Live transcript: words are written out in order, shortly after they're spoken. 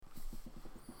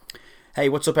Hey,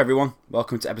 what's up everyone?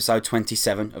 Welcome to episode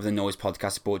 27 of the Noise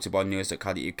Podcast, brought to you by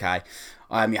Noise.co.uk.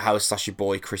 I am your host / your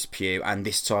boy Chris Pugh, and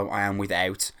this time I am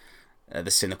without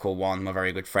the cynical one, my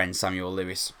very good friend Samuel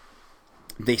Lewis.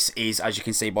 This is, as you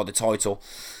can see by the title,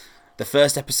 the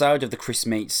first episode of the Chris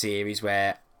Meets series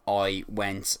where I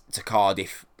went to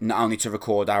Cardiff not only to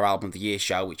record our Album of the Year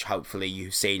show, which hopefully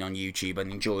you've seen on YouTube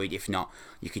and enjoyed. If not,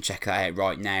 you can check that out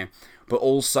right now. But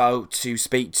also to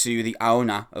speak to the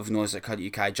owner of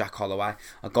Noise.co.uk, Jack Holloway,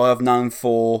 a guy I've known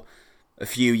for a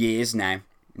few years now,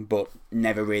 but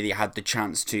never really had the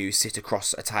chance to sit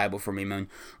across a table from him and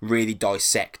really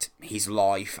dissect his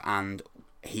life and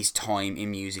his time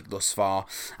in music thus far.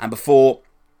 And before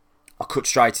I cut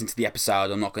straight into the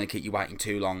episode, I'm not going to keep you waiting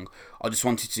too long. I just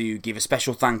wanted to give a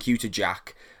special thank you to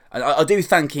Jack. I do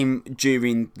thank him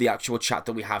during the actual chat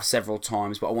that we have several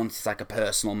times, but I wanted to take a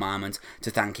personal moment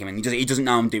to thank him. And he doesn't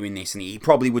know I'm doing this, and he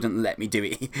probably wouldn't let me do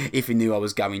it if he knew I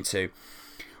was going to.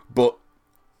 But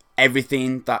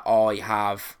everything that I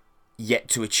have yet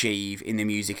to achieve in the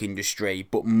music industry,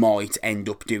 but might end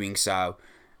up doing so,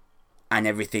 and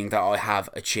everything that I have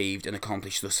achieved and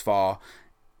accomplished thus far,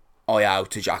 I owe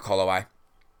to Jack Holloway,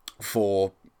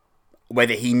 for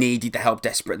whether he needed the help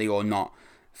desperately or not,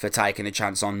 for taking a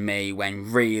chance on me when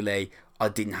really I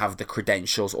didn't have the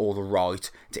credentials or the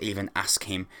right to even ask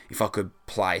him if I could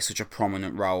play such a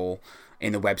prominent role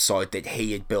in the website that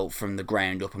he had built from the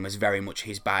ground up and was very much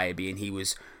his baby, and he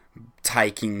was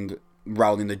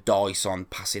rolling the dice on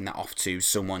passing that off to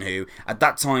someone who at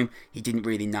that time he didn't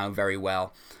really know very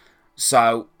well.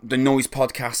 So the Noise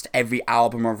Podcast, every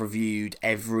album I've reviewed,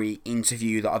 every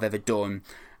interview that I've ever done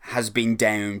has been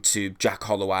down to Jack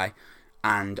Holloway,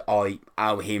 and I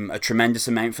owe him a tremendous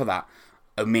amount for that.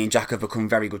 Me and Jack have become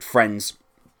very good friends,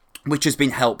 which has been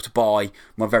helped by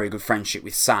my very good friendship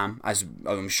with Sam, as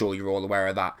I'm sure you're all aware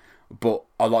of that. But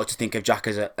I like to think of Jack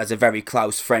as a very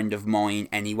close friend of mine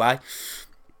anyway.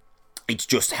 It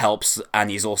just helps,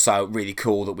 and he's also really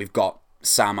cool that we've got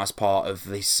Sam as part of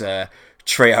this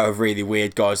trio of really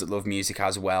weird guys that love music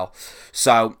as well.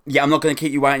 So yeah, I'm not going to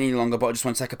keep you waiting any longer, but I just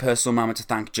want to take a personal moment to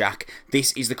thank Jack.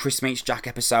 This is the Chris Meets Jack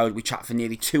episode. We chat for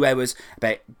nearly 2 hours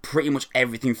about pretty much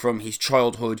everything from his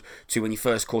childhood to when he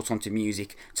first caught on to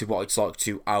music to what it's like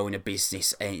to own a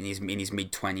business in his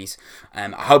mid-20s. I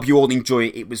hope you all enjoy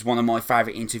it. It was one of my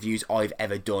favourite interviews I've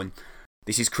ever done.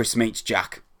 This is Chris Meets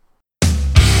Jack.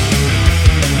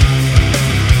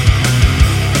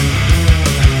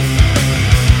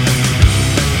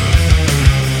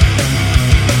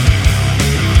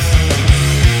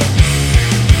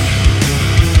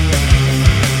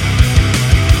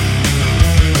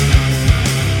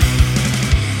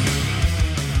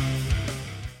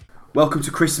 Welcome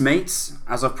to Chris Meets.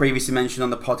 As I've previously mentioned on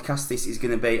the podcast, this is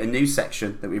going to be a new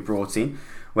section that we brought in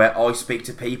where I speak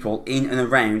to people in and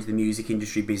around the music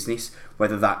industry business,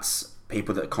 whether that's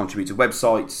people that contribute to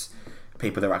websites,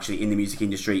 people that are actually in the music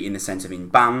industry in the sense of in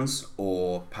bands,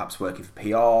 or perhaps working for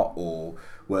PR or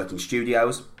working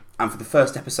studios. And for the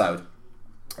first episode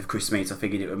of Chris Meets, I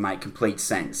figured it would make complete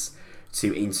sense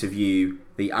to interview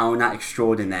the owner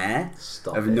extraordinaire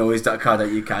of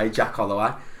Noise.co.uk, Jack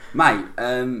Holloway. Mate,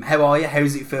 how are you? How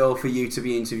does it feel for you to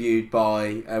be interviewed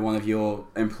by one of your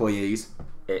employees?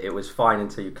 It was fine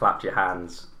until you clapped your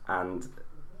hands, and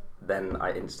then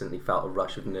I instantly felt a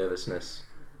rush of nervousness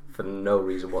for no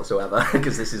reason whatsoever,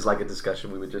 because this is like a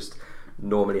discussion we would just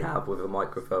normally have with a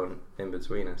microphone in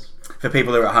between us. For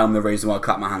people who are at home, the reason why I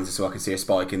clap my hands is so I can see a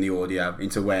spike in the audio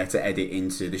into where to edit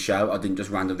into the show. I didn't just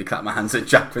randomly clap my hands at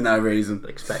Jack for no reason.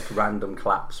 Expect random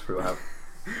claps throughout.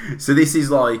 So this is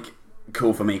like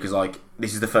cool for me because like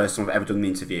this is the first time I've ever done an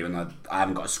interview, and I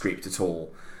haven't got a script at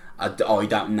all. I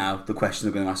don't know the question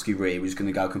I'm going to ask you. Really, we're just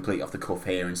going to go completely off the cuff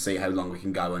here and see how long we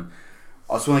can go. And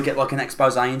I just want to get like an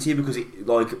expose into you, because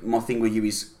like my thing with you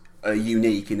is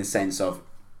unique in the sense of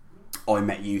I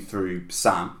met you through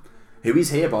Sam, who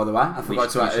is here by the way. I forgot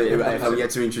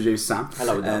to introduce Sam.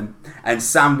 Hello. And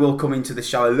Sam will come into the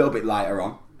show a little bit later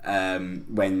on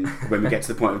when we get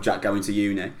to the point of Jack going to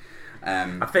uni.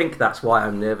 I think that's why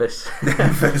I'm nervous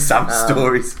for Sam's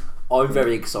stories. I'm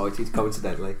very excited,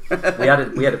 coincidentally. we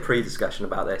had a pre-discussion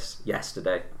about this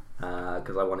yesterday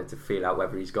because I wanted to feel out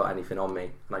whether he's got anything on me,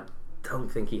 and I don't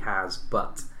think he has,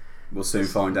 but we'll soon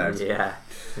find out. Yeah.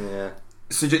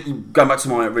 So just going back to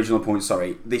my original point,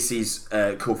 sorry, this is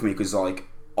cool for me because like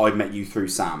I met you through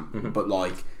Sam, but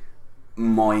like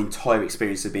my entire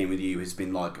experience of being with you has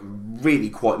been like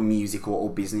really quite musical or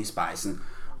business based, and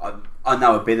I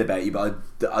know a bit about you, but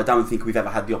I don't think we've ever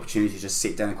had the opportunity to just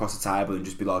sit down across the table and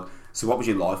just be like, so what was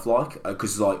your life like?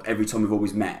 Because like every time we've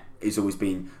always met, it's always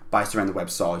been based around the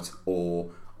website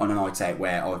or on a night out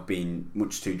where I've been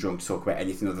much too drunk to talk about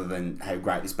anything other than how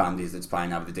great this band is that's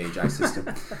playing over the DJ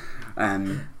system.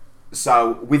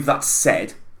 So with that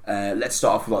said, let's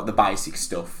start off with like the basic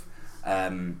stuff.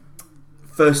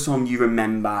 First time you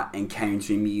remember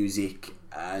encountering music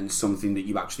and something that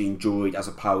you actually enjoyed, as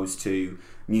opposed to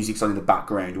music's on in the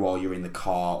background while you're in the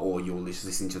car or you're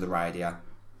listening to the radio.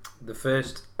 The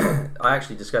first, I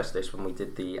actually discussed this when we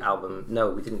did the album.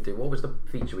 No, we didn't do. What was the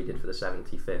feature we did for the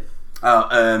 75th?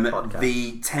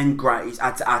 The 10 greatest,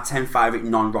 our 10 favourite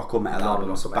non-rock or metal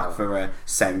albums Non-rock or back for a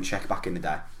sound check back in the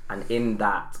day. And in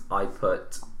that, I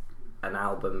put an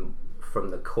album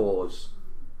from The Cause,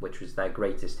 which was their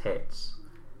greatest hits.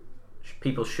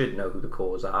 People should know who The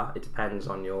Cause are. It depends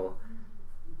on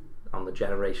the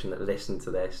generation that listen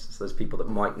to this. So there's people that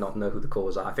might not know who The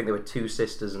Cause are. I think there were 2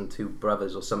 sisters and 2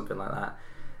 brothers or something like that,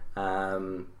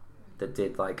 that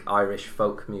did like Irish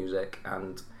folk music,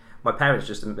 and my parents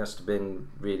just must have been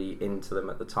really into them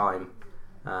at the time.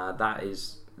 That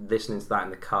is, listening to that in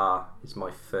the car is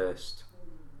my first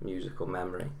musical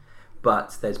memory.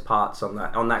 But there's parts on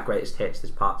that greatest hits,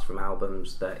 there's parts from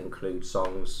albums that include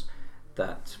songs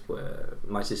that were,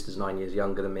 my sister's 9 years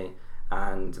younger than me,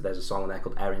 and there's a song on there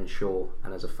called Erin Shaw,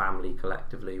 and as a family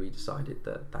collectively we decided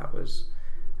that was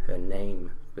her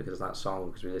name because of that song,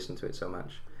 because we listened to it so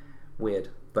much. Weird,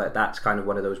 but that's kind of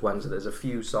one of those ones that there's a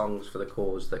few songs for The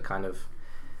Cause that kind of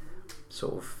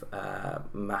sort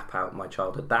of map out my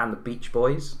childhood. That and the Beach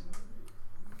Boys.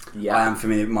 Yeah, I am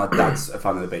familiar. My dad's a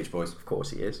fan of the Beach Boys. Of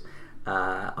course he is.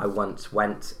 I once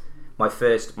went, my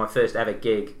first ever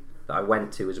gig that I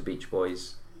went to was a Beach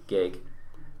Boys gig.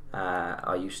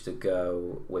 I used to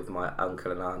go with my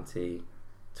uncle and auntie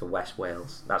to West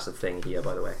Wales. That's the thing here,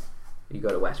 by the way. You go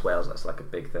to West Wales, that's like a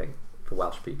big thing for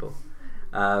Welsh people.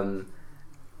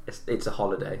 It's a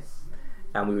holiday,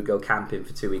 and we would go camping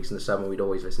for 2 weeks in the summer. We'd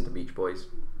always listen to Beach Boys,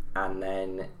 and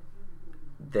then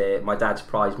my dad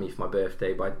surprised me for my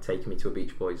birthday by taking me to a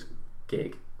Beach Boys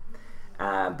gig,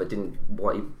 but didn't.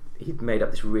 He made up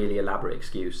this really elaborate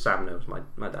excuse. Sam knows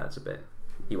my dad's a bit.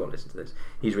 He won't listen to this.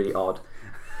 He's really odd.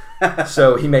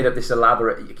 So he made up this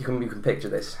elaborate. You can picture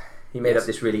this. He made up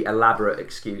this really elaborate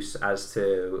excuse as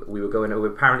to we were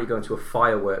apparently going to a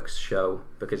fireworks show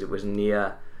because it was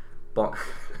near bonfire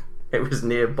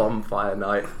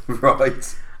night.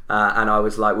 Right. And I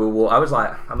was like,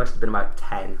 I must have been about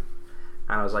 10, and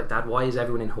I was like, Dad, why is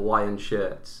everyone in Hawaiian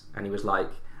shirts? And he was like,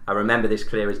 I remember this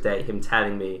clear as day, him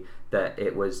telling me that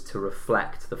it was to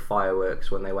reflect the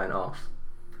fireworks when they went off.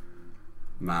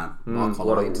 Man,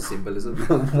 what into symbolism.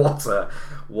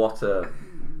 what a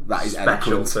that is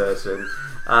special eloquent. person.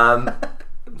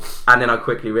 And then I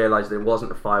quickly realised that it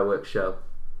wasn't a fireworks show.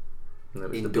 And it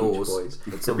was Indoors. The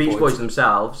Beach Boys. The Beach Boys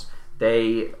themselves,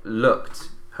 they looked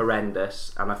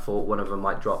horrendous, and I thought one of them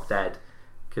might drop dead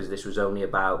because this was only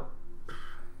about,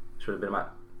 should have been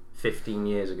about 15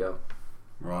 years ago.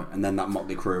 Right, and then that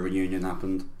Motley Crue reunion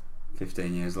happened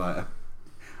 15 years later,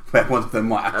 where one of them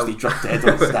might actually drop dead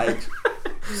on stage.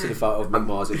 See the photo of Mick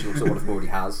Mars, which looks like one of them already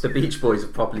has. The Beach Boys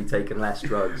have probably taken less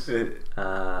drugs.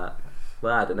 Well,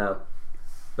 I don't know.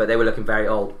 But they were looking very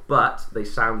old, but they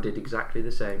sounded exactly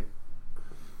the same.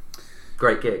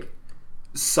 Great gig.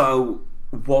 So,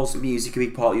 was music a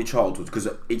big part of your childhood? Because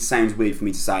it sounds weird for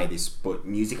me to say this, but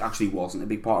music actually wasn't a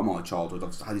big part of my childhood.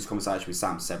 I've had this conversation with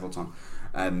Sam several times.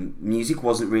 Music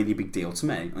wasn't really a big deal to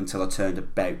me until I turned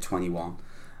about 21.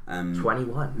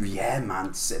 21? Yeah,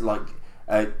 man. Like,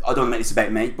 I don't want to make this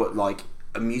about me, but like,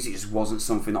 music just wasn't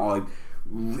something that I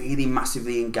really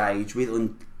massively engaged with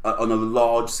on a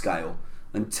large scale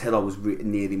until I was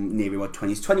nearing my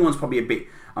 20s. 21's probably a bit,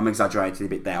 I'm exaggerating a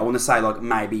bit there. I want to say like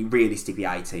maybe realistically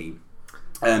 18.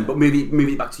 But moving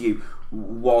it back to you,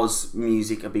 was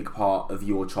music a big part of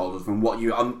your childhood? From what you're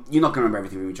not going to remember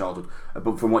everything from your childhood,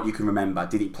 but from what you can remember,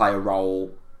 did it play a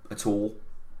role at all?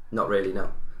 Not really,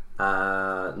 no.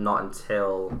 Not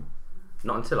until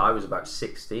I was about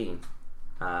 16,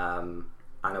 and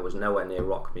I was nowhere near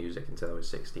rock music until I was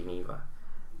 16 either.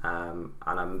 And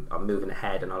I'm moving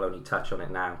ahead, and I'll only touch on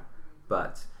it now,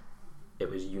 but it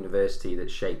was university that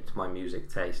shaped my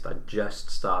music taste. I'd just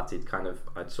started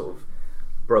I'd sort of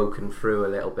broken through a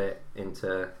little bit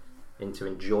into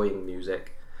enjoying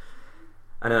music,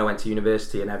 and then I went to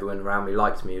university, and everyone around me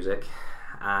liked music,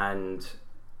 and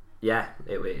yeah,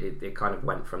 it kind of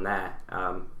went from there.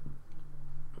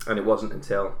 And it wasn't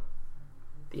until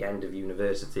the end of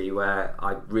university where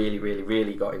I really, really,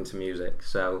 really got into music.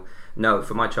 So no,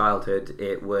 for my childhood,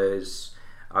 I was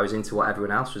into what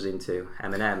everyone else was into,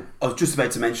 Eminem. I was just about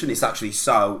to mention this actually.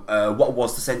 So, what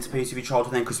was the centrepiece of your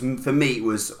childhood then? Because for me, it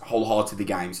was wholeheartedly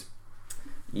games.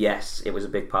 Yes, it was a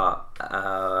big part.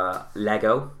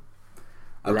 Lego.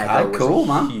 Okay, Lego was cool,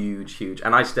 man. huge.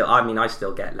 And I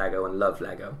still get Lego and love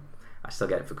Lego. I still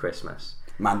get it for Christmas.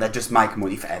 Man, they just make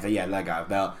money forever. Yeah,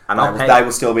 Lego. And they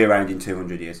will still be around in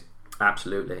 200 years.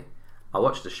 Absolutely. I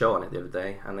watched a show on it the other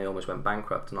day, and they almost went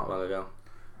bankrupt not long ago.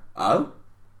 Oh,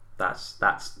 That's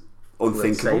unthinkable.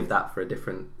 We'll save that for a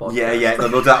different podcast. Yeah. They'll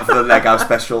do that for the Lego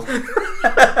special.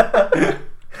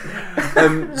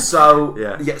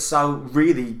 So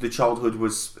really, the childhood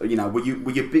was, were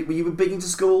you big into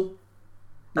school?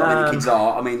 Not many kids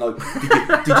are. I mean, like,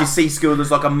 did you see school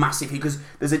as like a massive? Because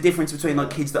there's a difference between like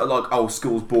kids that are like, oh,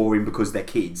 school's boring because they're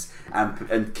kids,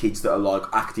 and kids that are like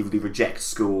actively reject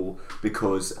school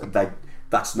because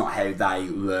that's not how they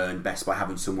learn best, by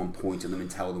having someone point at them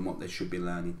and tell them what they should be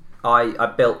learning. I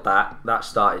built that. That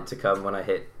started to come when I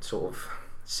hit sort of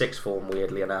sixth form.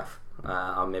 Weirdly enough,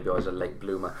 maybe I was a late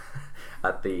bloomer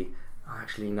at the.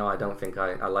 Actually, no, I don't think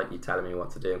I like you telling me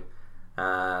what to do.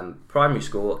 Primary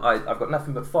school, I've got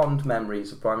nothing but fond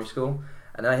memories of primary school,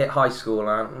 and then I hit high school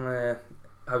and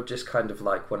I was just kind of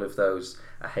like one of those,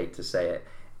 I hate to say it,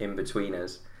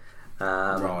 in-betweeners,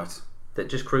 Right. that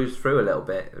just cruised through a little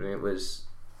bit. I mean,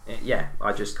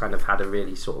 I just kind of had a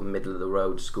really sort of middle of the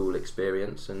road school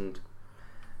experience and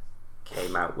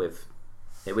came out with,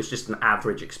 it was just an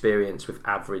average experience with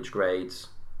average grades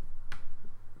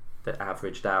that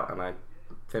averaged out, and I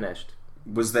finished.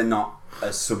 Was there not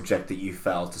a subject that you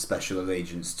felt a special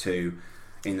allegiance to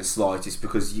in the slightest?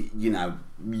 Because No,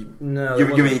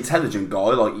 you're an intelligent guy.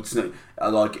 Like, it's not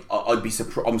like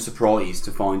I'm surprised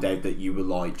to find out that you were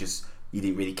like you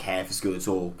didn't really care for school at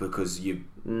all, because you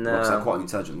like, quite an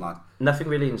intelligent lad. Nothing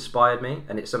really inspired me,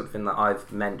 and it's something that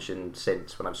I've mentioned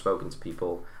since when I've spoken to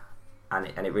people, and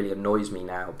it really annoys me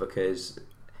now, because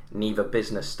neither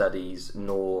business studies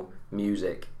nor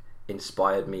music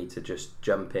inspired me to just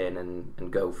jump in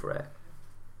and go for it,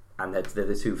 and they're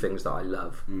the two things that I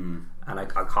love, and I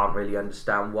can't really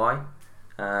understand why,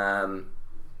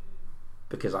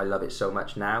 because I love it so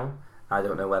much now. I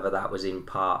don't know whether that was in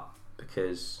part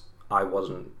because I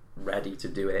wasn't ready to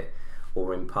do it,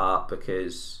 or in part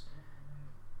because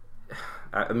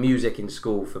music in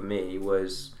school for me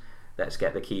was, let's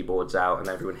get the keyboards out and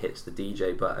everyone hits the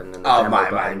DJ button and the demo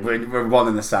button. We're one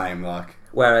and the same. Like,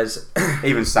 whereas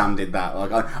even Sam did that.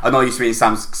 Like, I know I used to be in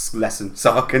Sam's lesson,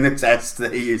 so I can attest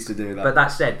that he used to do that. But that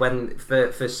said, when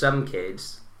for some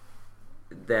kids,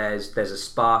 there's a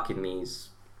spark in these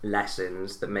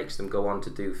lessons that makes them go on to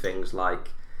do things like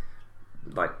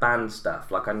band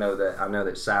stuff. Like, I know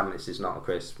that Sam, this is not a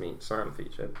Chris Meets Sam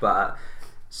feature, but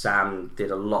Sam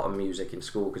did a lot of music in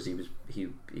school because he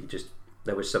just,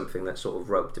 there was something that sort of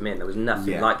roped him in. There was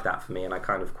nothing like that for me, and I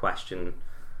kind of question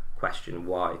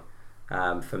why.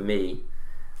 For me,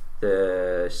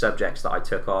 the subjects that I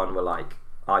took on were like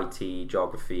IT,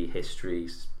 geography, history,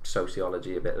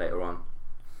 sociology a bit later on,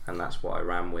 and that's what I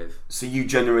ran with. So you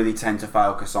generally tend to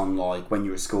focus on, like, when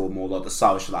you're at school, more like the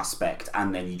social aspect,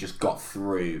 and then you just got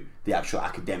through the actual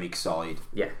academic side,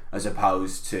 as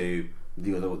opposed to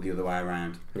the other way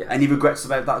around. Yeah. Any regrets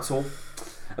about that at all?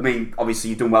 I mean, obviously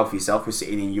you've done well for yourself. We're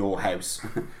sitting in your house.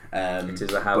 It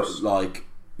is a house. But, like,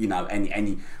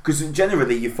 any, because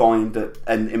generally you find that,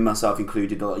 and in myself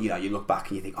included, you look back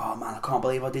and you think, oh man, I can't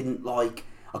believe I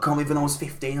can't believe when I was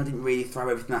 15 I didn't really throw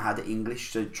everything I had at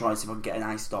English to try and see if I could get an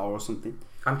A star or something.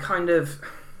 I'm kind of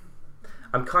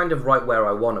right where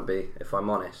I want to be, if I'm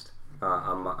honest.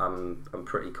 I'm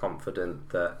pretty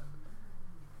confident that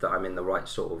I'm in the right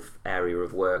sort of area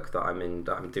of work, that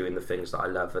I'm doing the things that I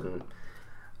love, and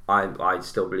I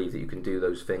still believe that you can do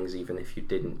those things even if you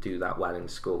didn't do that well in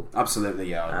school. Absolutely,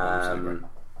 yeah. I agree.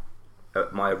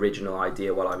 My original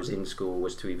idea while I was in school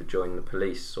was to either join the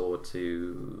police or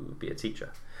to be a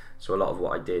teacher. So a lot of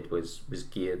what I did was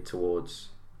geared towards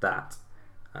that.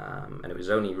 And it was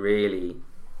only really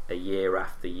a year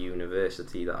after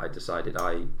university that I decided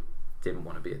I didn't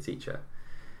want to be a teacher.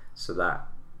 So that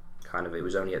kind of, it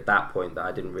was only at that point that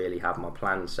I didn't really have my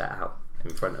plan set out in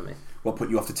front of me. What put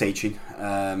you off to teaching?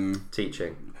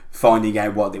 Teaching. Finding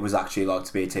out what it was actually like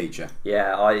to be a teacher.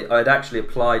 Yeah, I'd actually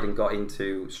applied and got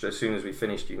into, as soon as we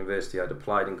finished university, I'd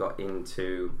applied and got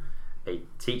into a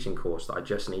teaching course that I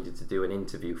just needed to do an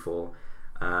interview for.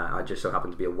 I just so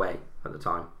happened to be away at the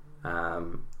time.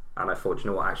 And I thought,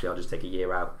 you know what, actually I'll just take a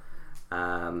year out.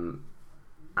 And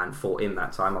thought in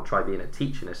that time I'll try being a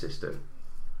teaching assistant.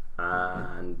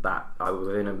 And that,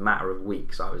 within a matter of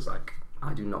weeks, I was like,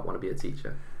 I do not want to be a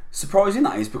teacher. Surprising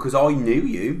that is, because I knew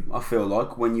you, I feel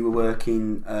like, when you were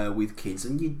working with kids,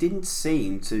 and you didn't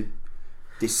seem to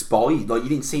despise. Like you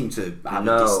didn't seem to have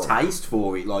a distaste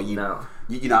for it. Like you know,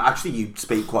 actually you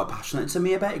speak quite passionate to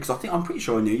me about it because I'm pretty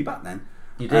sure I knew you back then.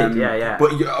 You did, yeah.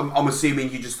 But I'm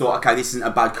assuming you just thought, okay, this isn't a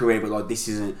bad career, but like this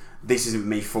isn't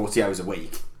me 40 hours a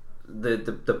week.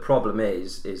 The problem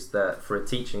is that for a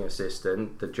teaching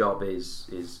assistant, the job is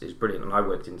brilliant, and I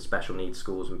worked in special needs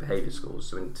schools and behaviour schools.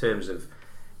 So in terms of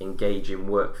engaging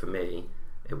work for me,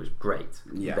 it was great.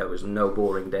 Yeah. There was no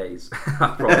boring days.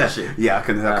 I promise you. Yeah, I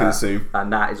can assume.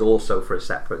 And that is also for a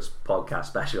separate podcast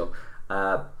special.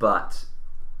 But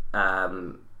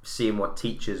seeing what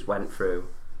teachers went through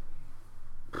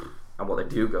and what they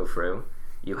do go through,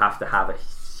 you have to have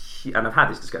and I've had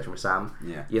this discussion with Sam.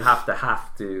 Yeah. You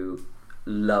have to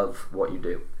love what you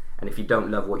do, and if you don't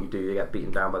love what you do, you get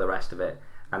beaten down by the rest of it.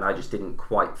 And I just didn't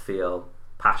quite feel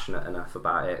passionate enough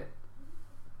about it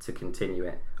to continue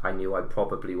it. I knew I'd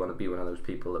probably want to be one of those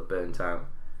people that burnt out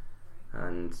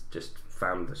and just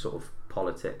found the sort of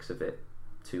politics of it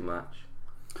too much.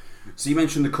 So you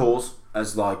mentioned The Cause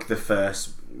as like the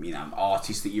first,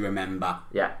 artist that you remember.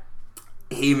 Yeah.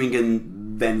 Hearing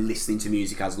and then listening to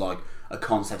music as like a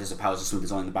concept as opposed to something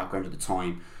that's on in the background at the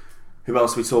time. Who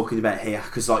else are we talking about here?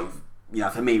 Because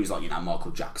for me it was like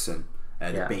Michael Jackson,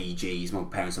 the Bee Gees. My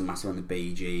parents are massive on the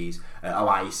Bee Gees.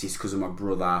 Oasis because of my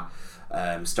brother.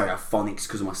 Stereophonics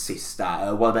because of my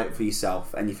sister. What about for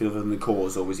yourself? Anything other than The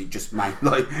Cause, or was it just like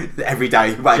every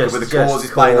day you wake up with The Cause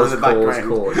is playing on the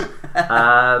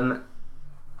background?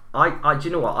 I do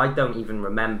you know what? I don't even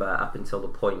remember up until the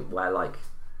point where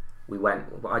we went.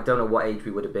 I don't know what age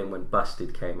we would have been when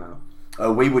Busted came out.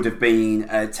 We would have been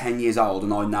 10 years old,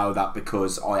 and I know that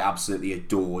because I absolutely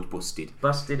adored Busted.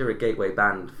 Busted are a gateway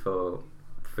band for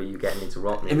you getting into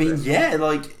rock music. I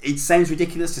mean, it sounds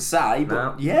ridiculous to say,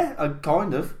 but I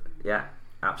kind of. Yeah,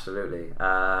 absolutely.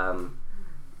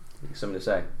 Something to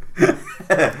say?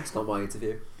 It's not my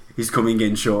interview. He's coming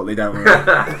in shortly, don't worry.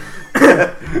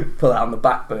 Put that on the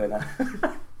back burner.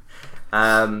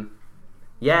 I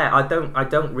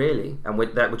don't really, and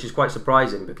with that, which is quite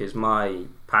surprising because my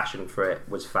passion for it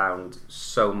was found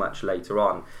so much later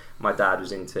on. My dad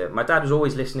was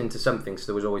always listening to something, so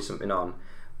there was always something on,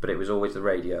 but it was always the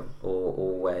radio or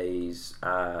always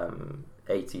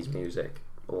 80s music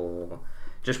or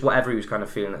just whatever he was kind of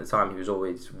feeling at the time. He was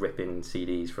always ripping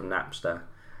CDs from Napster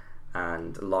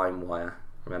and LimeWire.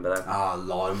 Remember that?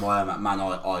 LimeWire, man!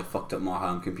 I fucked up my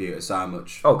home computer so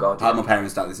much. Oh god! I had my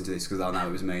parents don't listen to this because they'll know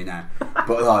it was me now.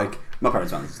 But my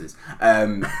parents don't listen to this.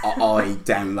 I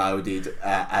downloaded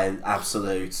an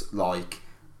absolute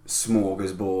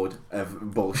smorgasbord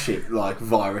of bullshit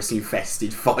virus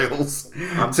infested files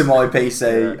to my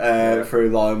PC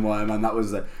through LimeWire. Man, that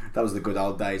was the good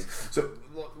old days. So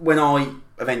when I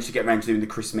eventually get around to doing the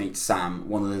Chris Meets Sam,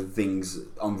 one of the things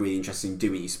I'm really interested in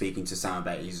doing is speaking to Sam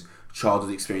about his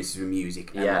childhood experiences with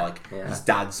music and his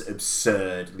dad's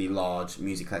absurdly large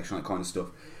music collection, that kind of stuff.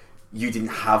 You didn't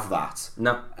have that.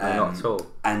 No, not at all.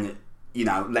 And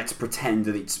let's pretend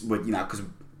that because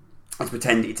let's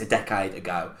pretend it's a decade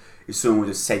ago. If someone would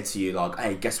have said to you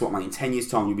hey, guess what, man? In 10 years'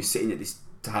 time, you'll be sitting at this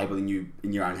table in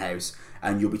your own house,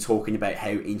 and you'll be talking about how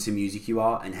into music you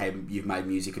are and how you've made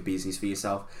music a business for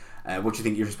yourself. What do you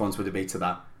think your response would be to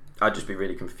that? I'd just be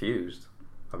really confused.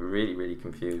 I'd be really, really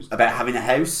confused. About having a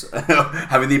house?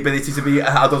 Having the ability to be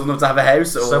adult enough to have a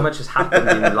house? Or? So much has happened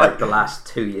in the last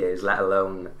 2 years, let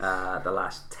alone the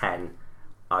last 10.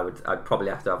 I'd probably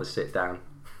have to have a sit down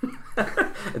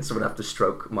and someone have to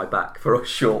stroke my back for a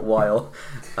short while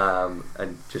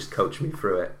and just coach me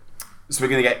through it. So we're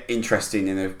going to get interesting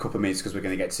in a couple of minutes because we're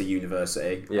going to get to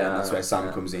university. Yeah, and that's where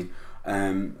Sam comes in.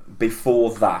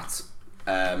 Before that,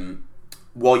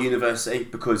 why university?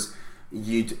 Because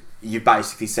you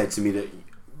basically said to me that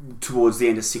towards the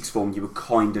end of sixth form you were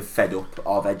kind of fed up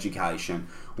of education,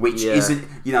 which isn't,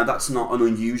 that's not an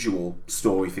unusual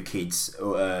story for kids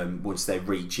once they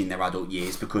reach in their adult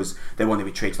years because they want to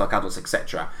be treated like adults,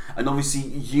 etc. And obviously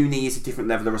uni is a different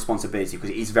level of responsibility because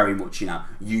it is very much,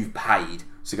 you've paid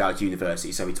to go to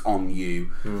university, so it's on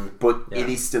you. But it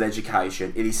is still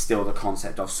education. It is still the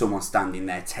concept of someone standing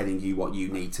there telling you what you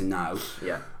need to know.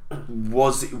 Yeah.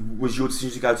 Was your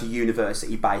decision to go to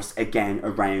university based again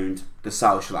around the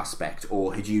social aspect,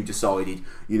 or had you decided,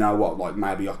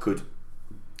 maybe I could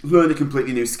learn a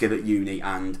completely new skill at uni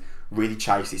and really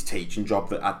chase this teaching job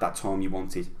that at that time you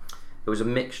wanted? It was a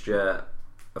mixture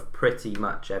of pretty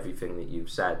much everything that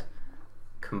you've said,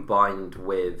 combined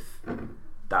with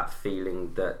that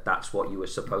feeling that that's what you were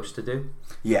supposed to do.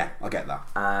 Yeah, I get that.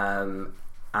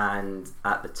 And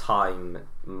at the time,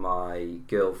 my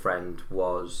girlfriend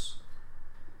was,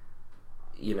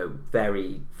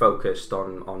 very focused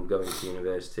on going to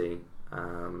university.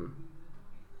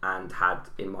 and had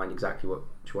in mind exactly what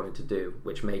she wanted to do,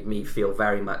 which made me feel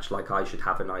very much like I should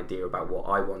have an idea about what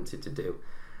I wanted to do.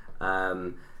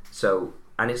 And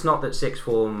it's not that sixth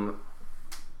form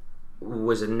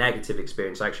was a negative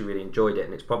experience. I actually really enjoyed it,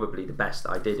 and it's probably the best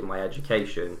that I did in my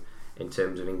education in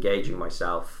terms of engaging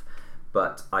myself.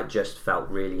 But I just felt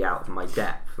really out of my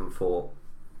depth and thought,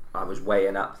 I was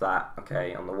weighing up that,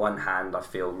 okay, on the one hand, I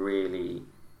feel really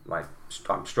like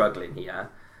I'm struggling here.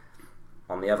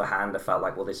 On the other hand, I felt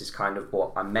like, well, this is kind of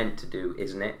what I'm meant to do,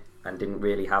 isn't it? And didn't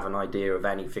really have an idea of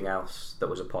anything else that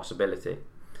was a possibility.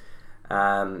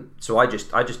 So I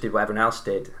just did what everyone else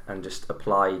did and just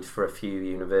applied for a few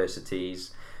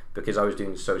universities. Because I was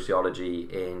doing sociology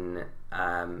in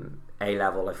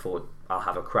A-level, I thought I'll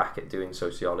have a crack at doing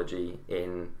sociology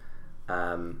in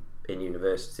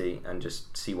university and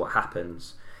just see what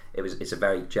happens. It's a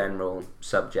very general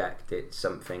subject. It's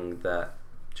something that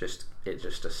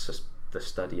the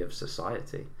study of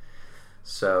society.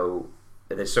 So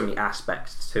there's so many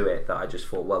aspects to it that I just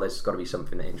thought, well, there's got to be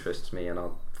something that interests me, and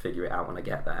I'll figure it out when I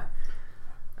get there.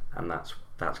 And that's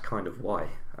kind of why.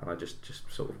 And I just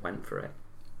sort of went for it.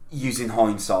 Using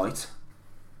hindsight,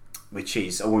 which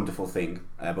is a wonderful thing,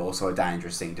 but also a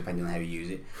dangerous thing depending on how you use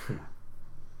it.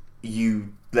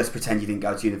 Let's pretend you didn't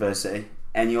go to university.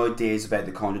 Any ideas about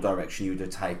the kind of direction you would have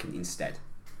taken instead?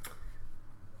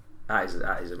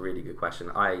 That is a really good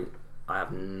question. I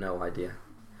have no idea.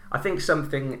 I think so. I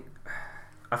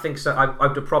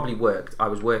would have probably worked. I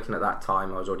was working at that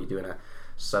time. I was already doing a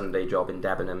Sunday job in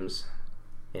Debenhams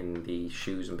in the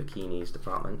shoes and bikinis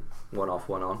department. One off,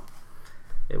 one on.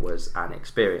 It was an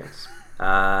experience.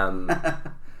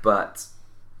 But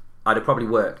I'd have probably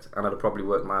worked, and I'd have probably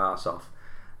worked my arse off.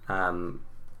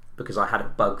 Because I had a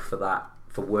bug for that,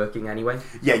 for working anyway.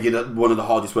 Yeah, you're one of the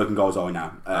hardest working guys I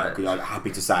know. I'm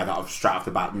happy to say that straight off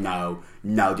the bat, no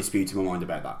dispute in my mind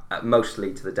about that.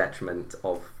 Mostly to the detriment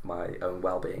of my own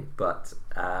well-being, but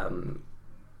I've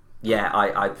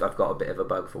got a bit of a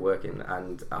bug for working,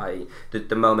 and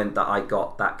the moment that I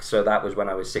got that, so that was when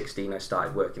I was 16. I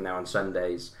started working there on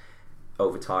Sundays.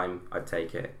 Overtime, I'd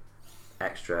take it.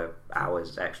 Extra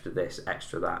hours, extra this,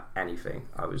 extra that, anything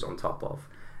I was on top of,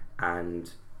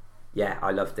 and yeah,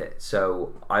 I loved it.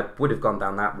 So I would have gone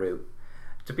down that route.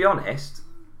 To be honest,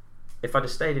 if I'd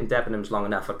have stayed in Debenhams long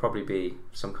enough, I'd probably be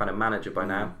some kind of manager by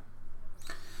now.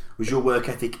 Was your work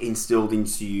ethic instilled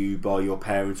into you by your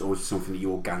parents, or was it something that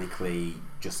you organically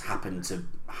just happened to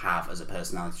have as a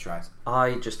personality trait?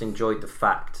 I just enjoyed the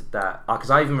fact that, because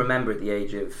I even remember at the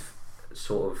age of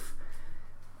sort of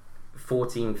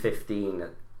 14, 15,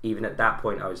 even at that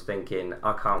point I was thinking,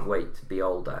 I can't wait to be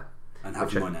older. And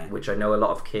have money. Which I know a lot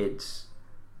of kids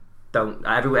don't.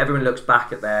 Everyone looks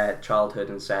back at their childhood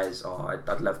and says, oh,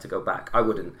 I'd love to go back. I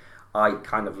wouldn't. I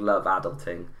kind of love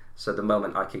adulting. So the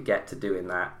moment I could get to doing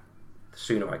that, the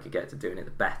sooner I could get to doing it,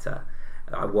 the better.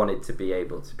 I wanted to be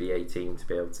able to be 18, to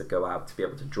be able to go out, to be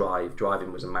able to drive.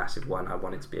 Driving was a massive one. I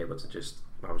wanted to be able to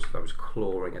I was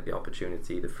clawing at the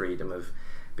opportunity, the freedom of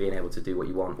being able to do what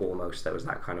you want almost. There was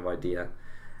that kind of idea.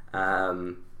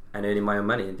 And earning my own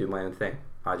money and doing my own thing.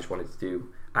 I just wanted to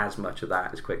do as much of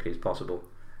that as quickly as possible.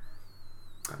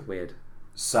 Weird.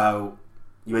 So,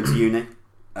 you went to uni.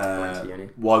 I went to uni.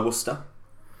 Why Worcester?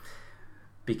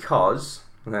 Because,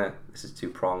 this is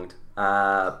two-pronged,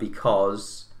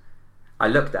 because I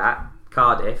looked at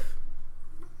Cardiff,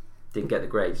 didn't get the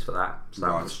grades for that, so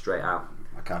that was straight out.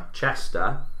 Okay.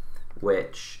 Chester,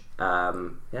 which, I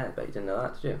bet you didn't know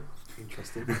that, did you?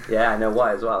 Interesting. Yeah, I know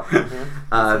why as well.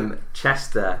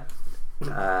 Chester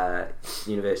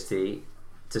University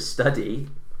to study.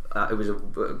 I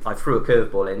threw a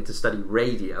curveball in to study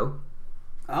radio.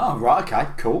 Oh right, okay,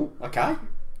 cool, okay.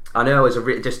 I know it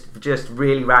was just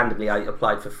really randomly. I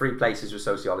applied for 3 places with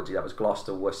sociology. That was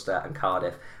Gloucester, Worcester, and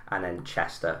Cardiff, and then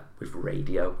Chester with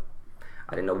radio.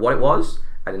 I didn't know what it was.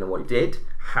 I didn't know what it did.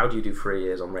 How do you do 3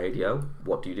 years on radio?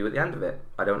 What do you do at the end of it?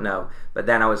 I don't know. But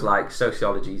then I was like,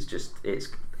 sociology is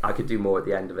I could do more at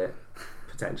the end of it,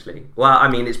 potentially. Well, I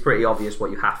mean, it's pretty obvious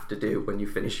what you have to do when you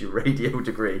finish your radio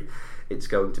degree. It's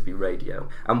going to be radio.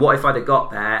 And what if I'd have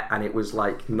got there and it was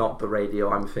like not the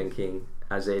radio I'm thinking,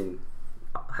 as in,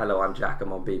 hello, I'm Jack,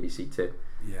 I'm on BBC Two.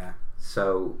 Yeah.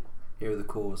 So here are the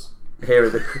cores.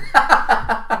 You're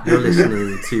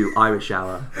listening to Irish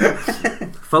Hour.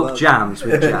 Folk jams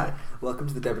with Jack. Welcome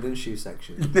to the Debenhams shoe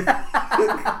section.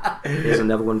 Here's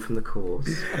another one from the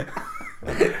course.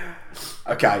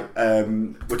 Okay,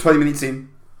 we're 20 minutes in.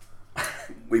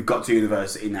 We've got to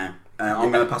university now.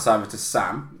 I'm going to pass over to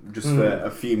Sam just for a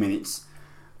few minutes.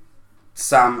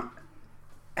 Sam,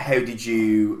 how did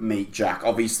you meet Jack?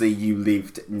 Obviously, you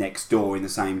lived next door in the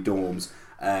same dorms.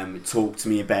 talk to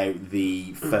me about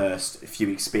the first few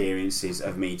experiences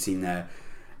of meeting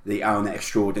the owner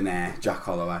extraordinaire, Jack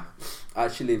Holloway. I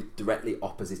actually live directly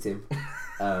opposite him.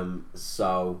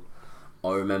 So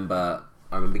I remember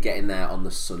getting there on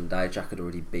the Sunday. Jack had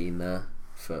already been there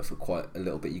for quite a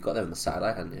little bit. You got there on the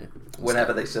Saturday, hadn't you?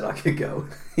 Whenever they said I could go.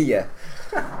 Yeah.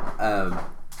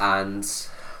 And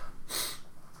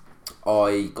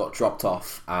I got dropped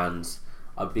off, and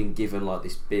I'd been given like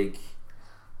this big.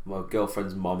 My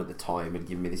girlfriend's mom at the time had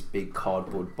given me this big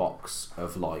cardboard box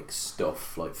of like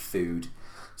stuff, like food,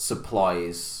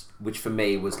 supplies, which for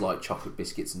me was like chocolate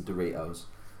biscuits and Doritos,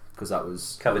 because that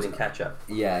was Covered in ketchup.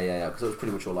 Yeah, because that was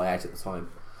pretty much all I ate at the time.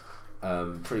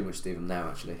 Pretty much even now,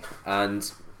 actually.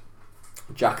 And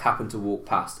Jack happened to walk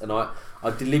past, and I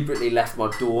deliberately left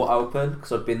my door open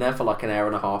because I'd been there for like an hour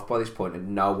and a half by this point,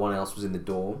 and no one else was in the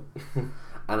door.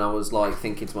 And I was like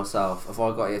thinking to myself, have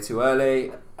I got here too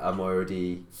early? Am I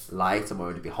already late? Am I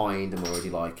already behind? Am I already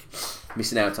like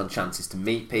missing out on chances to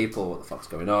meet people? What the fuck's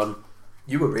going on?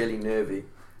 You were really nervy.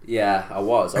 Yeah, I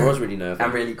was really nervous.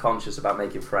 And really conscious about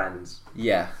making friends.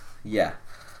 Yeah.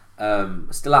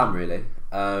 Still am really.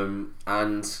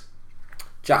 And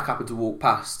Jack happened to walk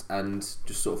past and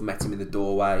just sort of met him in the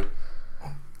doorway.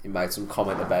 He made some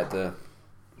comment about the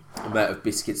amount of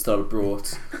biscuits that I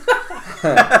brought.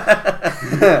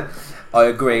 I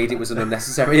agreed it was an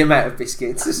unnecessary amount of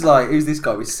biscuits. It's like, who's this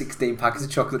guy with 16 packets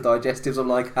of chocolate digestives? I'm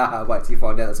like, haha, wait till you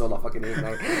find out that's all I fucking eat,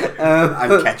 mate.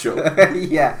 And ketchup.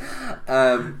 Yeah.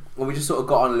 Well, we just sort of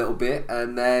got on a little bit,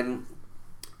 and then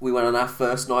we went on our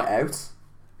first night out.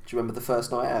 Do you remember the first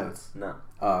night out? No.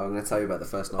 Oh, I'm going to tell you about the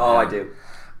first night Oh, out. I do.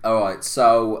 Alright,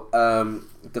 so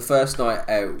the first night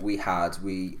out we had,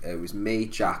 it was me,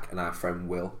 Jack, and our friend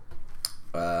Will.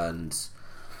 And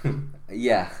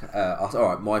yeah,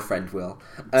 alright, my friend Will.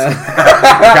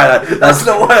 That's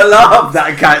not what I love.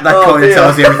 That kind of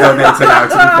tells you everything I need to know,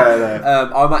 to be fair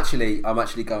there. I'm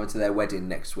actually going to their wedding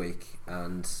next week,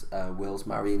 and Will's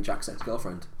marrying Jack's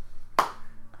ex-girlfriend.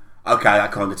 Okay,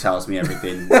 that kind of tells me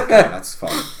everything. Okay, that's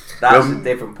fine. That's a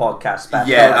different podcast special.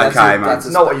 Yeah, okay, man. That's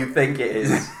not what you think it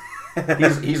is.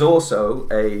 He's also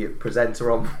a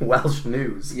presenter on Welsh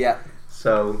News. Yeah.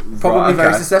 So probably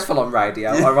very successful on radio,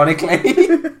 ironically.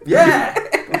 Yeah.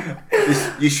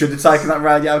 You should have taken that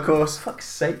radio course. Fuck's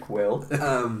sake, Will.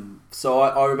 So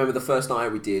I remember the first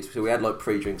night we did. So we had like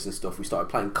pre-drinks and stuff. We started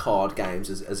playing card games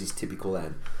as is typical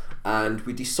then, and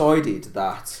we decided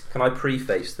that. Can I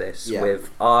preface this with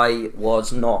I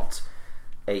was not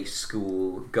a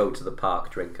school go to the park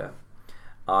drinker.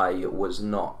 I was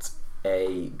not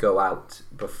a go out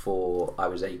before I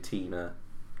was 18er.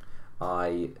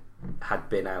 I had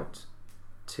been out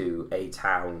to a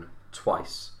town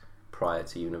twice prior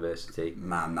to university.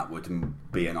 Man, that would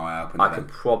be an eye opener. I could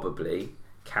probably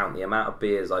count the amount of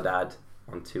beers I'd had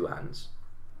on two hands.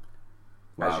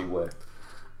 Wow. As you were.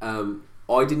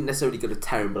 I didn't necessarily go to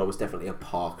town, but I was definitely a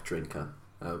park drinker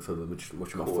for much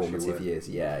of my formative years.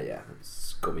 Yeah.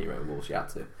 Scummy around walls, you had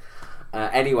to.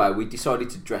 Anyway, we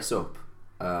decided to dress up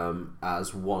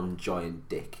as one giant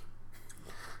dick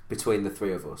between the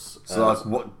three of us. So like,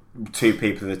 what? Two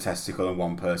people are the testicle and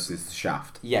one person is the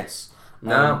shaft. Yes.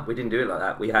 No, we didn't do it like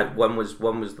that. We had one was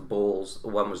the balls,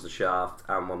 one was the shaft,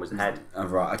 and one was the head. Oh,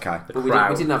 right. Okay. But we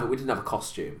didn't have a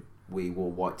costume. We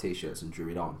wore white t-shirts and drew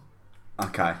it on.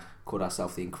 Okay. Called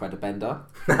ourselves the Incredibender.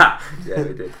 Yeah,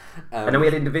 we did. And then we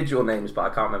had individual names, but I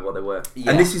can't remember what they were.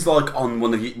 Yeah. And this is like on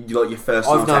one of your first.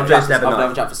 I've known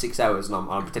night. Jack for 6 hours, and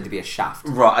I'm pretending to be a shaft.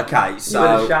 Right. Okay. You So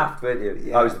were the shaft, weren't you?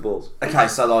 Yeah. I was the balls. okay.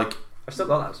 So like, I've still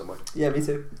got that somewhere. Yeah, me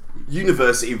too.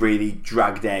 university really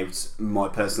dragged out my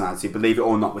personality. Believe it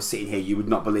or not, we're sitting here. You would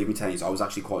not believe me telling you. I was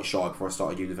actually quite shy before I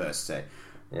started university.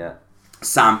 Yeah.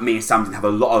 Me and Sam didn't have a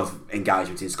lot of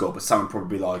engagement in school, but Sam would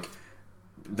probably be like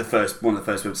one of the first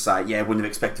people to say, "Yeah, I wouldn't have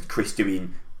expected Chris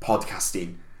doing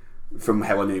podcasting from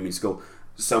how I knew him in school."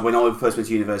 So when I first went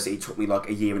to university, it took me like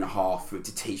a year and a half for it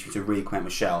to teach me to really come out my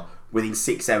shell. Within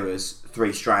 6 hours,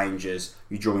 3 strangers,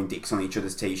 you're drawing dicks on each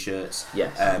other's t-shirts.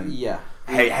 Yes. Yeah.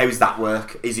 How does that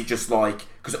work? Is it just like...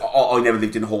 Because I never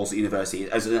lived in the halls at university.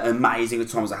 As amazing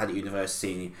as times I had at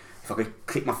university, if I could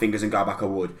click my fingers and go back, I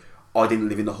would. I didn't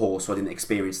live in the halls, so I didn't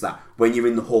experience that. When you're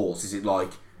in the halls, is it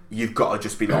like... You've got to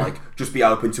just be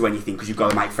open to anything because you've got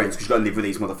to make friends because you've got to live with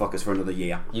these motherfuckers for another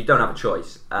year. You don't have a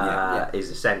choice, Yeah. is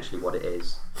essentially what it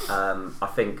is. I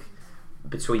think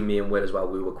between me and Will as well,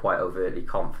 we were quite overtly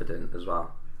confident as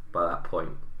well by that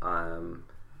point.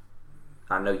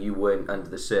 I know you weren't under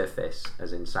the surface,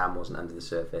 as in Sam wasn't under the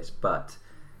surface, but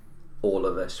all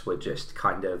of us were just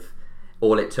kind of...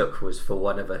 All it took was for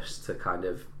one of us to kind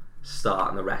of start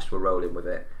and the rest were rolling with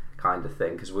it. kind of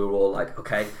thing, because we were all like,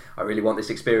 okay, I really want this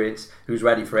experience. Who's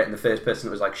ready for it? And the first person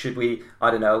that was like, should we?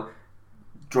 I don't know.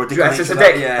 Dress as a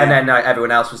dick, and then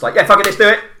everyone else was like, "Yeah, fuck it, let's do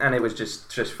it." And it was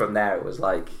just from there. It was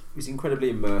like it was an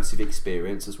incredibly immersive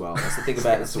experience as well. That's the thing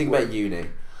about about uni.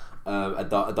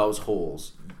 At those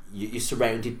halls, you're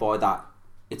surrounded by that.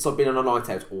 It's like being on a night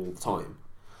out all the time.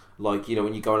 Like, you know,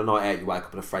 when you go on a night out, you wake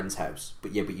up at a friend's house,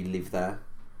 but you live there.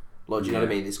 Like, do you know what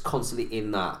I mean? It's constantly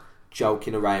in that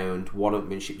joking around,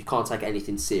 one-upmanship. You can't take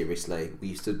anything seriously. We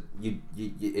used to, and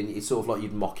it's sort of like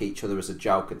you'd mock each other as a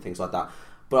joke and things like that.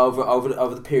 But over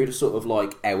the period of sort of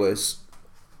like hours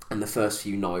and the first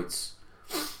few nights,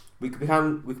 we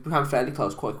became fairly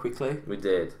close quite quickly. We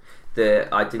did.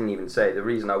 I didn't even say the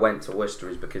reason I went to Worcester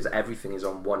is because everything is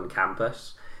on one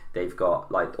campus. They've got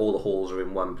like all the halls are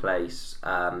in one place.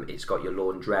 It's got your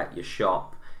laundrette, your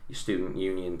shop, your student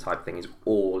union type thing is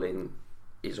all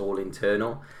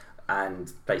internal.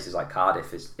 And places like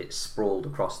Cardiff it's sprawled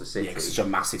across the city. Yeah, it's such a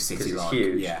massive city. It's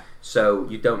huge. Yeah. So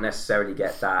you don't necessarily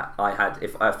get that. I had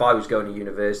if I was going to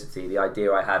university, the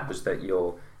idea I had was that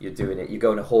you're doing it. You're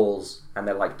going to halls and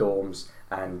they're like dorms,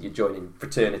 and you're joining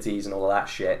fraternities and all of that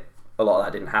shit. A lot of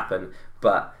that didn't happen,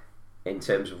 but in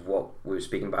terms of what we were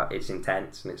speaking about, it's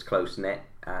intense and it's close knit.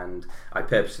 And I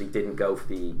purposely didn't go for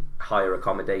the higher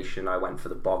accommodation. I went for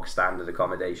the bog standard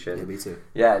accommodation. Yeah, me too.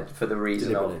 Yeah, for the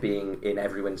reason of being in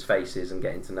everyone's faces and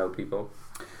getting to know people.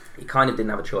 You kind of didn't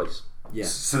have a choice. Yeah.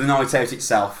 So the night out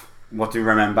itself, what do you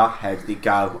remember? How did it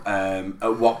go?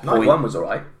 At what point? Night one was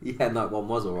alright. Yeah, night one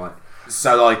was alright.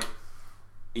 So like,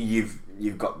 you've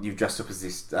dressed up as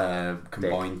this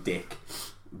combined dick.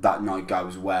 That night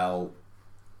goes well.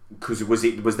 Because was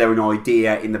there an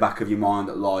idea in the back of your mind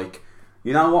that like,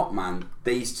 you know what, man,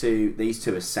 these two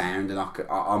are sound, and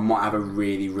I might have a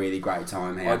really, really great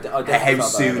time here. How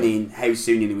soon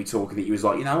in are we talking that you was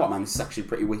like, you know what, man, this is actually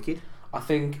pretty wicked? I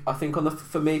think on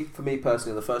for me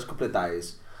personally, the first couple of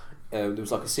days, there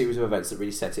was like a series of events that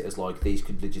really set it as like these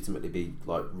could legitimately be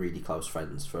like really close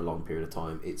friends for a long period of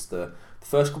time. It's the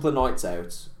first couple of nights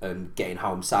out and getting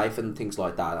home safe and things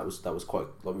like that. That was quite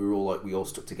like we all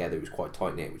stuck together. It was quite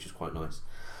tight knit, which was quite nice.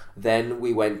 Then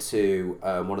we went to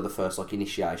one of the first like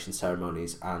initiation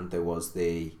ceremonies, and there was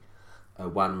the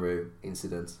Wanru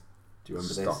incident. Do you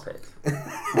remember Stop this?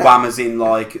 it. Wham as in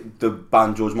like the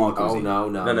band George Michael. Oh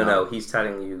no. He's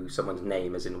telling you someone's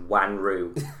name as in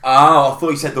Wanru. Oh, I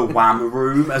thought you said the Wham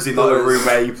room, as in like a room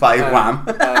where you play Wham.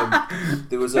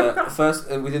 There was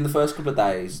within the first couple of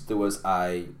days there was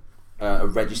a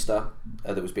register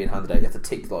that was being handed out. You have to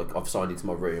tick like, I've signed into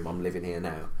my room, I'm living here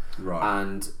now. Right.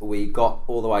 And we got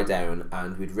all the way down,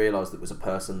 and we'd realised that it was a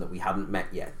person that we hadn't met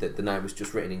yet. That the name was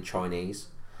just written in Chinese.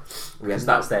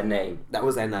 That's their name. That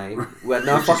was their name. We had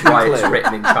no Which is fucking why clue. it's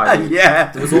written in Chinese.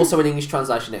 Yeah. There was also an English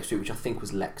translation next to it, which I think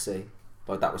was Lexi.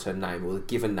 Like that was her name, or the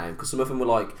given name. Because some of them were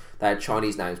like, they had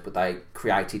Chinese names, but they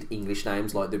created English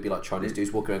names. Like there'd be like Chinese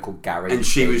dudes walking around called Gary. And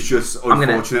she was just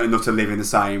unfortunate enough to live in the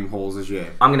same halls as you.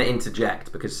 I'm going to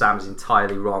interject because Sam's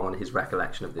entirely wrong on his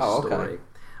recollection of this story.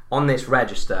 On this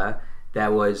register,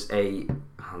 there was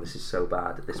this is so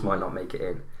bad, this might not make it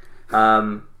in.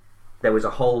 There was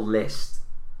a whole list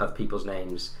of people's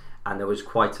names, and there was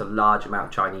quite a large amount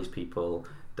of Chinese people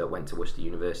that went to Worcester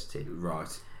University.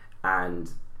 Right. And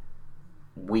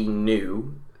we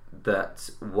knew that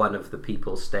one of the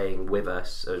people staying with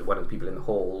us, or one of the people in the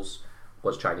halls,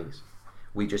 was Chinese.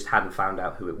 We just hadn't found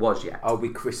out who it was yet. Oh, we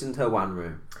christened her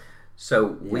Wanru. So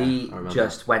we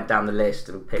just went down the list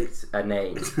and picked a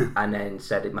name and then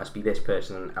said it must be this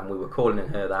person, and we were calling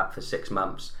her that for 6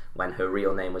 months when her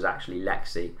real name was actually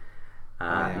Lexi,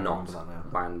 not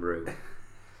Wanru.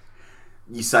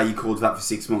 You say you called that for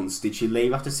 6 months. Did she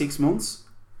leave after 6 months?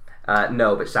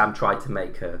 No, but Sam tried to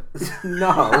make her.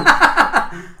 No.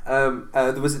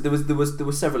 There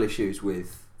was several issues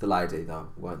with the lady though,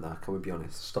 weren't there? Can we be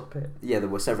honest? Stop it. Yeah, there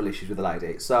were several issues with the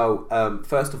lady. So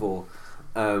first of all,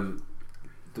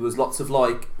 there was lots of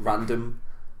like random.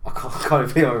 I can't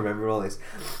even remember all this.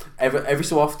 Every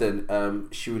so often,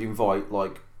 she would invite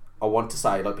like, I want to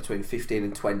say like between 15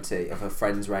 and 20 of her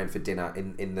friends round for dinner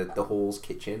in the hall's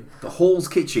kitchen. The hall's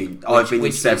kitchen. I've been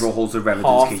in several halls of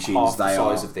residence kitchens. Half they the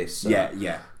size are of this. So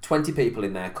yeah. 20 people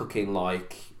in there cooking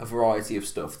like a variety of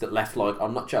stuff that left like,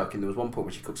 I'm not joking, there was one point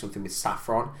where she cooked something with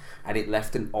saffron and it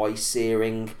left an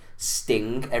eye-searing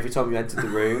sting every time you entered the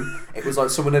room. It was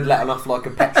like someone had let off like a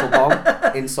petrol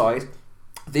bomb inside.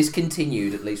 This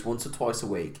continued at least once or twice a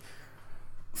week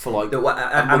for like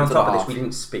and on top of this, we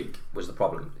didn't speak was the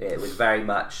problem. It was very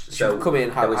much so. Come in,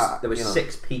 there was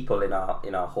 6 people in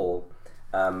our hall,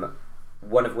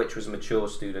 one of which was a mature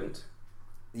student.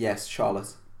 Yes,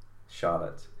 Charlotte.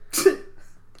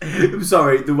 I'm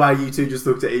sorry, the way you two just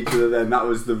looked at each other then, that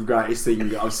was the greatest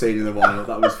thing I've seen in a while.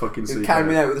 That was fucking super. Who came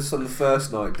out with us on the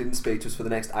first night, didn't speak to us for the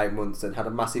next 8 months, and had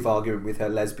a massive argument with her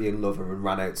lesbian lover and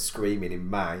ran out screaming in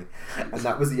May. And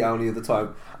that was the only other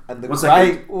time. And the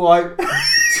great white...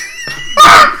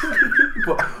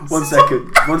 One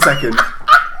second.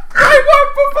 Great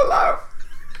white buffalo!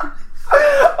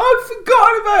 I'd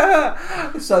forgotten about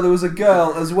her! So there was a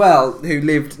girl as well who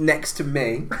lived next to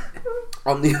me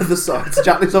on the other side. So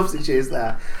Jack lives opposite, she is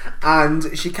there.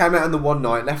 And she came out on the one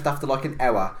night, left after like an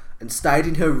hour, and stayed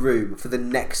in her room for the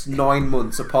next 9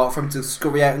 months, apart from to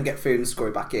scurry out and get food and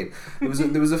scurry back in.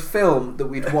 There was a film that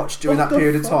we'd watched during that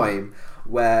period of time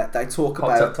where they talk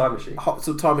about... Hot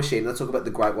Tub Time Machine, and they talk about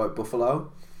the great white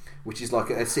buffalo, which is like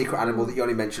a secret animal that you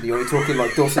only mentioned. You only talk in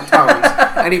like dulcet tones,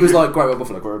 and it was like great white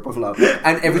buffalo.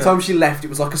 And every time she left, it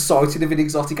was like a sighting of an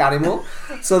exotic animal.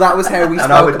 So that was how we.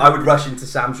 And I would rush into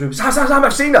Sam's room. Sam,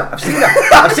 I've seen her. She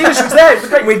was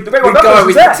there. We'd go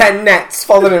with 10 nets,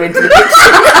 following her into the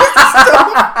kitchen.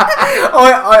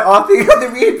 I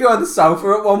think we hid behind the sofa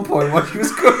at one point while she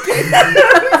was cooking.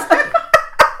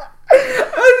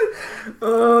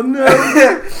 Oh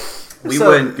no. We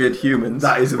weren't good humans.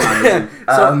 That is amazing.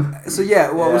 What I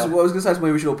was going to say to my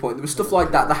original point, there was stuff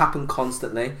like that happened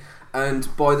constantly, and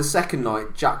by the second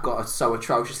night, Jack got so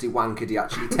atrociously wankered he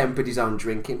actually tempered his own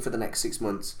drinking for the next 6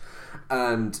 months,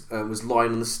 and was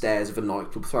lying on the stairs of a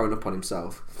nightclub throwing up on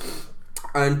himself.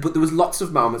 But there was lots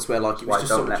of moments where like it was just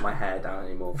don't let my hair down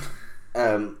anymore.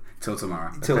 Till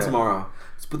tomorrow. Tomorrow.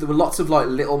 But there were lots of like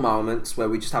little moments where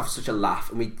we just have such a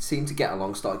laugh, and we seemed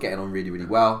to start getting on really, really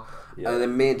well. Yeah. And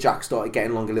then me and Jack started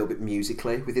getting along a little bit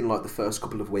musically within like the first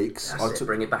couple of weeks.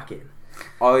 Bring it back in.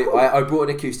 I brought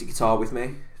an acoustic guitar with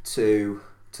me to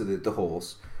the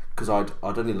halls because I'd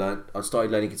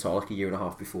started learning guitar like a year and a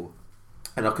half before,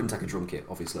 and I couldn't take a drum kit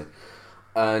obviously,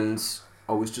 and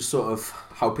I was just sort of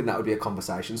hoping that would be a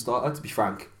conversation starter, to be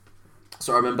frank.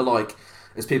 So I remember like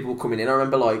as people were coming in, I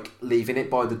remember like leaving it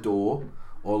by the door,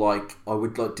 or like I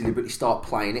would like deliberately start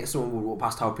playing it. Someone would walk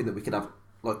past hoping that we could have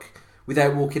like.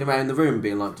 Without walking around the room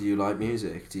being like, do you like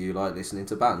music? Do you like listening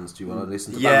to bands? Do you want to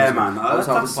listen to bands? Yeah, man. I was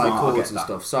having to play chords and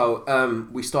stuff. So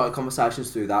we started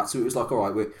conversations through that. So it was like, all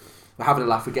right, we're having a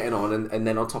laugh, we're getting on. And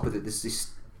then on top of it, there's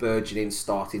this burgeoning,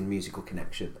 starting musical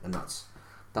connection. And that's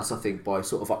I think, by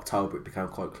sort of October, it became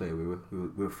quite clear we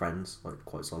were friends, like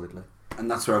quite solidly.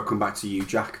 And that's where I'll come back to you,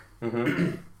 Jack.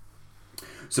 Mm-hmm.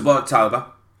 So by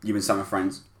October, you and Sam are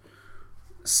friends.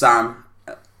 Sam,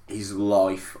 his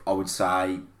life, I would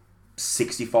say...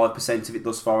 65% of it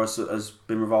thus far has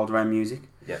been revolved around music.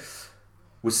 Yeah.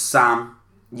 Was Sam,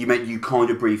 you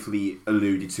kind of briefly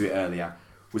alluded to it earlier,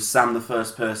 was Sam the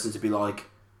first person to be like,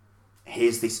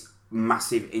 here's this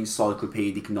massive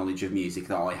encyclopedic knowledge of music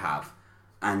that I have,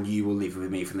 and you will live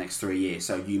with me for the next 3 years,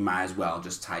 so you may as well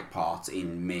just take part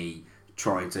in me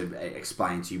trying to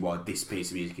explain to you why this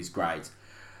piece of music is great.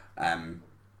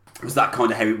 Was that kind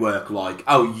of how it worked? Like,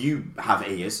 oh, you have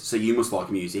ears, so you must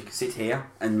like music. Sit here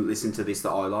and listen to this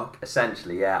that I like.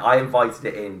 Essentially, yeah. I invited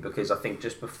it in because I think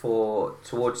just through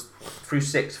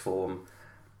sixth form,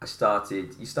 you start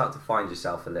to find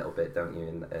yourself a little bit, don't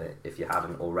you? If you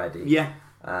haven't already. Yeah.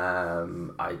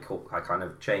 I kind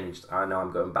of changed. I know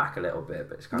I'm going back a little bit,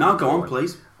 but it's kind of... No, go on,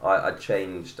 please. I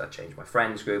changed my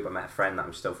friends group. I met a friend that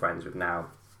I'm still friends with now.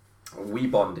 We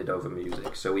bonded over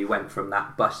music, so we went from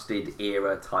that busted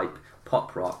era type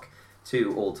pop rock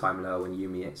to All Time Low and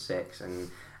Yumi at 6 and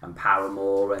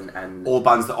Paramore and all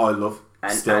bands that I love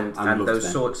and those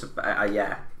them. Sorts of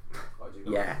yeah.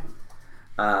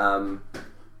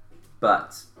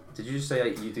 But did you just say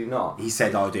you do not? He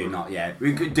said I do not. Yeah,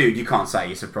 dude, you can't say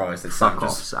you're surprised that Sam. Fuck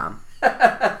off, Sam.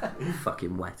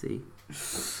 Fucking wetty.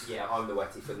 Yeah, I'm the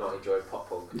wetty for not enjoying pop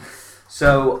punk.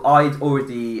 So I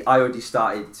already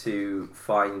started to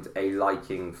find a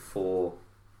liking for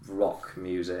rock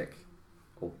music,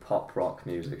 or pop rock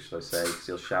music, should I say, because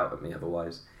he'll shout at me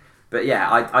otherwise. But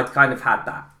yeah, I'd kind of had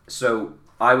that. So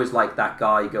I was like that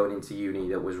guy going into uni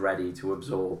that was ready to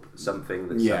absorb something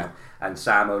that and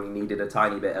Sam only needed a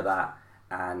tiny bit of that,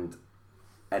 and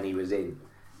he was in.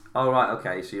 Oh right,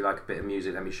 okay, so you like a bit of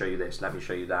music, let me show you this, let me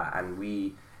show you that. And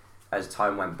we, as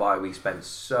time went by, we spent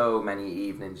so many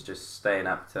evenings just staying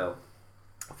up till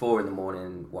 4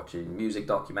 a.m, watching music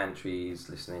documentaries,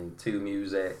 listening to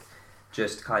music,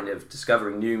 just kind of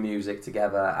discovering new music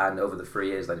together. And over the 3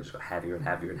 years, then it just got heavier and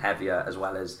heavier and heavier, as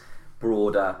well as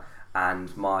broader.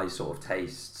 And my sort of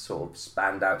tastes sort of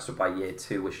spanned out. So by year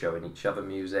 2, we're showing each other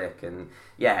music. And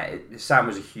yeah, Sam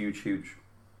was a huge, which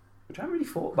I hadn't really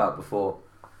thought about before.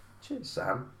 Cheers,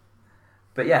 Sam.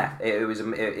 But yeah, it was.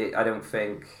 I don't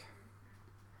think.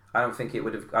 I don't think it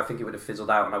would have. I think it would have fizzled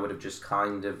out, and I would have just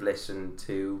kind of listened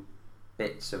to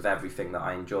bits of everything that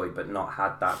I enjoyed, but not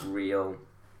had that real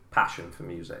passion for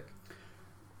music.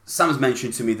 Sam's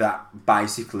mentioned to me that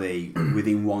basically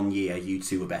within 1 year you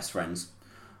two were best friends.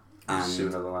 And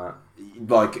Sooner than that.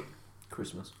 like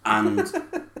Christmas. and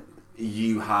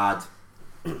you had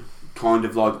kind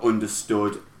of like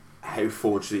understood how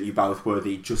fortunate you both were that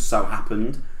it just so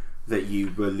happened that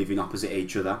you were living opposite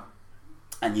each other.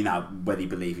 And you know, whether you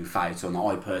believe in fate or not,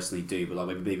 I personally do, but like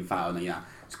whether you believe in fate or not, you know,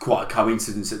 it's quite a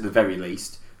coincidence at the very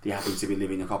least that you happen to be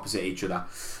living opposite each other.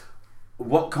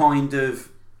 What kind of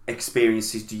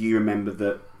experiences do you remember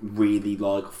that really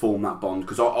like formed that bond?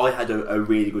 Because I had a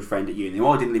really good friend at uni.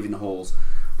 I didn't live in the halls,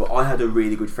 but I had a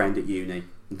really good friend at uni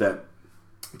that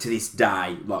to this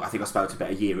day, like I think I spoke to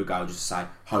about a year ago just to say,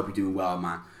 hope you're doing well,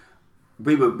 man.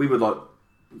 We were like,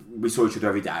 we saw each other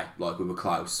every day, like we were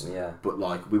close. Yeah. But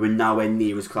like we were nowhere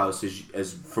near as close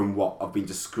as from what I've been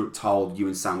told you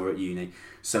and Sam were at uni.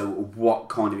 So what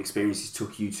kind of experiences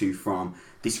took you two from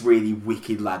this really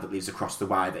wicked lad that lives across the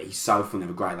way that he's so fun, have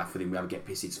a great laugh with him, we have a get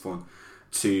pissed, it's fun,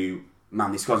 to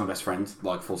man, this guy's my best friend,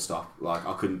 like full stop. Like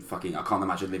I can't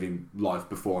imagine living life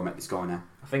before I met this guy now.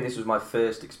 I think this was my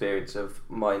first experience of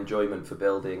my enjoyment for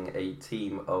building a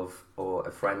team of, or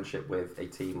a friendship with a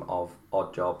team of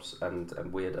odd jobs and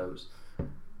weirdos.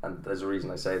 And there's a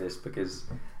reason I say this, because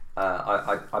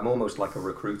I'm almost like a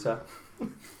recruiter.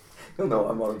 You'll know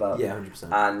what I'm on about. Yeah,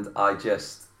 100%. And I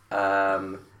just, I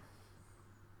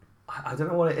don't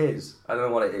know what it is.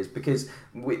 Because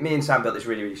me and Sam built this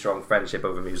really, really strong friendship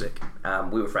over music.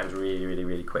 We were friends really, really,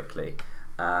 really quickly.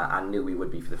 And knew we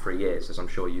would be for the 3 years, as I'm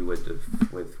sure you would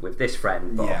have with this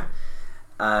friend, Bob. Yeah.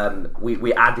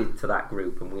 We added to that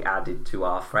group, and we added to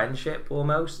our friendship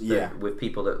almost. Yeah. With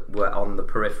people that were on the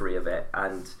periphery of it.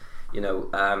 And, you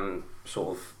know,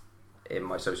 sort of in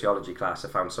my sociology class, I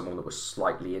found someone that was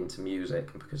slightly into music,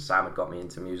 and because Sam had got me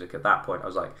into music at that point, I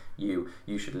was like, you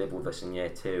should live with us in year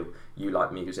 2. You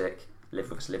like music,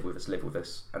 live with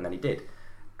us. And then he did.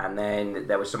 And then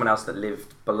there was someone else that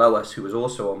lived below us who was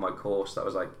also on my course that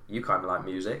was like, you kind of like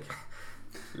music.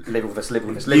 live with us.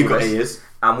 You got ears.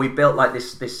 And we built like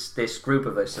this group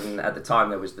of us, and at the time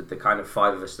there was the kind of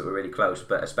 5 of us that were really close,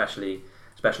 but especially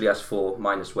us 4,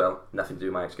 minus Will, nothing to do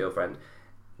with my ex-girlfriend,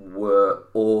 were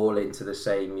all into the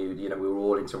same mood. You know, we were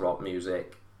all into rock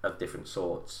music of different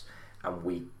sorts, and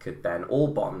we could then all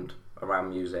bond around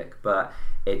music. But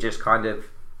it just kind of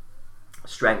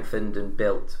strengthened and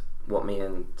built what me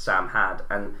and Sam had.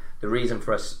 And the reason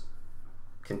for us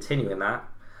continuing that,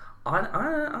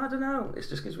 I don't know. It's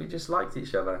just because we just liked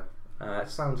each other. It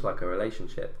sounds like a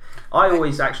relationship. I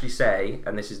always actually say,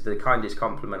 and this is the kindest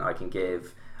compliment I can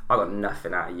give, I got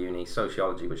nothing out of uni.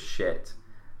 Sociology was shit.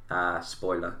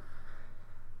 Spoiler.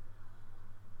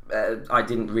 I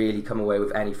didn't really come away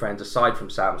with any friends aside from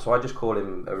Sam, so I just call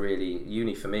him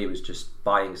uni for me was just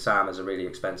buying Sam as a really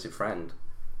expensive friend.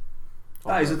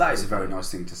 That is a very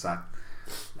nice thing to say.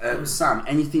 Sam,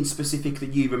 anything specific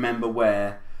that you remember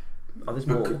where? Oh, there's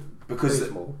more. Because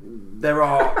there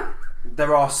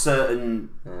are certain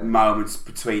moments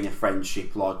between a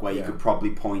friendship, like where you could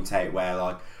probably point out where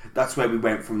like that's where we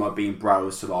went from like being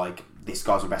bros to like this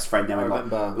guy's my best friend now.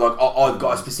 I've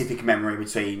got a specific memory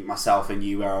between myself and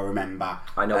you where I remember.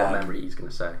 I know what memory he's going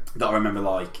to say. That I remember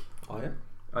like. Oh yeah.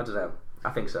 I don't know. I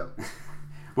think so.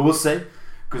 But we'll see,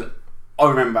 because I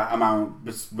remember a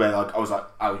moment where like I was like,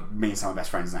 oh, me and Sam are best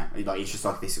friends now. Like it's just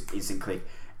like this instant click.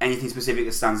 Anything specific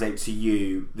that stands out to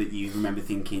you that you remember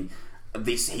thinking,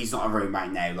 he's not a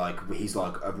roommate now, like he's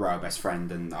like a bro best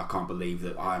friend, and I can't believe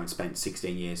that I haven't spent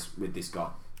 16 years with this guy.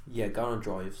 Yeah, going on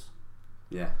drives.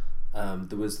 Yeah.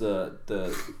 There was the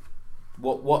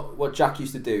what Jack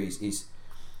used to do is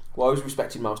what I was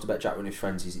respecting most about Jack and his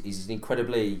friends is he's an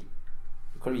incredibly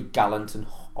gallant and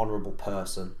honourable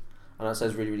person, and that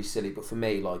sounds really, really silly, but for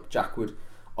me, like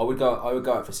I would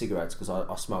go out for cigarettes because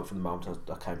I smoked from the moment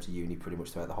I came to uni pretty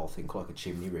much throughout the whole thing, like a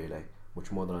chimney really, much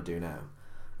more than I do now.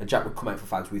 And Jack would come out for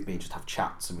fags with me and just have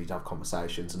chats, and we'd have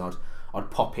conversations, and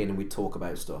I'd pop in and we'd talk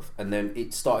about stuff, and then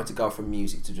it started to go from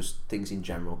music to just things in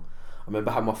general. I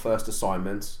remember having my first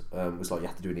assignment was like you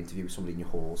have to do an interview with somebody in your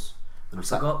halls. And I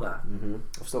forgot that.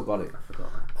 I've still got it. I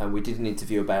forgot that. And we did an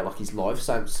interview about like his life,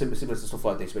 similar to stuff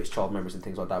like this, about his child memories and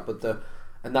things like that.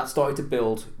 And that started to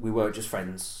build. We weren't just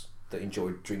friends that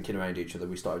enjoyed drinking around each other.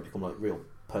 We started to become like real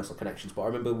personal connections. But I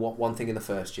remember one thing in the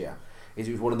first year is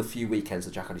it was one of the few weekends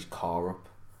that Jack had his car up,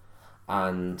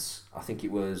 and I think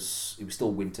it was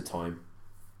still winter time,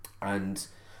 and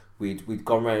we'd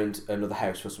gone round another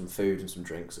house for some food and some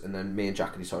drinks, and then me and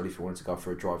Jack had decided if we wanted to go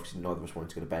for a drive because neither of us wanted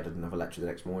to go to bed and have a lecture the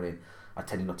next morning. I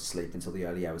tended not to sleep until the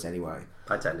early hours anyway.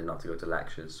 I tended not to go to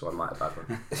lectures, so I might have had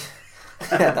one.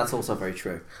 Yeah, that's also very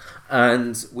true.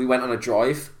 And we went on a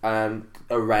drive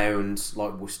around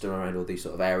like Worcester, around all these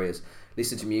sort of areas,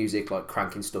 listening to music, like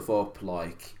cranking stuff up,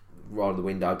 like rolling the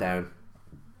window down,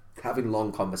 having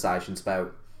long conversations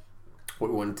about what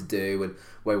we wanted to do and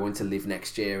where we wanted to live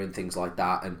next year and things like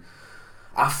that. And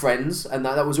our friends, and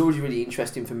that was always really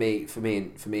interesting for me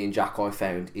and Jack. I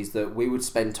found is that we would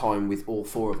spend time with all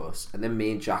four of us, and then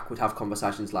me and Jack would have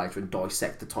conversations later and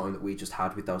dissect the time that we just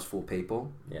had with those four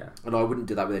people. Yeah. And I wouldn't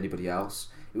do that with anybody else.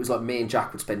 It was like me and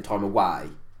Jack would spend time away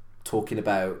talking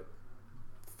about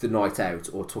the night out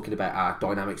or talking about our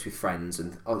dynamics with friends.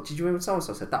 And did you remember someone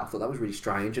said that? I thought that was really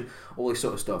strange and all this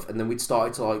sort of stuff. And then we'd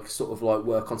started to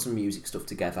work on some music stuff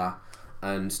together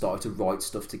and started to write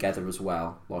stuff together as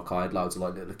well. Like I had loads of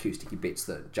like little acousticy bits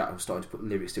that Jack was starting to put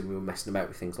lyrics to. We were messing about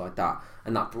with things like that,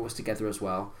 and that brought us together as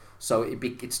well. So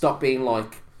it stopped being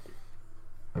like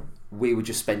we were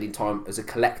just spending time as a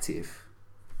collective.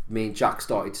 Me and Jack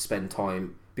started to spend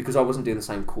time because I wasn't doing the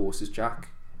same course as Jack,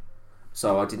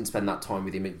 so I didn't spend that time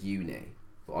with him at uni.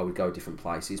 But I would go different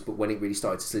places. But when it really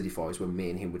started to solidify is when me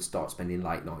and him would start spending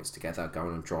late nights together,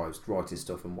 going on drives, writing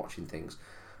stuff and watching things.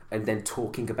 And then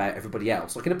talking about everybody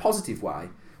else, like in a positive way,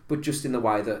 but just in the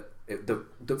way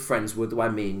that friends would, the way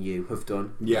me and you have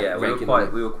done. Yeah, we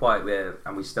were quite,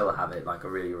 and we still have it, like a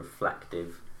really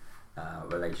reflective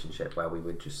relationship where we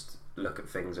would just look at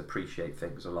things, appreciate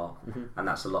things a lot, and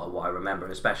that's a lot of what I remember.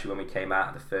 And especially when we came out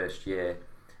of the first year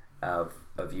of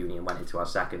uni and went into our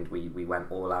second, we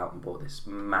went all out and bought this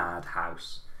mad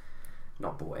house.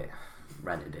 Not bought it,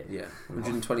 rented it. Yeah,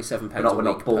 £127 we're a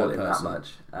not week per balling person. that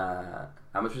much.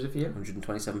 How much was it for you?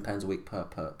 £127 a week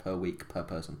per week per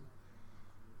person.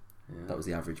 Yeah. That was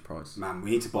the average price. Man,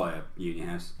 we need to buy a uni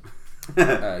house.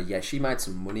 Yeah, she made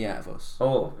some money out of us.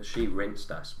 Oh, she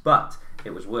rinsed us, but it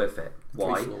was worth it. 3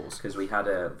 Why? floors. Because we had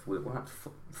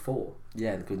four.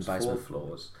 Yeah, in the It was 4 basement.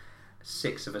 floors,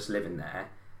 6 of us living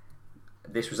there.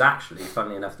 This was actually,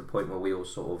 funnily enough, the point where we all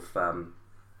sort of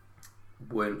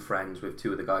weren't friends with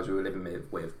 2 of the guys we were living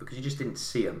with because you just didn't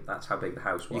see them. That's how big the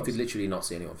house was. You could literally not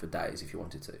see anyone for days if you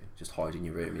wanted to. Just hide in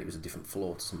your room. It was a different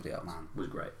floor to somebody else. It was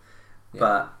great. Yeah,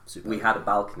 But super. we had a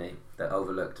balcony that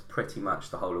overlooked pretty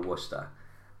much the whole of Worcester.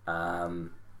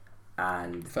 And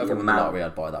If ever won the lottery,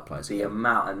 I'd buy that place. the again.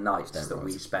 amount of nights Damn that right.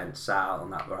 we spent sat out on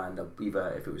that veranda, either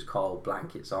if it was cold,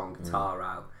 blankets on, guitar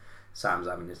out, Sam's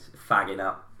having this fagging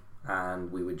up,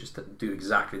 and we would just do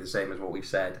exactly the same as what we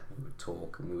said. We would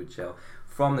talk and we would chill.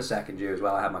 From the second year as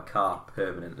well, I had my car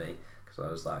permanently because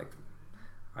I was like,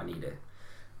 I need it.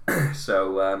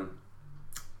 So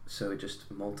it just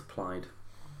multiplied.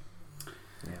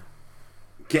 Yeah.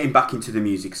 Getting back into the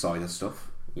music side of stuff.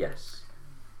 Yes.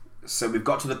 So we've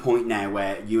got to the point now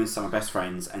where you and Sam are best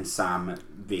friends, and Sam,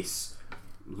 this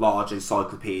large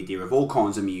encyclopedia of all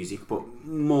kinds of music, but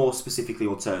more specifically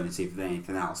alternative than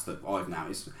anything else that I've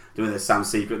noticed. Doing that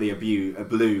Sam's secretly a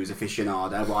blues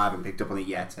aficionado, but I haven't picked up on it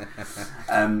yet.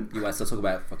 You guys still talk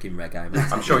about fucking reggae,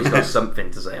 man. I'm sure he's got something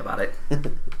to say about it.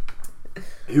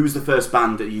 Who was the first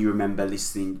band that you remember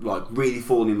listening, like really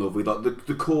falling in love with? Like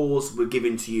the Cores were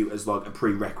given to you as like a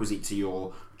prerequisite to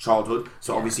your childhood,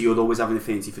 so obviously you'll always have an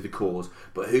affinity for the Cores.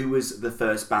 But who was the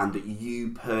first band that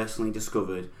you personally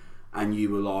discovered and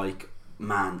you were like,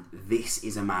 man, this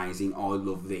is amazing, I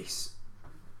love this?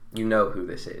 You know who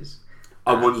this is.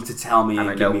 I want you to tell me and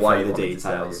I give know me why you further want me to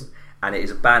tell details. you. And it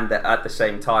is a band that at the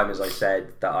same time as I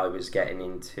said that I was getting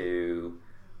into,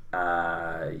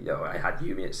 I had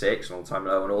Yumi at 6 and All Time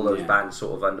Low and all those bands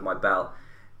sort of under my belt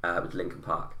with Linkin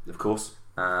Park. Of course.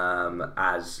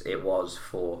 As it was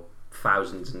for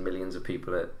thousands and millions of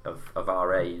people of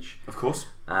our age. Of course.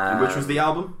 And which was the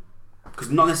album?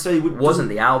 Because not necessarily wasn't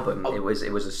the album. It was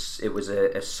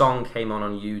a song came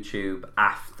on YouTube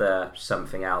after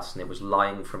something else, and it was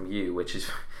 "Lying from You," which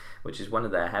is one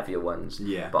of their heavier ones.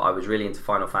 Yeah. But I was really into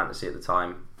Final Fantasy at the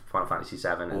time, Final Fantasy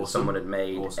VII, and someone had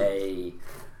made a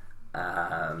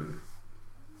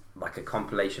like a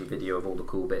compilation video of all the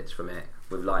cool bits from it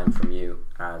with "Lying from You"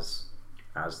 as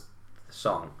the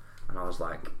song, and I was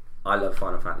like, I love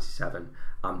Final Fantasy VII.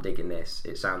 I'm digging this.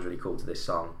 It sounds really cool to this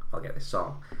song. I'll get this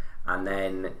song. And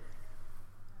then,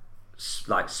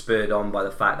 like, spurred on by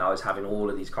the fact that I was having all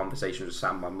of these conversations with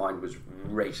Sam, my mind was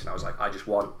racing. I was like,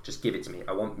 just give it to me.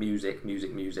 I want music.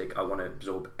 I want to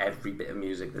absorb every bit of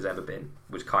music there's ever been,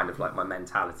 was kind of like my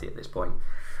mentality at this point.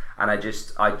 And I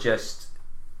just,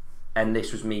 and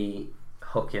this was me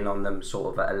hooking on them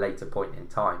sort of at a later point in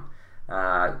time.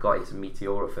 Got into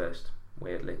Meteora first,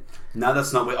 weirdly. No,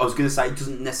 that's not. I was going to say it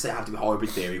doesn't necessarily have to be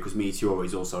Hybrid Theory because Meteor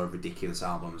is also a ridiculous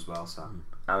album as well. So,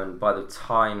 and by the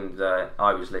time that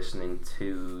I was listening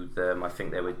to them, I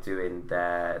think they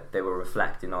were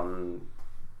reflecting on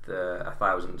the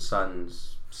 1,000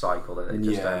 Suns cycle that they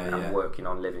just done, and working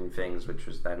on Living Things, which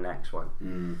was their next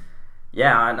one.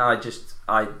 Yeah, and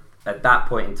I at that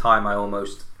point in time, I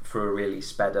almost, for a really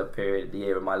sped up period, the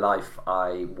year of my life,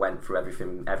 I went through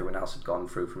everything everyone else had gone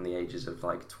through from the ages of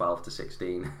like 12 to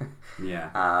 16.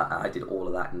 I did all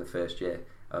of that in the first year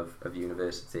of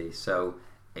university, so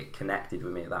it connected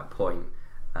with me at that point,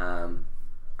 and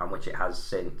which it has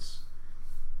since.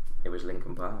 It was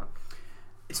Linkin Park.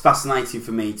 It's fascinating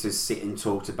for me to sit and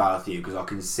talk to both of you because I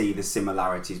can see the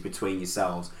similarities between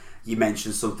yourselves. You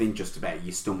mentioned something just about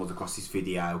you stumbled across this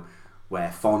video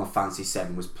where Final Fantasy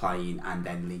VII was playing and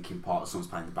then Linkin Park song was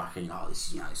playing in the back and you're like,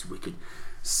 this is wicked.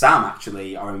 Sam,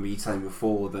 actually, I remember you telling me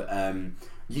before that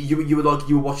you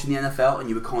were watching the NFL and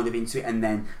you were kind of into it, and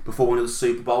then before one of the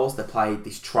Super Bowls they played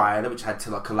this trailer which had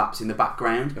to like collapse in the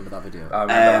background. Remember that video?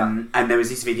 And there was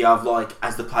this video of like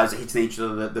as the players are hitting each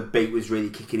other, the beat was really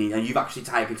kicking in, and you've actually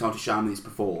taken time to show me this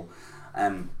before.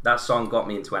 That song got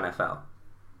me into NFL.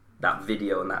 That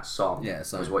video and that song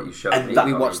was what you showed me.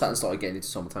 We watched that and started getting into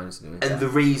simultaneously. And the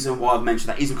reason why I've mentioned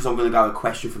that isn't because I'm going to go a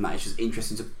question from that. It's just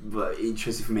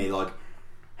interesting for me, like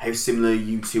how similar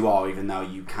you two are, even though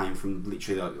you came from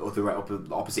literally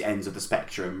like opposite ends of the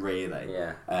spectrum, really.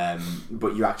 Yeah.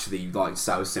 But you're actually like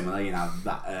so similar. You know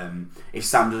that if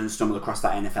Sam doesn't stumble across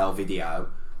that NFL video,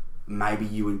 maybe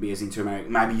you wouldn't be as into America.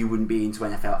 Maybe you wouldn't be into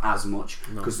NFL as much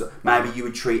because maybe you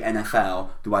would treat NFL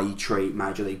the way you treat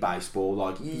Major League Baseball.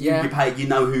 Like you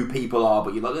know who people are,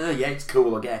 but you're like, it's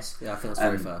cool, I guess. Yeah, I think that's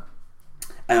very fair.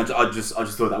 And I just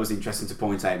thought that was interesting to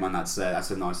point out, man. That's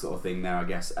a nice little thing there, I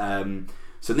guess.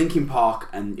 So Linkin Park,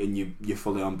 and you're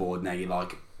fully on board now. You're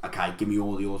like, okay, give me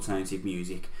all the alternative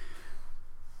music.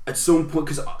 At some point,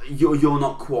 because you're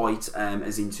not quite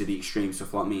as into the extreme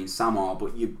stuff like me and Sam are,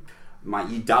 but you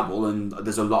dabble, and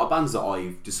there's a lot of bands that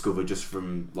I've discovered just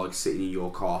from like sitting in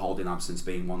your car holding Absence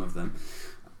being one of them.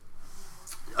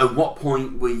 At what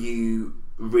point were you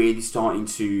really starting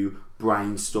to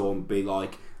brainstorm, be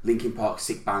like Linkin Park,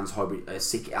 sick albums,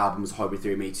 Hybrid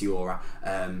Theory, Meteora,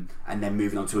 and then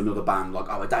moving on to another band like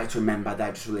A Day to Remember, they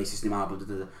just released this new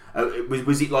album.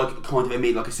 Was it like kind of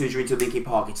immediate, like as soon as you're into Linkin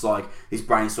Park, it's like this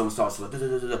brainstorm starts to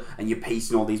like, and you're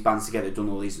piecing all these bands together, done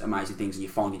all these amazing things, and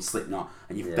you're finding Slipknot,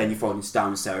 and then you're finding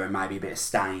Stone Sour, and maybe a bit of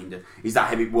Stained. Is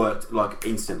that how it worked, like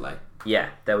instantly? Yeah,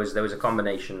 there was a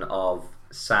combination of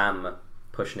Sam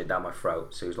pushing it down my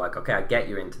throat. So he was like, okay, I get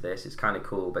you're into this, it's kind of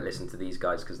cool, but listen to these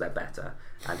guys because they're better.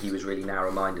 And he was really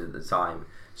narrow-minded at the time,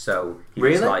 so he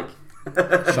was like,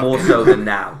 more so than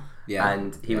now.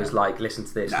 And he was like, listen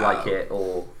to this, like it,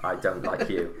 or I don't like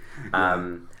you.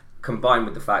 Combined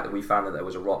with the fact that we found that there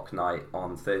was a rock night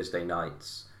on Thursday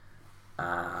nights.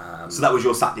 So that was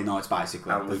your Saturday nights,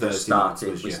 basically. And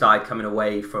we started coming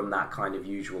away from that kind of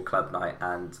usual club night,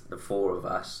 and the four of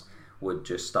us would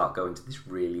just start going to this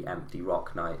really empty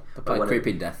rock night. I played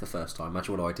Creeping Death the first time.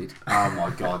 Imagine what I did. Oh my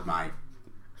god, mate.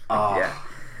 Oh. Yeah.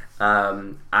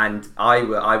 And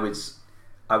I was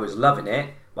loving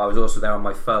it, but I was also there on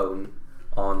my phone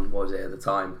on, what was it at the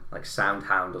time, like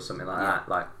Soundhound or something like that,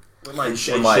 like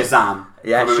Shazam.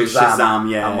 Yeah, Shazam.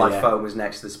 Yeah, and my phone was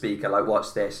next to the speaker, like,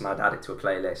 watch this, and I'd add it to a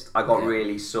playlist. I got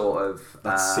really sort of.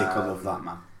 That's sick. I love that,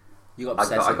 man. You got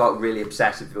obsessive. I got really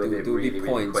obsessive with it. There would really, be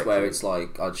points really where it's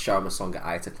like I'd show him a song at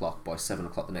 8 o'clock. By 7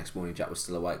 o'clock the next morning, Jack was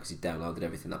still awake because he'd downloaded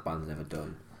everything that band's ever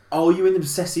done. Oh, you're an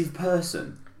obsessive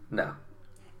person? No.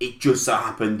 It just so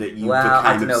happened that you became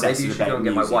I don't know, obsessive maybe you should go and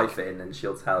get my wife in, and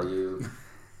she'll tell you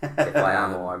if I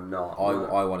am or I'm not.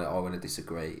 I want to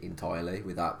disagree entirely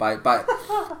with that. But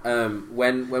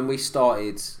when we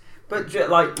started. But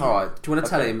like, all right. Do you want to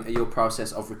tell him your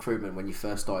process of recruitment when you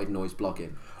first started noise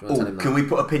blogging? Can we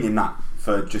put a pin in that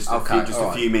for just a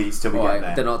few minutes till we get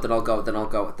there? Then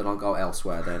I'll go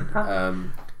elsewhere.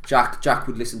 Then Jack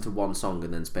would listen to one song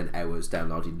and then spend hours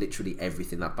downloading literally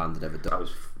everything that band had ever done. I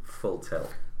was full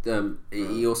tilt.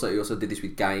 He also did this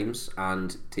with games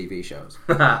and TV shows.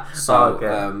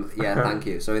 So thank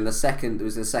you. So in the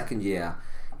second year,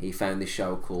 he found this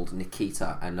show called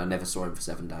Nikita, and I never saw him for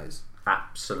 7 days.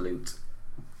 Absolute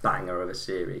banger of a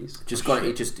series. I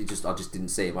just didn't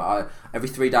see him. Every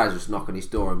 3 days I just knock on his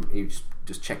door and he just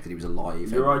just checked that he was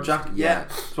alive. You're right, Jack. Yeah.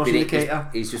 Watching the cater.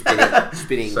 He's just been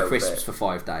eating So crisps fit. for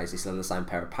 5 days. He's still in the same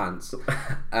pair of pants.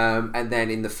 And then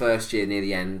in the first year, near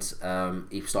the end,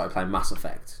 he started playing Mass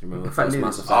Effect. Do you remember the first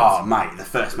Mass Effect? Oh, mate, the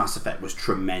first Mass Effect was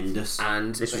tremendous.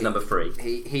 And This was number 3.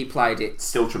 He played it.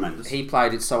 Still tremendous. He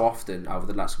played it so often over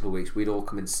the last couple of weeks. We'd all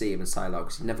come and see him and say hello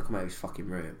because he'd never come out of his fucking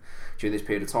room during this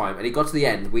period of time. And he got to the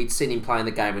end. We'd seen him playing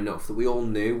the game enough that we all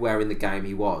knew where in the game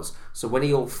he was. So when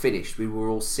he all finished, we were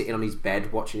all sitting on his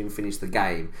bed watching him finish the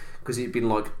game because he'd been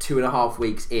like 2.5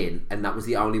 weeks in, and that was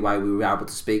the only way we were able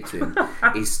to speak to him.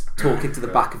 He's talking to the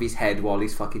back of his head while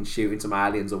he's fucking shooting some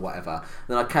aliens or whatever.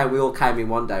 And then we all came in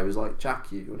one day. It was like,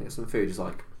 Jack, you want to get some food? He's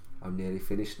like, I'm nearly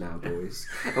finished now, boys.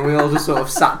 And we all just sort of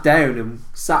sat down and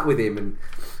sat with him and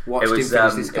watched him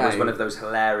finish this game. It was one of those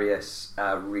hilarious,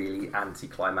 really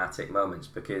anticlimactic moments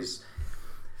because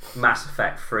Mass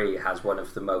Effect 3 has one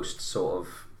of the most sort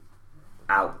of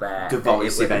out there,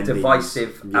 divisive out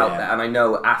there. And I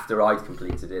know after I'd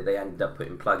completed it, they ended up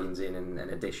putting plugins in and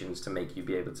additions to make you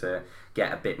be able to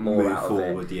get a bit more Move out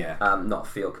forward, of it. yeah. Not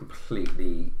feel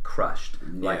completely crushed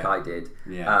like I did.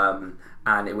 Yeah.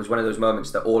 And it was one of those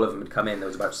moments that all of them had come in. There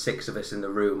was about 6 of us in the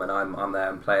room, and I'm there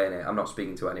and playing it. I'm not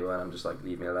speaking to anyone. I'm just like,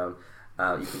 leave me alone.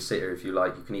 You can sit here if you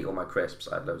like. You can eat all my crisps.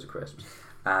 I had loads of crisps.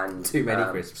 And too many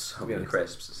crisps. So many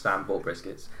crisps. Sam bought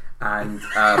biscuits. And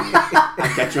and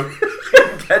ketchup.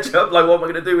 Ketchup, like what am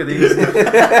I going to do with these?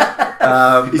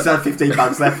 He's had 15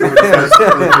 bags left from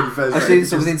the first I've seen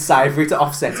something savoury to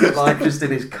offset it. Like just in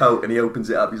his coat, and he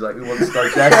opens it up. He's like, "Who wants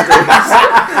digestives?"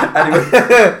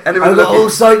 Anyone I've got all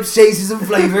soaps, cheeses, and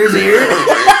flavours here.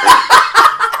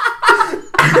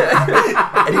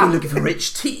 Anyone looking for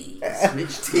rich teas?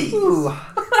 Rich teas.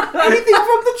 Anything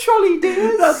from the trolley,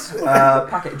 dude?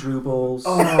 Packet of Drew balls.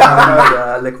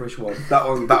 Licorice one. That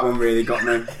one really got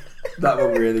me. That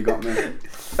one really got me.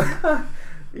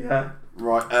 Yeah.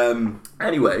 Right.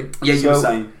 Anyway, Yeah, you were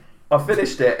saying. I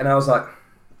finished it, and I was like,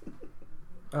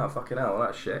 "Oh fucking hell,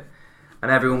 that's shit."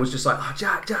 And everyone was just like, "Oh,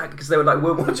 Jack," because they were like,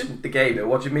 "We're watching the game. They're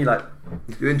watching me. Like,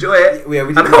 you enjoy it?" Yeah, we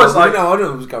And didn't I was like, I don't know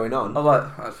what was going on. I'm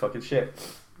like, "That's fucking shit."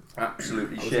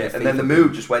 Absolutely I was shit. gonna And then the think-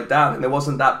 mood just went down, and there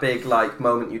wasn't that big like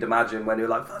moment you'd imagine when you're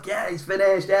like, "Fuck yeah, he's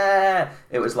finished, yeah."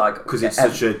 It was like Because it's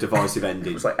such a divisive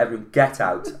ending. It was like, everyone get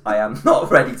out. I am not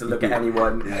ready to look at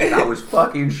anyone. That was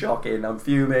fucking shocking. I'm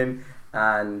fuming.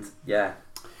 And yeah,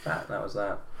 that was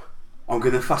that. I'm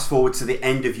going to fast forward to the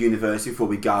end of university before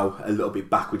we go a little bit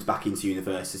backwards back into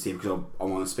university because I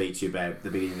want to speak to you about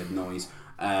the beginning of Noise.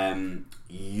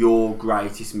 Your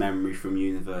greatest memory from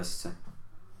university?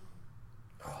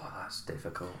 Oh, that's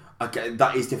difficult. Okay,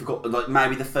 that is difficult. Like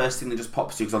maybe the first thing that just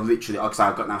pops to you because I've literally, like I say,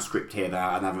 I've got now script here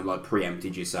that I haven't like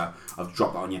preempted you, so I've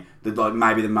dropped that on you.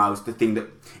 Maybe the thing that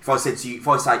if I said to you, if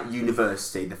I say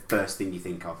university, the first thing you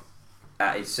think of?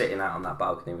 It's sitting out on that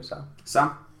balcony with Sam.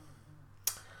 Sam?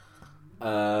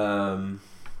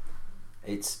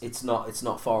 It's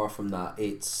not far off from that.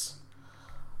 It's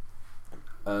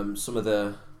some of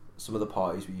the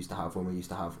parties we used to have when we used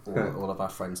to have all of our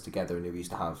friends together, and we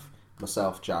used to have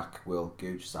myself, Jack, Will,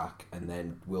 Gooch, Zach, and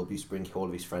then Will be bringing all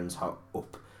of his friends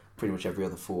up pretty much every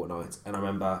other fortnight. And I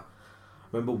remember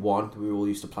one we all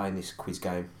used to play in this quiz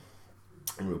game,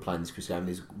 and we were playing this quiz game.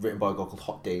 It's written by a guy called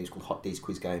Hot D. It's called Hot D's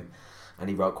Quiz Game, and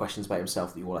he wrote questions about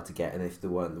himself that you all had to get, and if there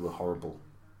weren't, there were horrible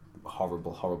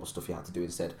stuff you had to do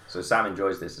instead. So Sam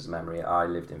enjoys this as a memory. I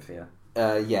lived in fear.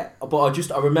 Yeah, but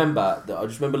I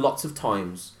remember lots of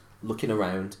times looking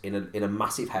around in a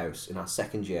massive house in our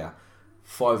second year.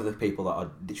 5 of the people that I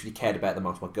literally cared about the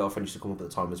most, my girlfriend used to come up at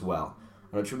the time as well,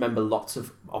 and I just remember lots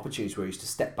of opportunities where I used to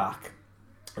step back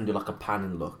and do like a pan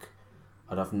and look,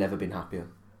 and I've never been happier,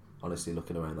 honestly,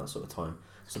 looking around that sort of time.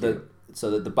 So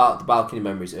the balcony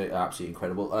memories are absolutely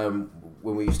incredible.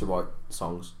 When we used to write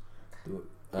songs,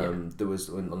 there was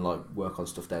and like work on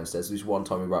stuff downstairs. There was one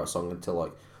time we wrote a song until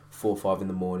like 4 or 5 in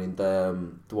the morning. The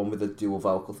one with the dual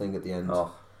vocal thing at the end.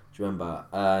 Oh, do you remember?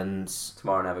 And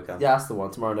Tomorrow Never Comes. yeah, that's the one.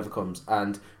 Tomorrow Never Comes.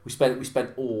 And we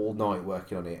spent all night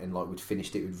working on it, and like we'd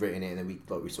finished it, we'd written it, and then we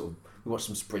watched some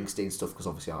Springsteen stuff because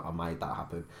obviously I made that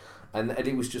happen, and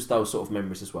it was just those sort of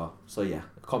memories as well. So yeah,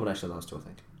 a combination of those two, I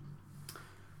think.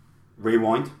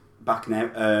 Rewind back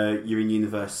now. You're in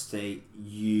university.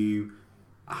 You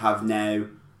have now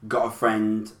got a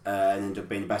friend and ended up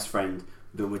being a best friend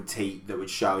that would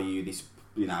show you this,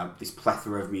 this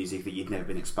plethora of music that you'd never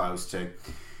been exposed to.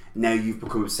 Now you've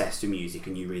become obsessed with music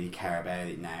and you really care about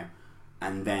it now.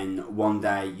 And then one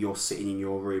day you're sitting in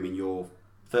your room in your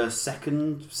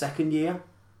second year,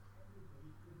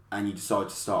 and you decide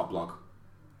to start a blog.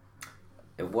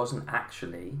 It wasn't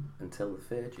actually until the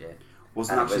 3rd year.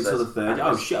 Wasn't And it actually was until as- the 3rd. and it Oh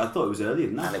was- shit! I thought it was earlier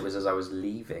than that. And it was as I was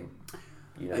leaving.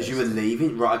 As you were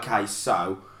leaving, right? Okay,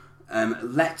 so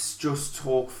let's just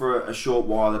talk for a short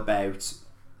while about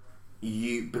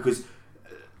you, because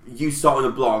you starting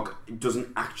a blog doesn't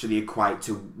actually equate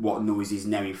to what Noise is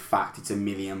now. In fact, it's a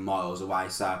million miles away.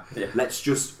 So let's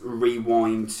just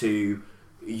rewind to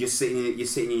you're sitting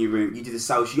in your room. You did a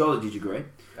sociology degree,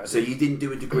 so you didn't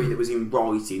do a degree that was in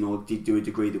writing, or did do a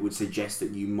degree that would suggest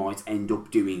that you might end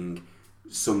up doing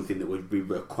something that would be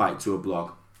equate to a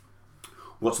blog.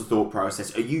 What's the thought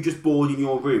process? Are you just bored in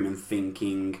your room and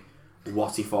thinking,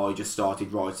 what if I just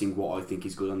started writing what I think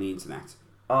is good on the internet?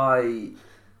 I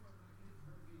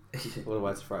What a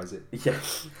way to phrase it. Yeah.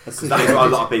 Because that's what a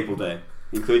lot of people do,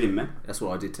 including me. That's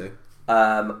what I did too.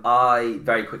 I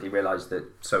very quickly realised that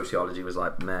sociology was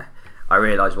like meh. I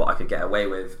realised what I could get away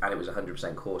with, and it was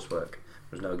 100% coursework.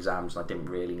 There was no exams, and I didn't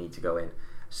really need to go in.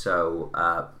 So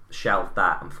shelved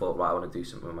that and thought, right, I want to do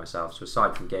something with myself. So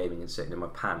aside from gaming and sitting in my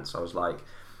pants, I was like,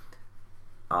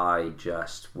 I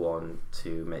just want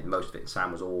to make the most of it.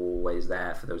 Sam was always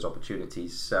there for those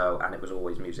opportunities, and it was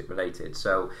always music related.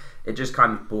 So it just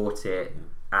kind of brought it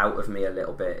out of me a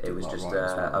little bit. It was just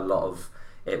a lot of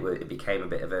it became a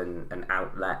bit of an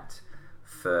outlet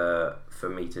for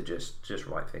me to just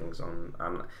write things on.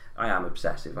 I am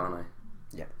obsessive, aren't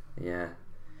I? Yeah.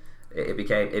 It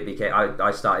became.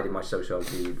 I started in my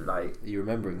sociology Are you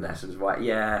remembering lessons, right?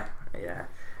 Yeah.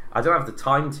 I don't have the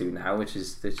time to now, which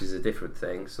is a different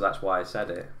thing. So that's why I said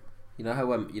it. You know how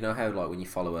like when you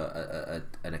follow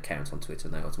an account on Twitter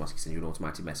and they automatically send you an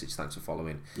automatic message, thanks for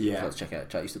following. Yeah. Let's check out.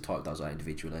 Jack used to type those out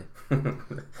individually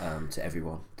to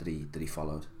everyone that he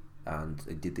followed, and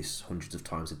he did this hundreds of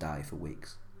times a day for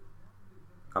weeks.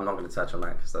 I'm not going to touch on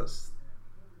that because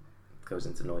that goes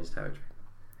into noise territory.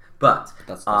 But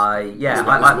I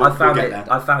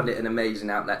found it an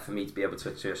amazing outlet for me to be able to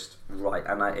just write,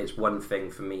 and it's one thing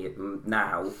for me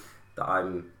now that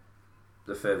I'm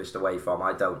the furthest away from.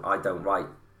 I don't write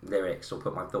lyrics or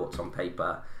put my thoughts on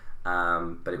paper,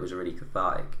 but it was a really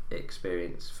cathartic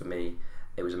experience for me.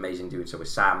 It was amazing doing so with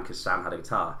Sam, because Sam had a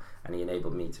guitar and he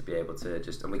enabled me to be able to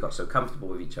and we got so comfortable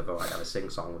with each other. I'd have a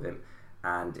sing song with him,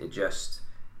 and it just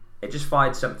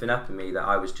fired something up in me that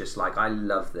I was just like, I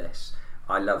love this.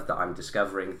 I love that I'm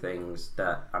discovering things,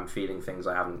 that I'm feeling things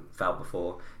I haven't felt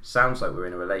before. Sounds like we're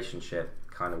in a relationship,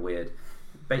 kind of weird.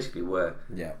 Basically were.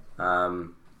 Yeah.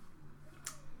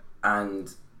 And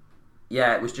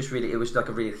yeah, it was just really, it was like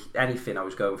anything I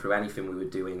was going through, anything we were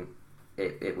doing,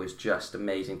 it was just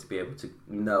amazing to be able to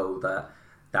know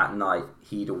that night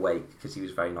he'd awake, because he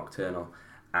was very nocturnal,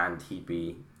 and he'd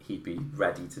be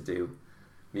ready to do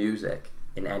music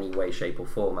in any way, shape or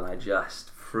form, and I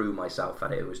just threw myself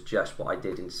at it. It was just what I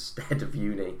did instead of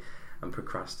uni, and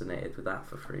procrastinated with that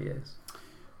for 3 years.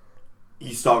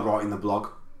 You start writing the blog.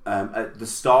 At the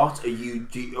start,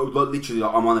 literally,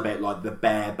 I'm on about like the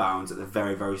bare bones at the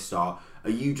very, very start. Are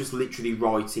you just literally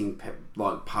writing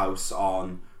like posts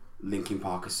on Linkin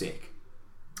Park are sick?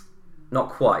 Not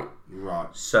quite. Right.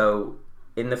 So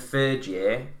in the third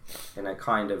year, in a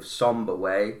kind of somber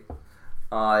way,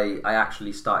 I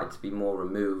actually started to be more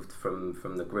removed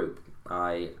from the group.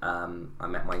 I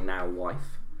met my now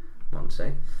wife,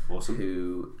 Monse, awesome,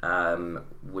 who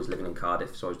was living in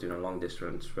Cardiff, so I was doing a long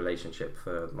distance relationship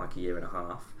for like a year and a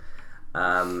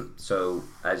half. So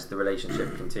as the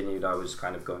relationship continued, I was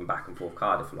kind of going back and forth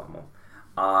Cardiff a lot more.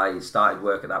 I started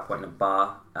work at that point in a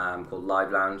bar called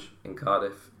Live Lounge in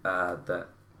Cardiff that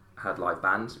had live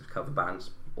bands, cover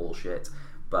bands, all shit.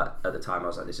 But at the time I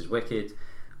was like, this is wicked.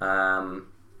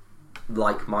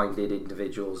 Like-minded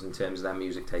individuals in terms of their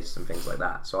music tastes and things like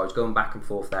that. So I was going back and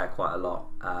forth there quite a lot.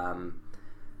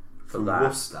 From that.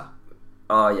 Worcester?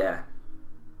 Oh yeah.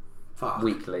 Fuck.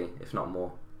 Weekly, if not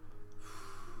more.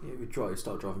 Yeah, we'd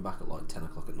start driving back at like 10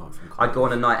 o'clock at night from Cardiff. I'd go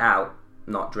on a night out,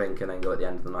 not drink, and then go at the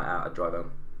end of the night out, I'd drive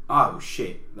home. Oh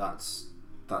shit, that's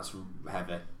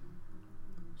heavy.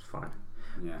 It's fine.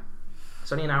 Yeah.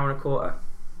 It's only an hour and a quarter.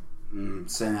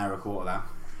 It's an hour and a quarter now.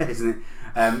 Isn't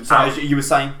it? So as you were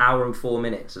saying, hour and 4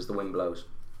 minutes as the wind blows.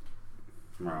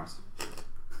 Right.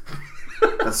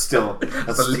 That's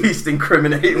the least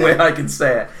incriminating way I can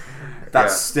say it.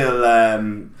 That's still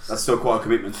quite a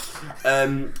commitment.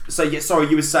 So yeah, sorry,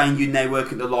 you were saying you now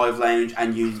work at the Live Lounge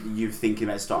and you're thinking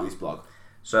about starting this blog.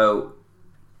 So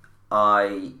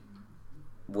I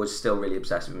was still really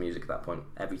obsessed with music at that point.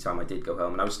 Every time I did go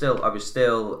home, and I was still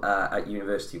at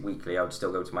university weekly. I would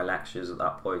still go to my lectures at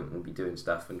that point and be doing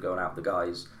stuff and going out with the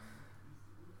guys.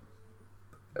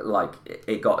 Like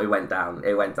it went down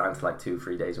to like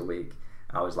 2-3 days a week.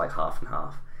 I was like half and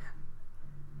half.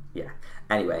 Yeah.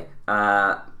 Anyway,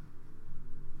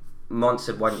 Mont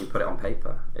said, "Why don't you put it on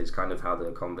paper?" Is kind of how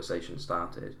the conversation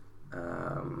started.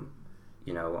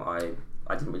 you know,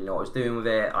 I didn't really know what I was doing with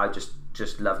it. I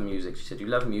just love music. She said, you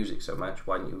love music so much,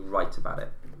 why don't you write about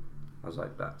it? I was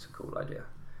like, that's a cool idea.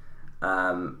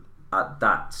 At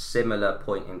that similar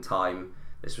point in time,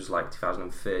 this was like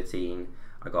 2013,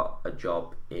 I got a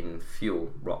job in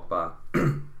Fuel Rock Bar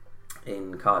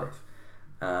in Cardiff,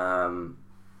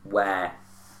 where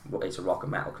it's a rock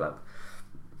and metal club.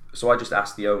 So I just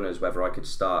asked the owners whether I could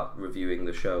start reviewing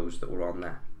the shows that were on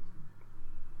there.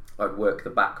 I'd work the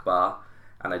back bar,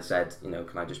 and I'd said, you know,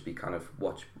 can I just be kind of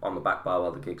watch on the back bar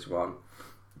while the gigs were on?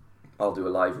 I'll do a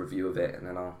live review of it, and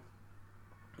then I'll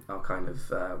kind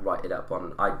of write it up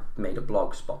on. I made a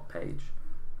Blogspot page,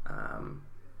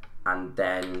 and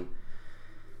then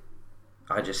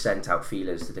I just sent out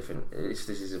feelers to different. This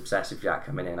is Obsessive Jack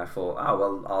coming in. I thought, oh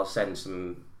well, I'll send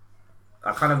some.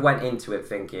 I kind of went into it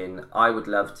thinking I would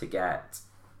love to get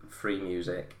free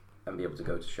music and be able to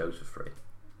go to shows for free.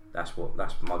 That's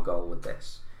my goal with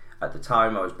this. At the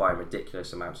time, I was buying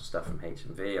ridiculous amounts of stuff from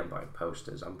HMV. I'm buying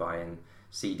posters. I'm buying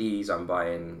CDs. I'm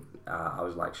buying. I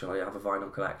was like, shall I have a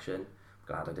vinyl collection?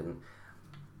 Glad I didn't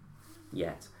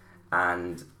yet.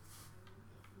 And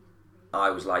I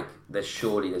was like, there's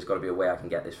got to be a way I can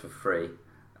get this for free,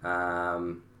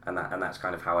 and that's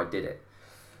kind of how I did it.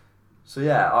 So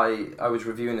yeah, I was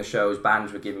reviewing the shows.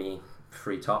 Bands would give me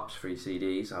free tops, free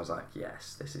CDs. I was like,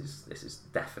 yes, this is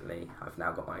definitely. I've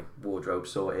now got my wardrobe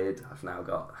sorted. I've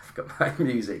got my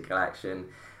music collection,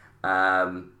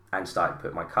 and started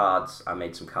putting my cards. I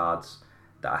made some cards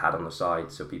that I had on the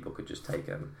side so people could just take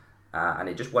them, and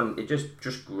it just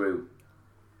grew.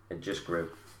 It just grew.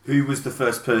 Who was the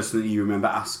first person that you remember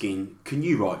asking, can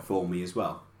you write for me as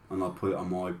well? And I'll put it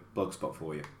on my Blogspot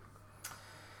for you.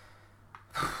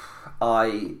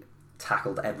 I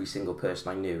tackled every single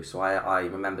person I knew. So I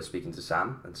remember speaking to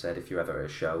Sam and said, if you're ever at a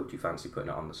show, do you fancy putting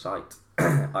it on the site?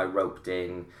 I roped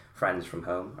in friends from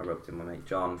home. I roped in my mate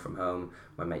John from home,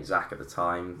 my mate Zach at the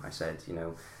time. I said, you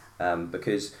know,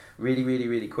 because really, really,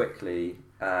 really quickly,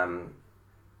 I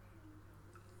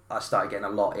started getting a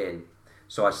lot in.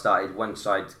 So I started, once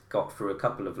I'd got through a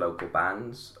couple of local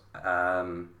bands,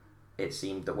 it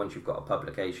seemed that once you've got a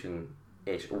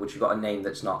publication-ish, or once you've got a name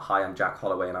that's not, hi, I'm Jack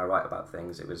Holloway and I write about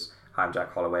things, it was, hi, I'm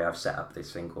Jack Holloway, I've set up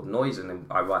this thing called Noise and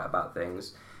I write about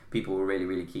things, people were really,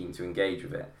 really keen to engage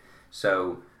with it.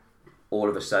 So all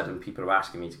of a sudden people are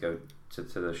asking me to go to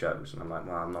the shows, and I'm like,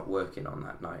 well, I'm not working on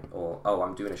that night. Or, oh,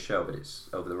 I'm doing a show but it's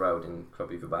over the road in Club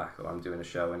Uverbach, or I'm doing a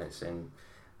show and it's in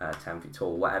 10 feet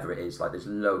tall, whatever it is. Like, there's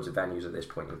loads of venues at this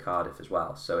point in Cardiff as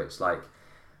well, so it's like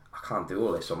I can't do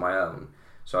all this on my own.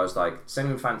 So I was like, does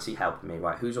anyone fancy helping me?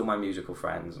 Right, who's all my musical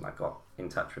friends? And I got in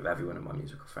touch with every one of my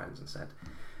musical friends and said, do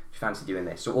you fancy doing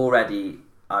this? So already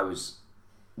I was,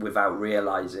 without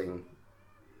realising,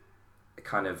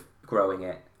 kind of growing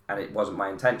it, and it wasn't my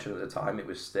intention at the time. It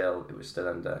was still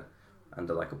under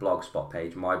like a Blogspot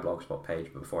page, my Blogspot page,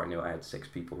 but before I knew it, I had 6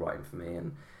 people writing for me,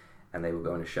 and they were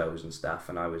going to shows and stuff,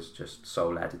 and I was just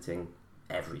sole editing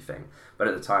everything. But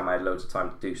at the time, I had loads of time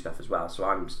to do stuff as well, so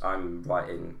I'm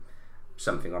writing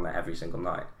something on it every single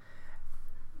night.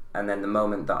 And then the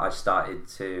moment that I started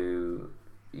to,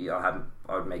 you know,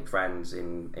 I would make friends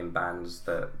in bands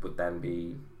that would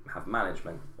then have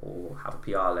management or have a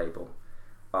PR label.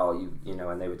 Oh, you know,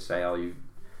 and they would say, oh,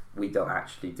 we don't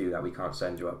actually do that. We can't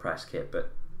send you our press kit,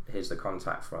 but here's the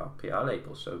contact for our PR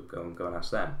label, so go and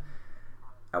ask them.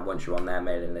 And once you're on their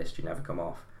mailing list, you never come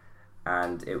off.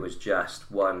 And it was just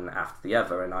one after the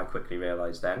other, and I quickly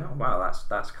realised then, oh wow,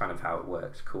 that's kind of how it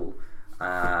works. Cool.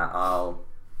 I'll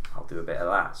do a bit of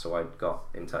that. So I got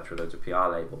in touch with loads of PR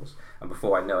labels, and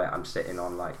before I know it, I'm sitting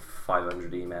on like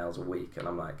 500 emails a week, and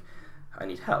I'm like, I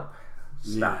need help.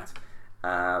 Stat.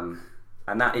 Yeah.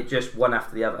 And that, it just one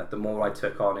after the other. The more I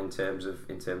took on in terms of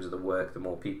the work, the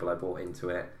more people I brought into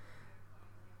it,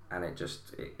 and it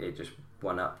just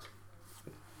went up.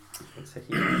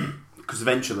 Because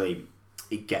eventually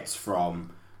it gets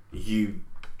from you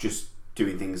just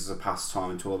doing things as a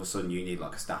pastime to all of a sudden you need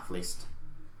like a staff list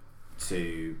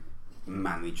to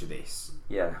manage this.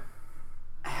 Yeah.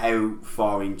 How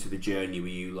far into the journey were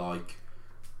you like,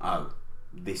 oh,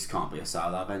 this can't be a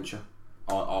solo venture,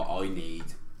 I need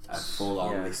a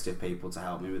full-on list of people to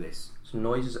help me with this? So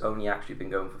Noise has only actually been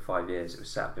going for 5 years. It was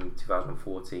set up in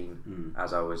 2014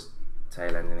 as I was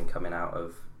tail ending and coming out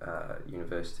of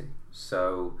university.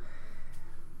 So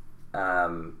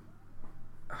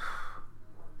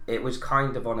it was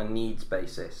kind of on a needs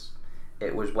basis.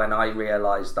 It was when I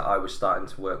realised that I was starting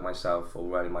to work myself or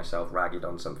running myself ragged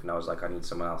on something, I was like, I need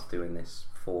someone else doing this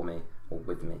for me or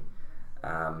with me.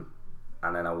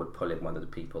 And then I would pull in one of the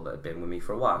people that had been with me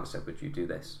for a while and said, would you do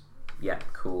this? Yeah,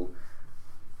 cool.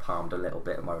 Palmed a little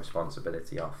bit of my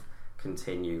responsibility off.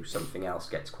 continue, something else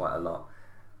gets quite a lot,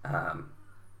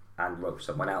 and rope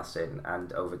someone else in,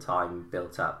 and over time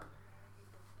built up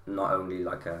not only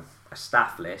like a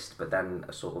staff list, but then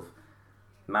a sort of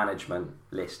management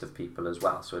list of people as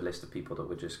well. So a list of people that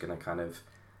were just going to kind of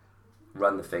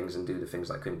run the things and do the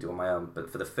things I couldn't do on my own.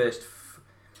 But for the first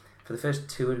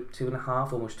two and a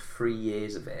half, almost 3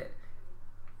 years of it,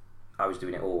 I was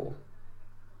doing it all.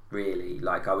 Really,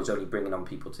 like I was only bringing on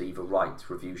people to either write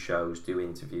review shows, do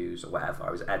interviews, or whatever. I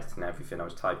was editing everything. I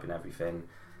was typing everything.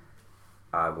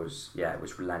 It was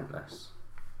relentless.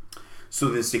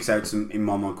 Something that sticks out in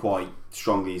my mind quite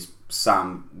strongly is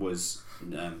Sam was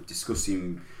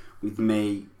discussing with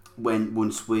me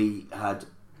once we had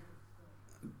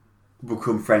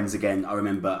become friends again. I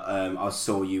remember I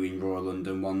saw you in Royal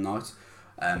London one night.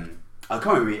 I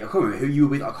can't remember who you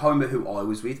were with. I can't remember who I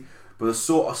was with. But I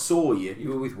saw you. You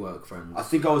were with work friends. I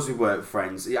think I was with work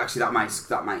friends. Actually,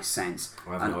 that makes sense.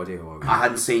 I have no idea who I was. I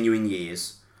hadn't seen you in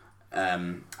years,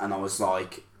 and I was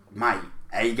like, mate,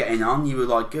 how you getting on? You were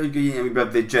like, good. You know, we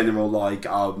had the general like,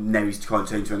 oh, now he's kind of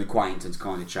turned to an acquaintance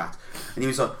kind of chat, and he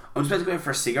was like, I'm just about to go for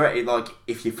a cigarette. Like,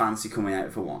 if you fancy coming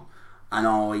out for one, and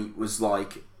I was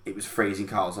like, it was freezing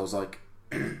cold. So I was like,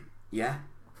 yeah,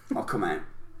 I'll come out.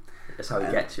 That's how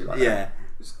he gets you, like yeah.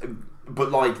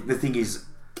 But like the thing is.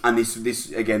 And this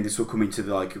will come into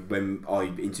like when I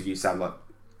interviewed Sam. Like,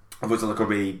 I've always had like a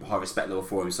really high respect level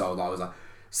for him. So I was like,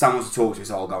 Sam wants to talk to me,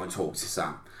 so I'll go and talk to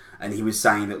Sam. And he was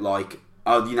saying that like,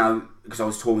 oh, you know, because I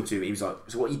was talking to him, he was like,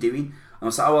 so what are you doing? And I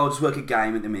was like, oh, well, I'll just work a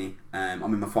game at the minute.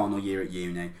 I'm in my final year at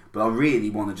uni, but I really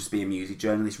want to just be a music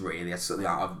journalist. Really,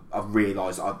 I've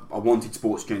realised I wanted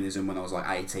sports journalism when I was like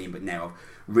 18, but now I've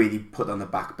really put on the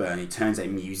back burner. It turns out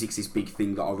music's this big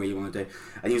thing that I really want to do.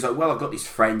 And he was like, well, I've got this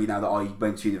friend, you know, that I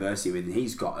went to university with, and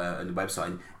he's got a website,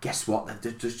 and guess what?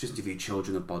 They've just interviewed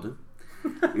children at Bodham.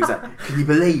 He was like, can you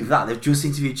believe that? They've just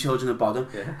interviewed children at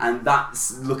Bodham. Yeah. And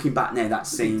that's, looking back now, that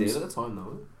seems... Big deal at the time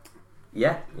though.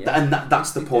 Yeah. And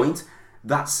that's the point.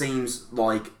 That seems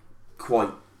like quite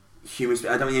human.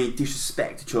 I don't mean any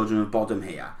disrespect to children of Bodham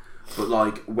here, but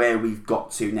like where we've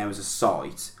got to now as a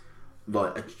site,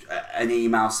 like an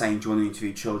email saying do you want to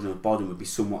interview children of Bodham would be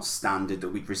somewhat standard that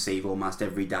we'd receive almost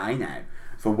every day now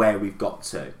for where we've got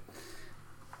to.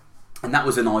 And that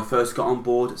was when I first got on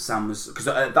board. Sam was, because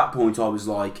at that point I was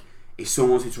like, if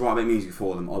someone wants me to write about music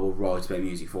for them, I will write about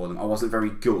music for them. I wasn't very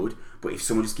good, but if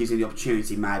someone just gives me the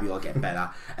opportunity, maybe I'll get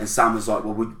better. And Sam was like,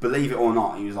 well, believe it or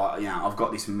not, he was like, yeah, I've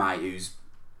got this mate who's,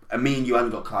 me and you hadn't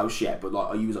got close yet, but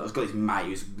like, I've got this mate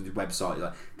who's the website,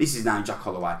 like, this is now Jack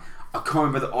Holloway. I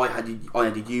can't remember that I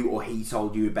added you or he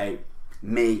told you about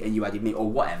me and you added me or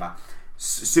whatever.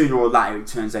 Sooner or later, it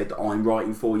turns out that I'm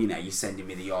writing for you now. You're sending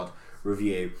me the odd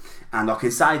review. And I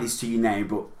can say this to you now,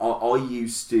 but I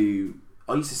used to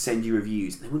send you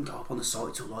reviews and they wouldn't go up on the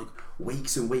site till like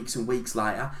weeks and weeks and weeks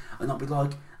later, and I'd be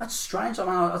like, that's strange. I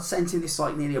mean, I sent him this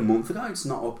like nearly a month ago, it's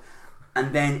not up.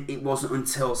 And then it wasn't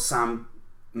until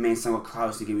me and Sam got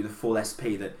close to give me the full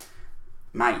SP that,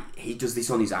 mate, he does this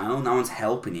on his own, no one's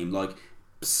helping him. Like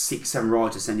 6-7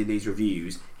 writers sending these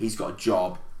reviews, he's got a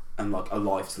job and like a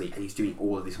life to lead, and he's doing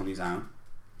all of this on his own.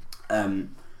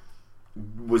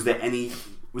 Was there any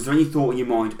thought in your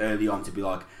mind early on to be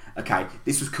like, okay,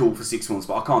 this was cool for 6 months,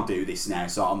 but I can't do this now,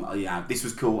 so this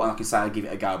was cool and I can say I'll give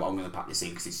it a go, but I'm going to pack this in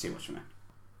because it's too much for me?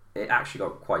 It actually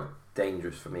got quite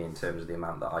dangerous for me in terms of the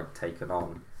amount that I'd taken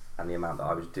on and the amount that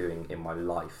I was doing in my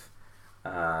life.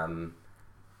 And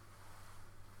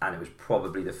it was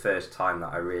probably the first time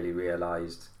that I really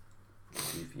realised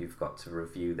you've got to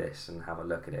review this and have a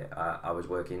look at it. I was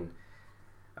working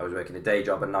a day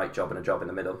job, a night job, and a job in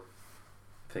the middle.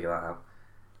 Figure that out.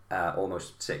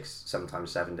 Almost 6,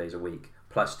 sometimes 7 days a week,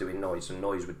 plus doing noise. And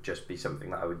noise would just be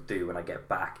something that I would do when I get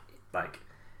back, like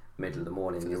middle of the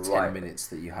morning. For the 10 minutes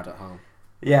that you had at home.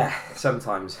 Yeah,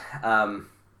 sometimes.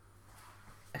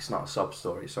 It's not a sob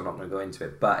story, so I'm not going to go into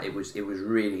it. But it was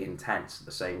really intense at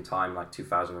the same time, like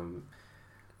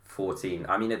 2014.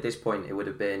 I mean, at this point, it would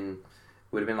have been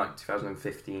like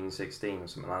 2015, 16 or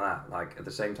something like that. Like at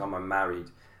the same time, I'm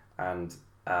married, and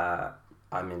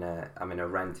I'm in a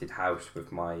rented house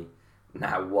with my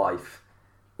now wife,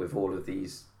 with all of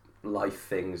these life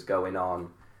things going on,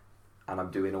 and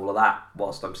I'm doing all of that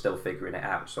whilst I'm still figuring it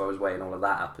out. So I was weighing all of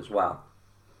that up as well.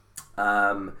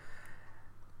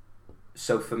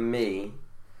 So for me,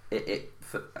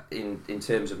 in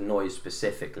terms of noise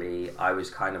specifically, I was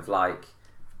kind of like,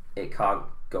 it can't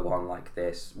go on like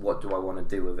this. What do I want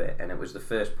to do with it? And it was the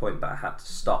first point that I had to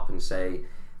stop and say,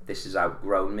 this has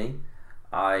outgrown me.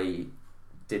 I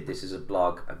did this as a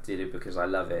blog. I did it because I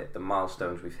love it. The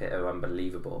milestones we've hit are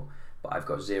unbelievable, but I've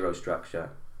got zero structure.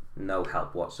 no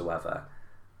help whatsoever.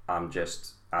 I'm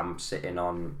sitting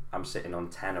on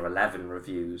 10 or 11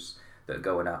 reviews that are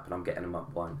going up, and I'm getting them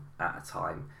up one at a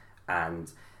time.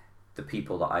 And the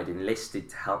people that I'd enlisted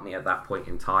to help me at that point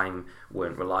in time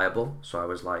weren't reliable. So I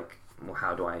was like, well,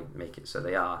 how do I make it so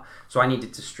they are? So I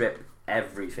needed to strip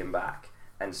everything back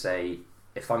and say,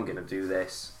 if I'm going to do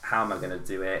this, how am I going to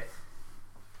do it?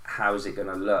 How is it going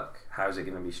to look? How is it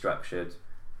going to be structured?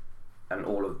 And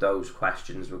all of those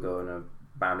questions were going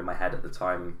around in my head at the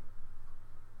time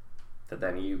that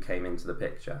then you came into the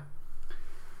picture.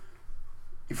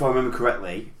 If I remember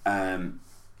correctly,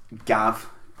 Gav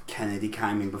Kennedy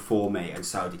came in before me, and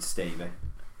so did Stevie.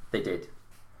 They did.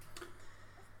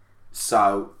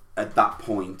 So at that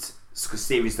point, because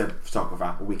Stevie's the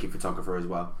photographer, a wicked photographer as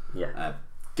well. Yeah.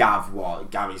 Gav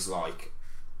is like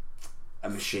a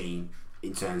machine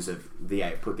in terms of the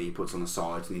output that he puts on the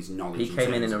site and his knowledge. He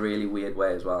came in a really weird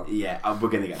way as well. Yeah, we're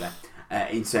going to get there.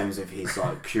 In terms of his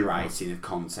like curating of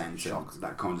content and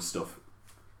that kind of stuff.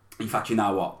 In fact, you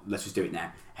know what? Let's just do it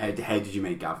now. How did you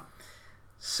meet Gav?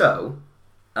 So,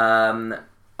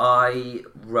 I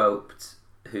roped,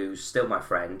 who's still my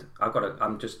friend.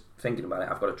 I'm just thinking about it.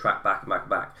 I've got to track back and back and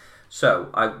back.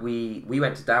 So we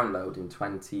went to Download in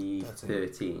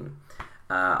 2013.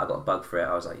 I got a bug for it.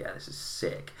 I was like, yeah, this is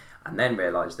sick. And then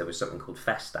realised there was something called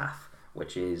Festaff,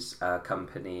 which is a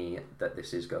company that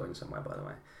this is going somewhere, by the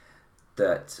way.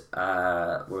 That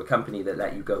were a company that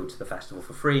let you go to the festival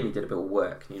for free, and you did a bit of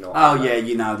work. You know.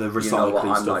 The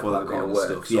recycling stuff, all that kind of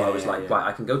stuff. So I was like, right,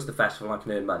 I can go to the festival, and I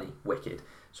can earn money. Wicked.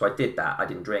 So I did that. I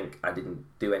didn't drink. I didn't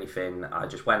do anything. I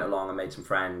just went along and made some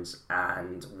friends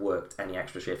and worked any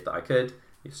extra shift that I could.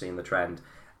 You've seen the trend.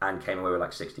 And came away with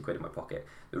like 60 quid in my pocket.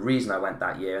 The reason I went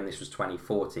that year, and this was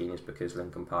 2014, is because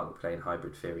Linkin Park were playing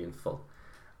Hybrid Theory in full.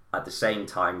 At the same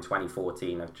time,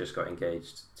 2014, I've just got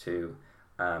engaged to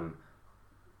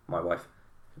my wife,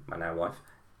 my now wife,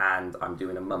 and I'm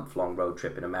doing a month-long road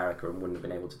trip in America and wouldn't have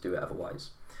been able to do it otherwise.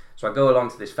 So I go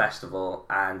along to this festival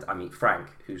and I meet Frank,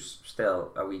 who's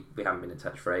still, we haven't been in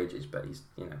touch for ages, but he's,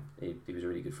 he was a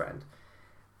really good friend.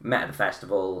 Met at the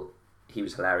festival, he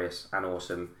was hilarious and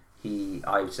awesome.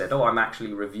 I said, I'm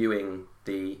actually reviewing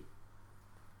the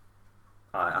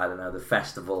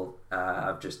festival.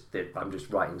 I'm just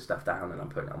writing stuff down and I'm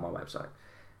putting it on my website.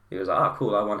 He was like,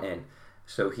 cool, I want in.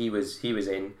 So he was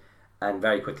in, and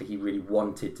very quickly he really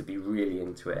wanted to be really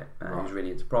into it. Right. He was really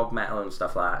into prog metal and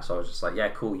stuff like that. So I was just like, yeah,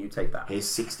 cool, you take that. Here's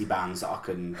 60 bands that I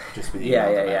can just be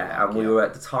yeah. And we were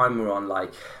at the time we were on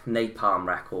like Napalm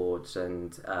Records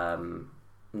and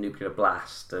Nuclear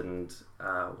Blast and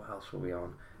what else were we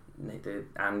on?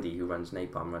 Andy, who runs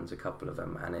Napalm, runs a couple of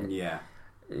them, and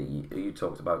you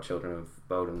talked about Children of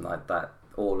Bodom, like that,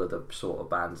 all of the sort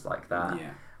of bands like that.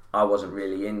 Yeah. I wasn't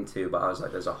really into, but I was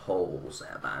like, there's a whole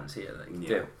set of bands here that you can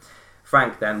do.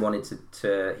 Frank then wanted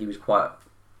to he was quite,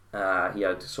 he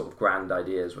had sort of grand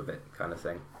ideas with it, kind of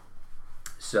thing.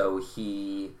 So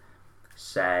he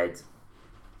said,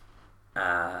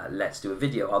 let's do a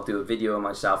video. I'll do a video of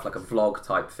myself, like a vlog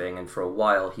type thing. And for a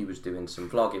while he was doing some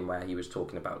vlogging where he was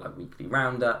talking about like weekly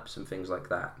roundups and things like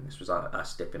that, and this was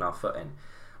us dipping our foot in.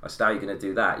 I said, how are you going to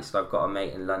do that? He said, I've got a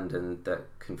mate in London that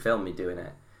can film me doing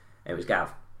it. And it was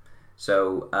Gav.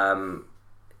 So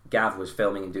Gav was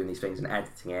filming and doing these things and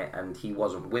editing it, and he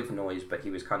wasn't with Noise, but he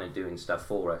was kind of doing stuff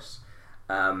for us.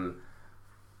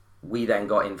 We then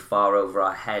got in far over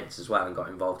our heads as well and got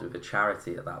involved with a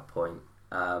charity at that point.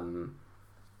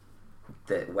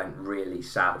 That went really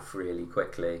south really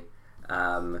quickly.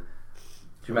 Do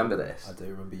you remember this? I do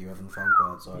remember you having phone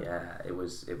calls. Yeah, it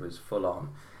was full on.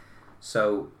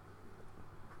 So,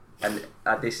 and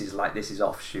this is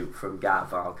offshoot from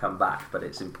Gav. I'll come back, but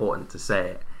it's important to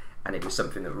say it. And it was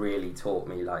something that really taught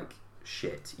me, like,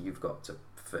 shit, you've got to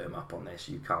firm up on this.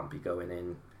 You can't be going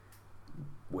in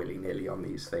willy-nilly on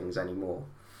these things anymore.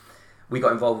 We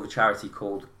got involved with a charity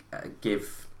called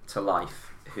Give to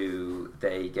Life, who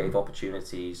they gave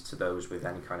opportunities to those with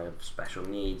any kind of special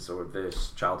needs or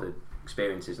adverse childhood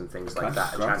experiences and things like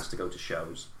that, a chance to go to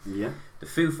shows. Yeah. The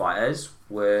Foo Fighters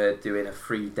were doing a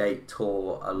 3-date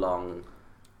tour along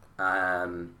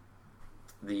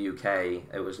the UK.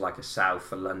 It was like a south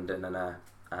for London and a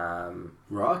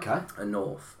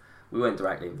north. We weren't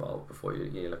directly involved before.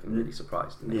 You're looking really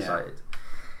surprised and excited.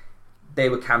 They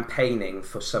were campaigning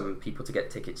for some people to get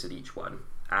tickets at each one,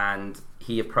 and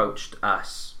he approached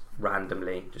us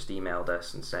randomly, just emailed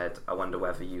us and said, I wonder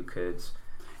whether you could...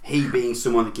 He being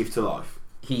someone that Give to Life?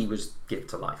 he was Give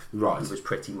to Life. Right. He was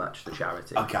pretty much the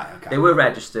charity. Okay. They were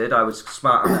registered. I was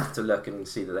smart enough to look and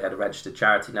see that they had a registered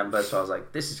charity number, so I was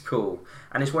like, this is cool.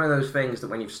 And it's one of those things that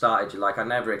when you've started, you're like, I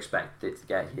never expected it to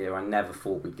get here. I never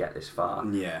thought we'd get this far.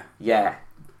 Yeah. Yeah,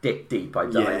 dick deep I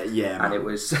dived. Yeah, and man. it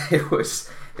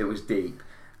was deep.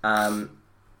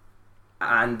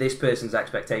 And this person's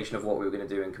expectation of what we were going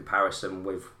to do in comparison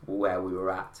with where we were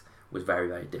at was very,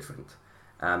 very different.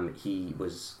 He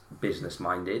was business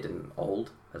minded and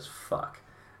old as fuck.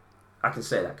 I can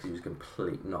say that because he was a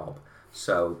complete knob.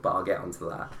 But I'll get onto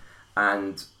that.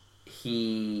 And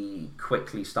he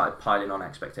quickly started piling on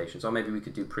expectations. Or maybe we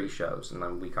could do pre-shows. And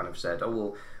then we kind of said, oh,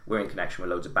 well, we're in connection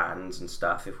with loads of bands and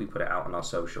stuff. If we put it out on our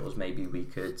socials, maybe we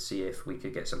could see if we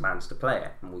could get some bands to play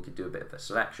it. And we could do a bit of a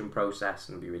selection process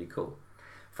and it'd be really cool.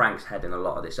 Frank's heading a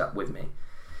lot of this up with me.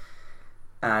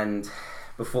 And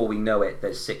before we know it,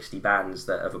 there's 60 bands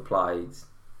that have applied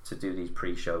to do these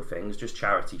pre-show things, just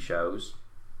charity shows.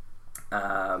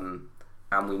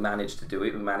 And we managed to do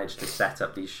it. We managed to set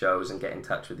up these shows and get in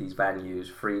touch with these venues,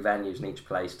 free venues in each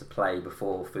place to play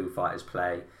before Foo Fighters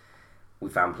play. We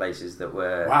found places that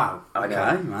were... Wow. I Okay,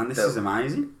 know, man, this is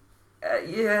amazing.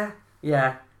 Yeah. Do you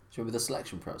remember the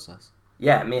selection process?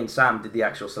 Yeah, me and Sam did the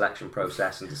actual selection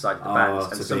process and decided the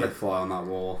bands. And to be a fly on that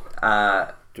wall.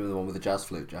 Do you remember the one with the jazz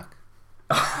flute, Jack?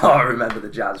 I remember the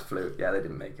jazz flute. Yeah, they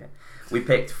didn't make it. We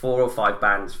picked 4 or 5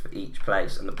 bands for each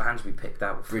place, and the bands we picked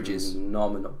out were Bridges.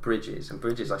 phenomenal. Bridges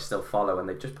I still follow, and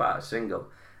they've just put out a single.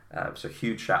 So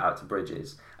huge shout out to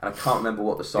Bridges. And I can't remember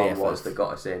what the song BFF. was that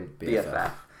got us in.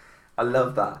 BFF. I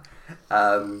love that.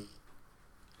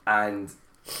 And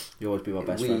You'll always be my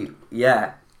best friend.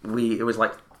 Yeah, it was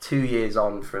like 2 years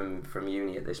on from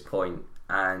uni at this point,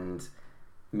 and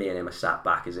me and him are sat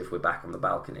back as if we're back on the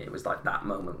balcony. It was like that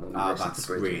moment when we listened to That's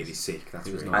Bridges. really sick. That's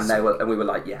really And we were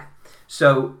like, yeah.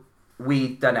 So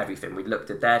we'd done everything. We'd looked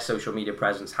at their social media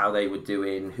presence, how they were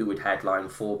doing, who would headline,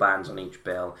 4 bands on each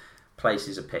bill,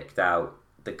 places are picked out.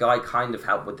 The guy kind of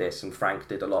helped with this, and Frank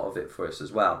did a lot of it for us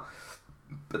as well.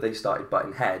 But they started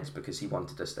butting heads because he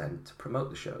wanted us then to promote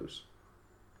the shows.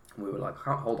 And we were like,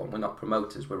 hold on, we're not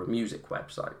promoters, we're a music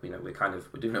website. You know,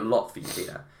 we're doing a lot for you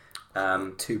here.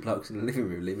 2 blokes in the living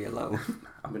room, leave me alone.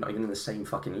 And we're not even in the same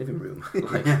fucking living room.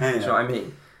 Like, do you know what I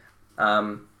mean?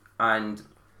 And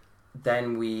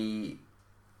then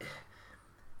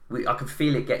I could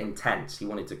feel it getting tense. He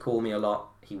wanted to call me a lot.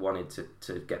 He wanted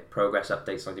to get progress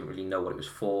updates. I didn't really know what it was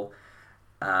for.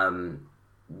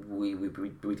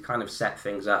 We'd kind of set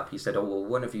things up. He said, oh, well,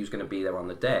 one of you's going to be there on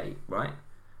the day, right?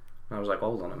 And I was like,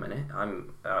 hold on a minute.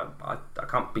 I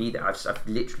can't be there. I've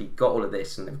literally got all of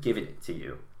this and I've given it to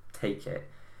you. Take it.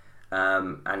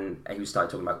 And he started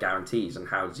talking about guarantees and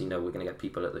how does he know we're going to get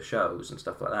people at the shows and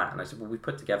stuff like that. And I said, well, we've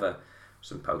put together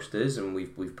some posters and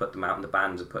we've put them out and the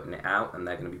bands are putting it out and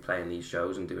they're going to be playing these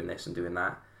shows and doing this and doing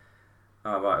that.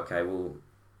 Oh, right, okay, well,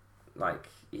 like,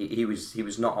 he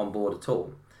was not on board at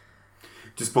all.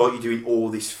 Despite you doing all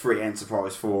this free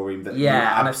enterprise for him that you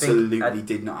and absolutely I think,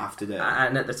 did not have to do.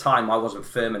 And at the time, I wasn't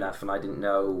firm enough and I didn't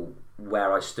know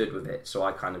where I stood with it, so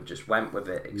I kind of just went with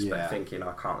it, thinking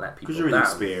I can't let people down. Because you're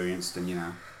inexperienced and, you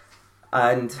know.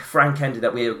 And Frank ended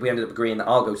up, we ended up agreeing that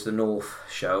I'll go to the North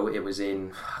show. It was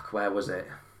in, where was it?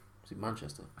 Was it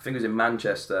Manchester? I think it was in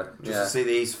Manchester. Just to see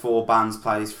these 4 bands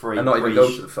play this free. And not even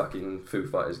go to the fucking Foo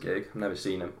Fighters gig. I've never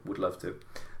seen them. Would love to.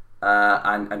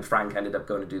 And Frank ended up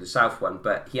going to do the South one,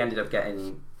 but he ended up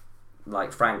getting,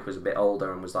 like, Frank was a bit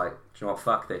older and was like, do you know what,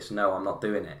 fuck this, no, I'm not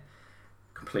doing it.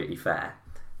 Completely fair.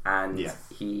 And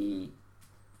he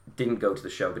didn't go to the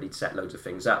show, but he'd set loads of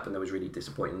things up and there was really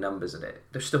disappointing numbers at it.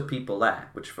 There's still people there,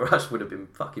 which for us would have been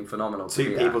fucking phenomenal.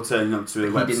 2 people turning up to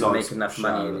a website. He didn't make enough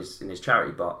money in his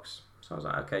charity box. So I was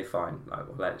like, okay, fine, like,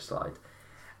 we'll let it slide.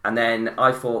 And then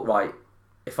I thought, right,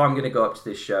 if I'm going to go up to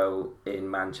this show in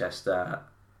Manchester,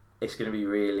 it's going to be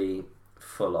really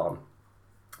full on.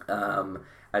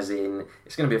 As in,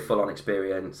 it's going to be a full on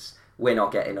experience. We're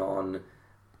not getting on.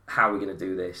 How are we going to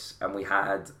do this? And we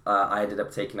had, I ended up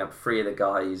taking up 3 of the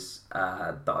guys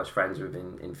that I was friends with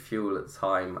in Fuel at the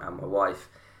time and my wife.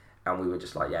 And we were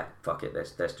just like, yeah, fuck it.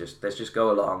 Let's just go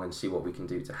along and see what we can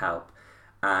do to help.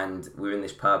 And we were in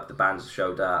this pub. The bands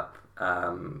showed up.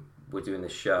 We're doing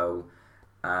this show.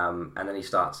 And then he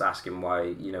starts asking why,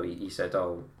 you know, he said,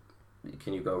 oh,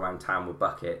 can you go around town with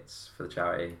buckets for the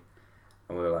charity?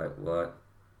 And we were like, what?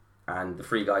 And the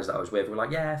 3 guys that I was with were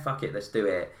like, yeah, fuck it, let's do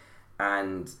it.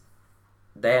 And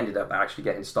they ended up actually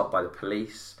getting stopped by the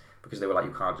police because they were like,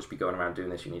 you can't just be going around doing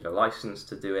this, you need a license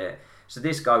to do it. So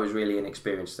this guy was really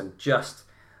inexperienced and just,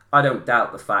 I don't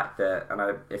doubt the fact that,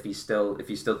 and if he's still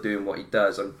doing what he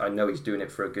does, I know he's doing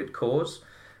it for a good cause,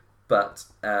 but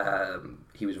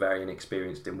he was very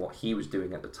inexperienced in what he was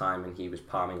doing at the time, and he was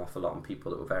palming off a lot on people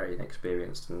that were very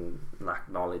inexperienced and lacked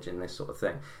knowledge in this sort of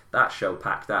thing. That show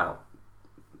packed out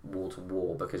wall to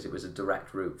wall because it was a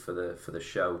direct route for the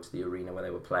show to the arena where they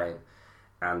were playing,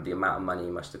 and the amount of money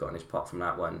he must have got in his pot from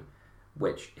that one,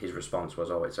 which his response was,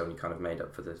 oh, it's only kind of made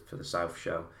up for the South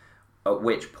show. At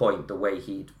which point the way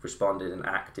he'd responded and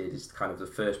acted is kind of the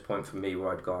first point for me where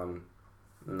I'd gone,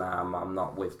 nah, I'm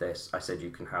not with this. I said,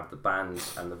 you can have the band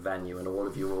and the venue and all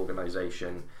of your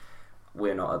organisation.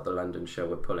 We're not at the London show,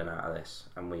 we're pulling out of this.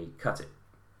 And we cut it.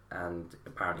 And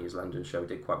apparently his London show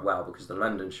did quite well, because the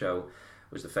London show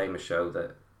was the famous show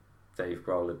that Dave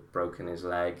Grohl had broken his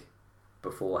leg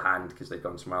beforehand because they'd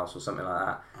gone somewhere else or something like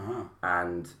that,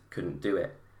 and couldn't do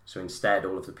it. So instead,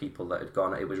 all of the people that had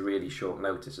gone, it was really short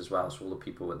notice as well, so all the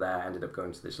people were there ended up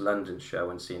going to this London show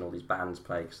and seeing all these bands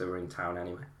play because they were in town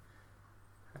anyway.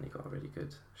 And he got a really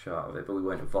good show out of it, but we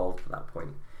weren't involved at that point.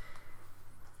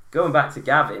 Going back to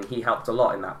Gavin, he helped a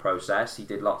lot in that process. He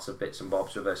did lots of bits and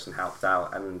bobs with us and helped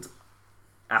out, and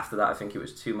after that I think it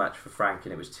was too much for Frank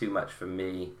and it was too much for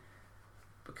me,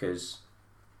 because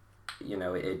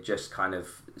it just kind of,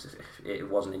 it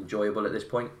wasn't enjoyable at this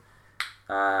point.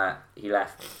 He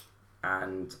left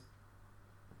and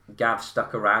Gav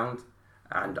stuck around,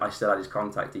 and I still had his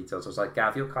contact details. I was like,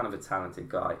 Gav, you're kind of a talented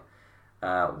guy,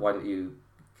 why don't you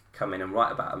come in and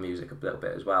write about our music a little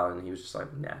bit as well? And he was just like,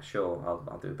 yeah, sure,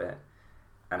 I'll do a bit.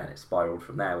 And then it spiraled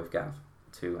from there with Gav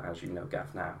to, as you know,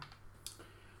 Gav now.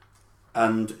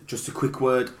 And just a quick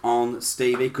word on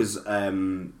Stevie, because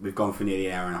we've gone for nearly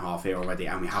an hour and a half here already,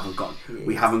 and we haven't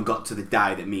got to the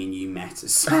day that me and you met.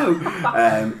 So,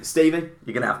 Stevie,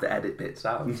 you're gonna have to edit bits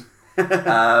out.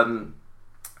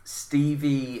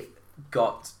 Stevie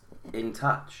got in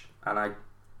touch, and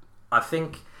I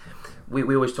think we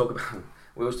always talk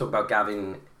about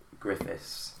Gavin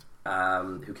Griffiths,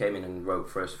 who came in and wrote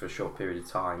for us for a short period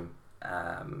of time,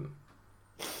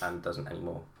 and doesn't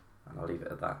anymore, and I'll leave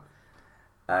it at that.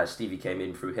 Stevie came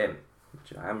in through him,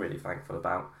 which I am really thankful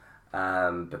about,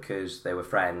 because they were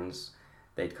friends.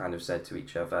 They'd kind of said to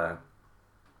each other,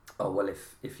 oh, well,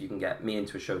 if you can get me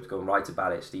into a show to go and write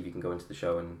about it, Stevie can go into the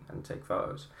show and take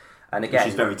photos. And again,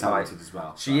 she's very talented as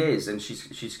well. She is, and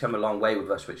she's come a long way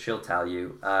with us, which she'll tell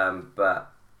you.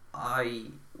 But I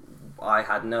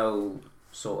had no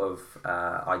sort of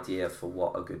idea for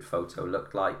what a good photo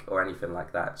looked like or anything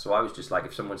like that. So I was just like,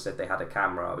 if someone said they had a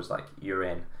camera, I was like, you're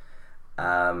in.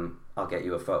 I'll get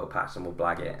you a photo pass and we'll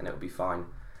blag it and it'll be fine.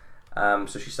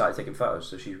 So she started taking photos.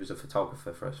 So she was a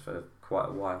photographer for us for quite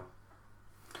a while.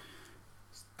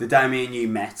 The day me and you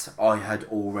met, I had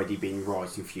already been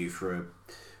writing for you for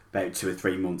about 2 or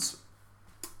 3 months.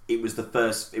 It was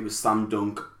Slam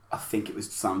Dunk. I think it was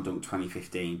Slam Dunk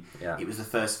 2015. Yeah. It was the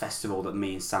first festival that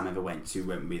me and Sam ever went to.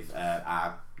 Went with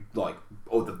our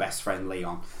other best friend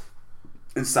Leon,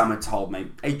 and Sam had told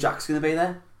me, "Hey, Jack's gonna be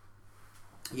there.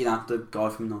 The guy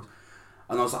from North."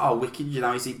 And I was like, "Oh, wicked!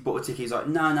 Is he bought a ticket?" He's like,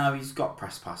 "No, he's got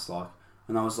press pass."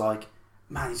 And I was like,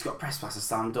 "Man, he's got press pass at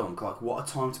Slam Dunk. What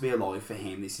a time to be alive for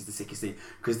him. This is the sickest thing."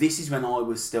 Because this is when I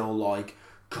was still like,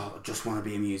 God, I just want to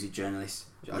be a music journalist.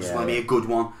 I just want to be a good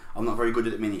one. I'm not very good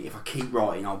at the minute. If I keep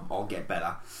writing, I'll get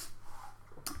better.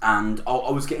 And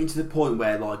I was getting to the point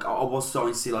where I was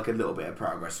starting to see a little bit of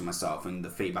progress for myself, and the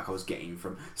feedback I was getting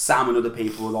from Sam and other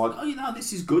people were like, "Oh,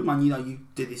 this is good, man. You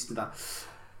did this and that."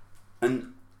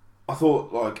 And I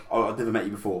thought, I'd never met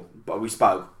you before, but we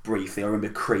spoke briefly. I remember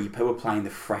Creeper were playing the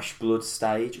Fresh Blood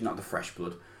stage, not the Fresh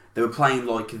Blood. They were playing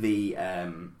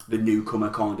the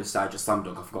newcomer kind of stage of Slam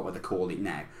Dunk. I forgot what they call it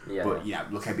now. Yeah. But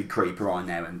look how big Creeper are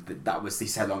now, and that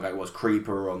was how long ago it was.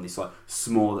 Creeper were on this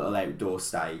small little outdoor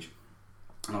stage,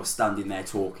 and I was standing there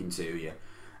talking to you,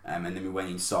 and then we went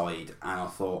inside, and I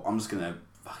thought, I'm just gonna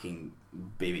fucking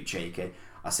be a bit cheeky.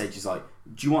 I said, just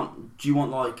do you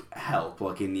want help,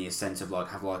 in the sense of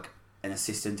have an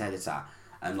assistant editor,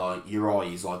 and your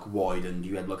eyes widened,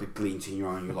 you had a glint in your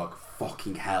eye, and you're like,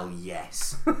 fucking hell,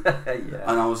 yes. Yeah.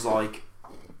 And I was like,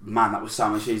 man, that was so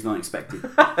much easier than I expected.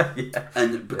 Yeah.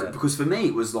 And because for me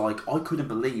it was I couldn't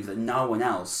believe that no one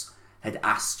else had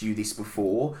asked you this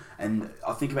before, and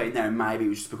I think about it now, maybe it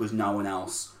was just because no one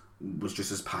else was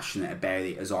just as passionate about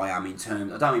it as I am in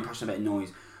terms, I don't mean passionate about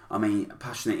noise, I mean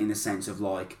passionate in the sense of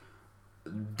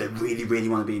they really, really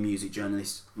want to be a music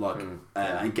journalist,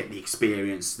 and get the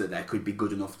experience that they could be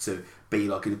good enough to be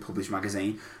in a published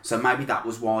magazine. So maybe that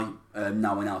was why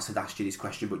no one else had asked you this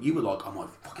question. But you were like, "Oh my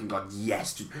fucking god,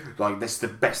 yes! That's the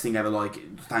best thing ever!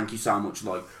 Thank you so much!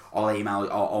 I'll email,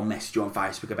 I'll message you on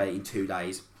Facebook about it in 2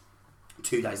 days."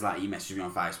 2 days later, you messaged me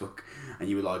on Facebook, and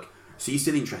you were like, So you're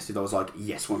still interested? I was like,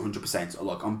 yes, 100%.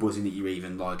 Like, I'm buzzing that you're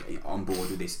even like on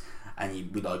board with this.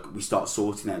 And we start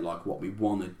sorting out like what we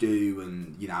want to do,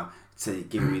 and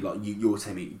giving me like you're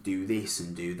telling me to do this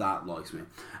and do that, like something.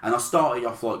 And I started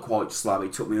off like quite slow.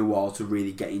 It took me a while to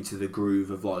really get into the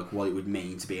groove of like what it would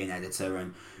mean to be an editor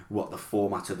and what the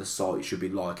format of the site should be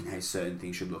like and how certain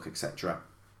things should look, etc.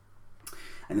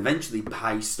 And eventually,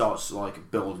 pace starts like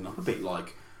building up a bit.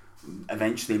 Like,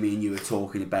 eventually, me and you were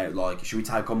talking about like, should we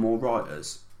take on more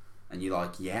writers? And you're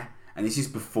like, yeah. And this is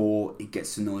before it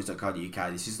gets to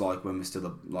noise.co.uk. This is like when we're still a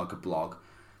blog.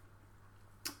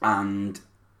 And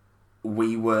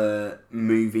we were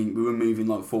moving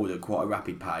like forward at quite a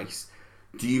rapid pace.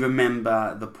 Do you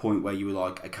remember the point where you were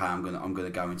like, okay, I'm gonna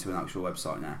go into an actual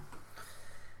website now?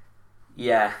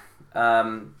 Yeah.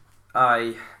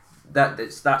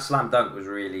 That slam dunk was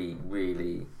really,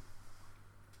 really.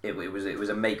 It was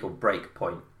a make or break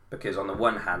point, because on the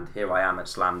one hand, here I am at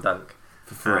Slam Dunk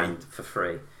for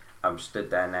free. I'm stood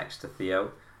there next to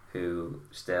Theo, who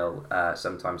still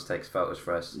sometimes takes photos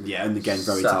for us. Yeah, and again,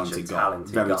 very talented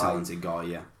guy.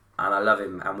 Yeah, and I love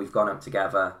him, and we've gone up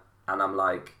together, and I'm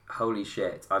like, holy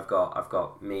shit! I've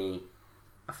got me,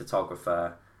 a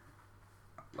photographer,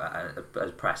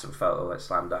 a press and photo at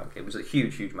Slam Dunk. It was a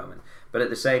huge, huge moment. But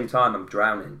at the same time, I'm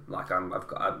drowning. Like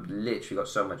I've literally got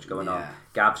so much going on.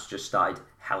 Gabs just started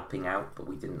helping out, but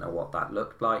we didn't know what that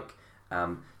looked like.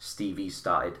 Stevie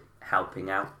started helping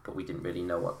out, but we didn't really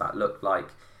know what that looked like.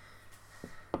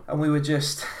 And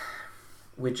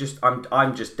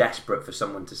I'm just desperate for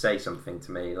someone to say something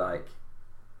to me like,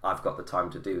 I've got the time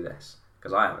to do this,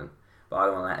 because I haven't, but I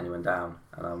don't want to let anyone down,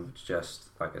 and I'm just,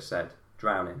 like I said,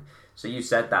 drowning. So you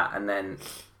said that, and then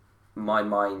my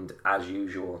mind, as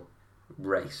usual,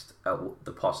 raced at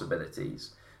the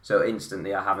possibilities. So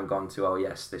instantly I haven't gone to, oh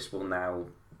yes, this will now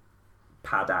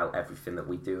pad out everything that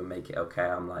we do and make it okay.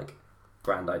 I'm like,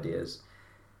 grand ideas.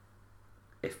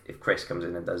 If Chris comes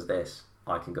in and does this,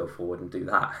 I can go forward and do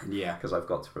that. Yeah. Because I've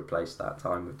got to replace that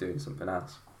time with doing something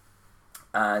else.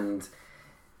 And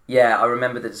yeah, I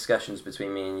remember the discussions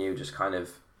between me and you just kind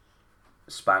of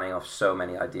spanning off so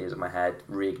many ideas in my head,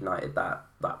 reignited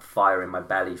that fire in my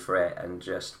belly for it, and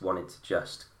just wanted to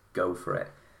just go for it.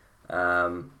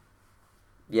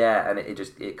 Yeah, and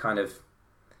it kind of,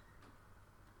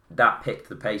 that picked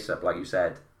the pace up, like you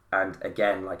said. And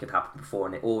again, like it happened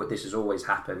before, and this has always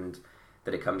happened,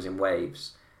 that it comes in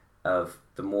waves of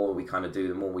the more we kind of do,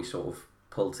 the more we sort of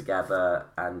pull together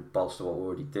and bolster what we're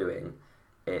already doing,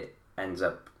 it ends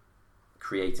up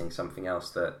creating something else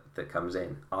that comes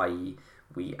in, i.e.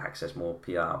 we access more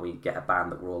PR, we get a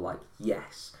band that we're all like,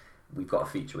 yes, we've got a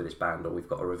feature with this band, or we've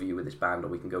got a review with this band, or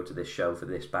we can go to this show for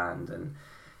this band, and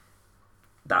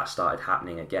that started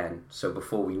happening again. So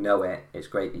before we know it, it's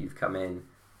great that you've come in,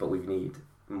 but we need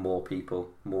more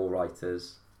people, more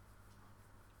writers,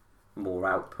 more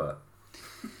output.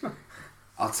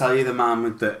 I'll tell you the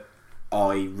moment that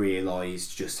I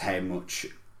realised just how much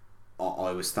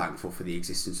I was thankful for the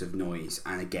existence of Noise,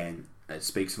 and again, it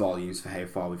speaks volumes for how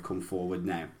far we've come forward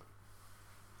now.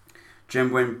 Do you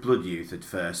remember when Blood Youth had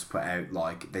first put out,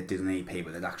 like, they did an EP,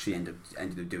 but they'd actually ended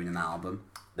up doing an album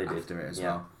after it as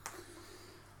well?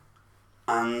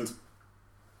 And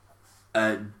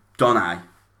Donna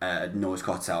at Noise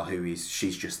Cartel,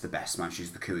 she's just the best, man.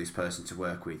 She's the coolest person to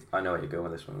work with. I know where you're going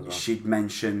with this one as well. She'd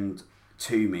mentioned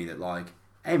to me that, like,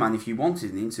 hey man, if you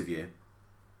wanted an interview,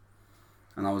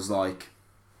 and I was like,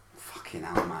 fucking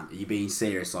hell, man, are you being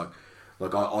serious? Like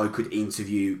I could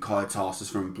interview Kaya Tarsus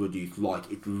from Blood Youth like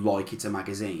it's a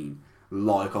magazine,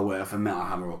 like I were for Metal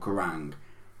Hammer or Kerrang.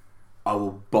 I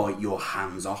will bite your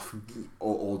hands off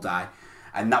all day.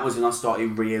 And that was when I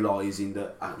started realising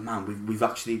that, man,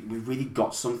 we've really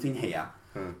got something here.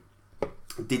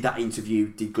 Did that interview,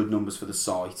 did good numbers for the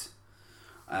site.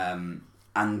 And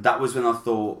that was when I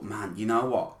thought, man, you know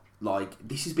what? Like,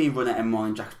 this is being run out of mine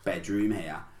and Jack's bedroom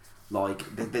here. Like,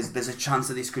 there's a chance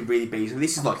that this could really be. So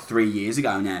this is like 3 years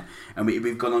ago now, and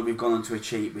we've gone on to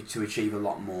achieve a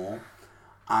lot more.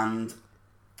 And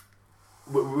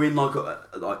we're in like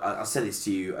I said this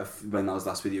to you when I was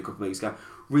last with you a couple of weeks ago.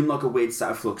 We're in like a weird state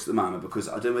of flux at the moment, because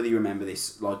I don't know whether you remember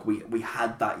this. Like we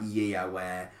had that year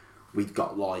where we'd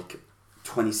got like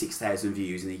 26,000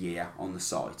 views in a year on the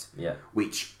site. Yeah.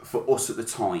 Which for us at the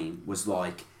time was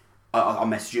like, I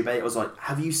messaged you about it. I was like,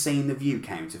 have you seen the view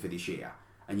counter for this year?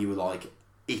 And you were like,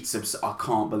 I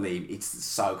can't believe it's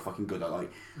so fucking good.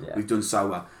 We've done so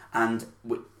well, and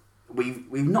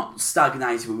we've not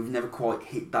stagnated, but we've never quite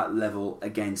hit that level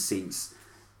again since.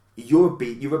 You're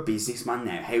a businessman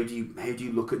now. How do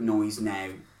you look at Noise now?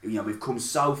 You know, we've come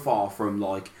so far from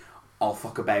like I'll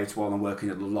fuck about while I'm working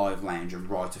at the Live Lounge and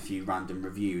write a few random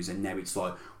reviews, and now it's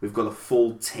like we've got a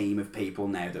full team of people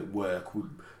now that work with,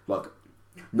 like,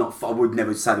 not, I would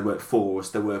never say they work for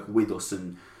us, they work with us,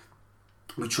 and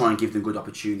we try and give them good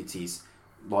opportunities.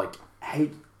 Like, how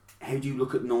do you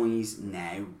look at Noise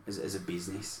now as a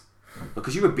business?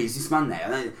 Because you're a businessman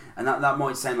now, and that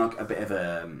might sound like a bit of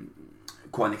a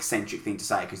quite an eccentric thing to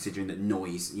say, considering that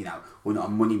Noise, you know, we're not a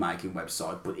money making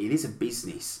website, but it is a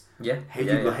business. Yeah. How do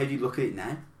you look at it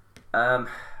now?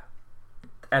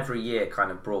 Every year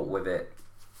kind of brought with it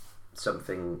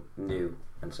something new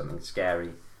and something scary,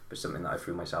 but something that I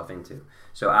threw myself into.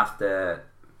 So after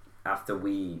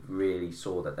we really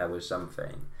saw that there was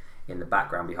something in the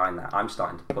background behind that, I'm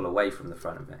starting to pull away from the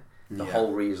front of it. The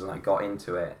whole reason I got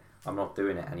into it, I'm not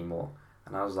doing it anymore.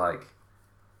 And I was like,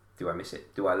 do I miss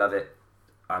it? Do I love it?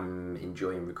 I'm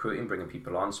enjoying recruiting, bringing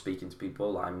people on, speaking to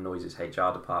people. I'm Noise's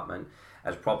HR department.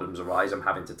 As problems arise, I'm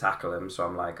having to tackle them. So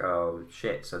I'm like, oh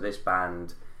shit, so this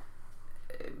band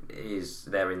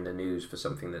they're in the news for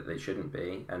something that they shouldn't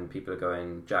be, and people are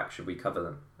going, Jack, should we cover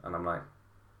them? And I'm like,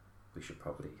 we should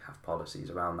probably have policies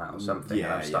around that or something.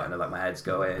 And I'm starting to like, my head's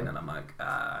going, and I'm like,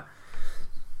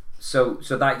 So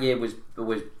that year was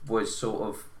sort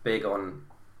of big on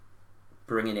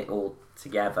bringing it all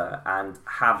together and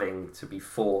having to be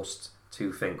forced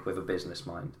to think with a business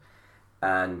mind.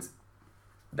 And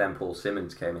then Paul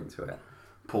Simmons came into it.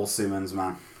 Paul Simmons,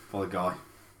 man, what a guy.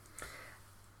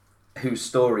 Whose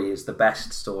story is the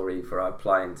best story for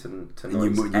applying to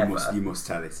Noise ever. You must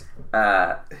tell it.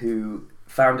 Who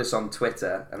found us on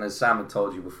Twitter, and as Sam had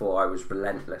told you before, I was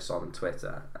relentless on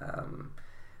Twitter,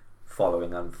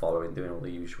 following, unfollowing, doing all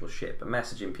the usual shit, but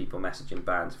messaging people, messaging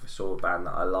bands. If I saw a band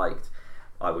that I liked,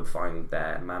 I would find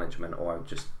their management, or I would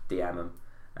just DM them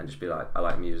and just be like, I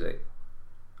like music,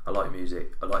 I like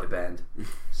a band,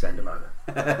 send them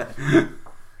over.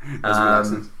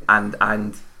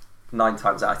 And 9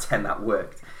 times out of 10 that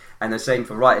worked. And the same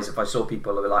for writers. If I saw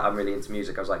people who were like, I'm really into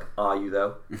music, I was like, are you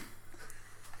though?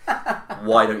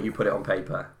 Why don't you put it on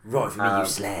paper? Right for me, you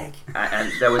slag.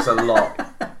 And there was a lot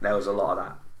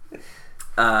of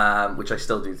that, which I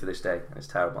still do to this day. It's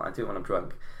terrible. I do it when I'm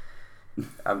drunk.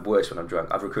 I'm worse when I'm drunk.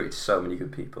 I've recruited so many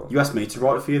good people. You asked me to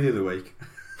write for you the other week.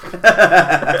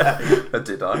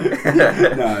 Did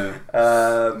I?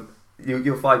 No.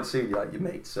 You'll find soon, like, your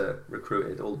mates are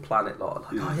recruited, all the Planet lot are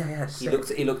like, oh yeah,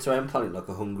 he looked around Planet like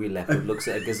a hungry leopard looks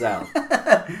at a gazelle.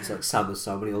 He's like, Sam, there's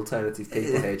so many alternative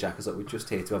people here, Jack. I was like, we're just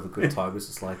here to have a good time. It's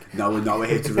just like, no, we're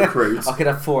here to recruit. I could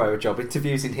have 4-hour job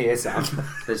interviews in here, Sam.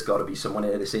 There's got to be someone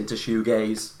here that's into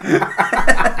shoegaze.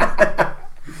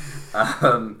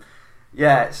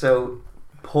 So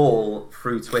Paul,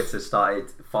 through Twitter,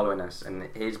 started following us, and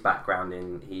his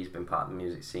background he's been part of the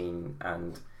music scene,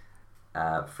 and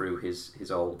through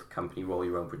his old company, Roll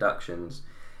Your Own Productions,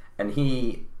 and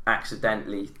he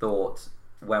accidentally thought,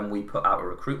 when we put out a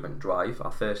recruitment drive,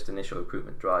 our first initial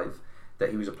recruitment drive,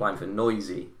 that he was applying for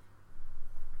Noisy,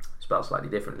 spelled slightly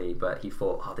differently, but he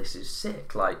thought, oh, this is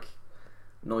sick, like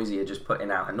Noisy are just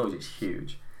putting out, and Noisy's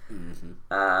huge.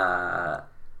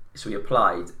 So he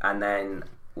applied, and then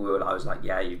I was like,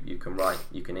 yeah, you can write,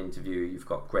 you can interview, you've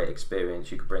got great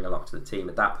experience, you could bring a lot to the team.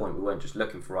 At that point, we weren't just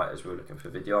looking for writers, we were looking for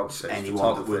videographers,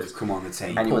 anyone that would come on the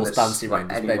team. Paul's dancing around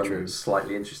his bedroom. Anyone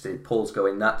slightly interested. Paul's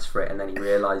going nuts for it, and then he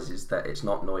realises that it's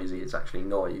not Noisy, it's actually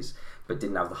Noise, but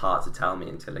didn't have the heart to tell me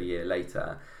until a year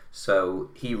later.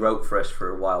 So he wrote for us for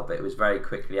a while, but it was very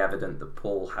quickly evident that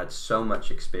Paul had so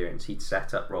much experience. He'd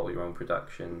set up Roll Your Own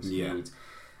Productions,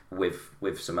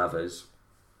 with some others,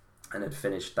 and had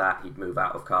finished that. He'd move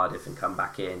out of Cardiff and come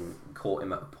back in. Caught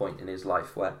him at a point in his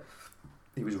life where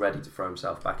he was ready to throw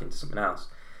himself back into something else,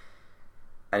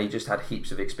 and he just had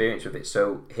heaps of experience with it.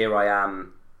 So here I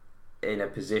am in a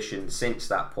position since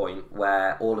that point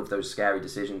where all of those scary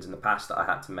decisions in the past that I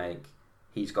had to make,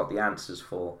 he's got the answers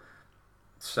for.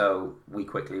 So we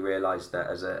quickly realised that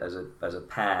as a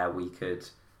pair, we could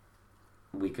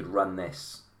run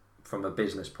this from a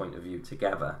business point of view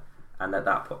together. And at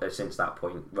that point, since that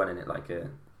point, running it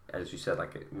as you said,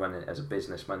 running it as a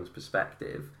businessman's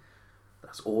perspective,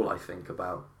 that's all I think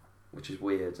about, which is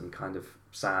weird and kind of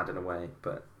sad in a way,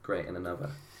 but great in another.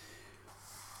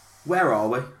 Where are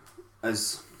we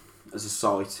as a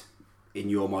site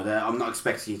in your mind? I'm not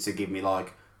expecting you to give me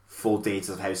like full details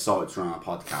of how sites run our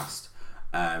podcast,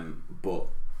 but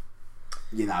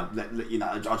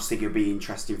I just think it would be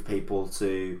interesting for people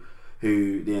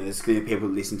who there's going to be people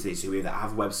that listen to this who either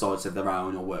have websites of their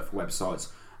own or work for websites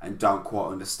and don't quite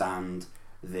understand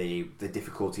the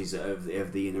difficulties of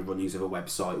the inner runnings of a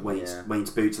website when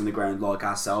it's boots on the ground like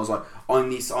ourselves. Like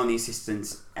I'm the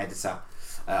assistant editor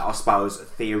I suppose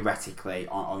theoretically,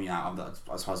 I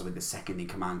suppose I'll be the second in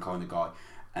command kind of guy.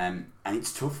 And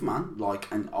it's tough, man. Like,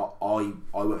 and I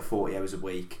work 40 hours a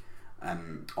week. I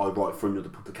write for another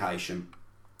publication.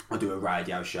 I do a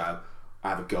radio show. I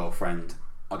have a girlfriend.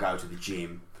 I go to the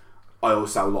gym. I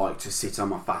also like to sit on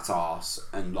my fat arse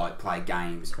and like play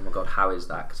games. Oh my god, how is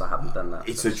that? Because I haven't done that.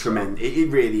 It's a tremendous.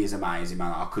 It really is amazing,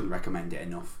 man. I couldn't recommend it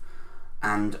enough.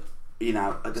 And you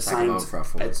know, at the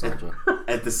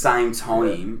same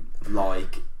time,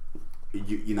 like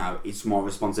you know, it's my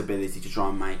responsibility to try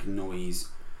and make noise.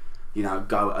 You know,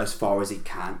 go as far as it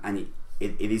can, and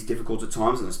it is difficult at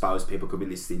times. And I suppose people could be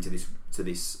listening to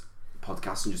this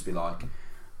podcast and just be like,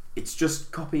 it's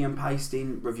just copy and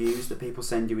pasting reviews that people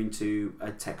send you into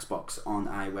a text box on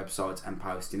a website and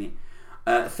posting it.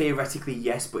 Theoretically,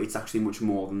 yes, but it's actually much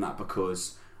more than that,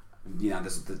 because you know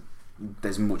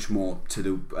there's much more to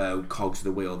the cogs of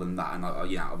the wheel than that. And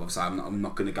obviously I'm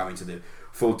not going to go into the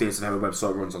full details of how a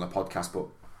website runs on a podcast, but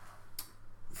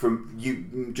from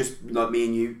you, just like me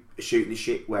and you shooting the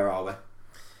shit, where are we?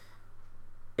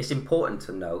 It's important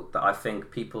to note that I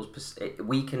think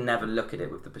we can never look at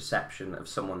it with the perception of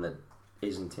someone that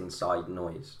isn't inside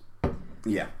noise.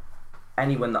 Yeah.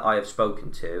 Anyone that I have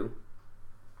spoken to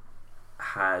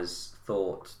has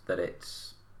thought that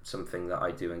it's something that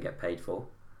I do and get paid for,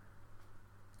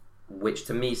 which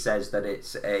to me says that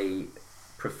it's a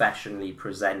professionally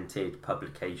presented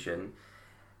publication.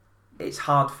 It's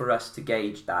hard for us to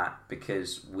gauge that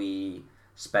because we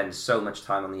spend so much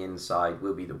time on the inside.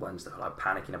 We'll be the ones that are like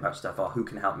panicking about stuff. Oh, who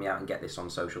can help me out and get this on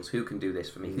socials? Who can do this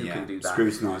for me? Who can do that?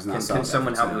 Scrutinising that. Can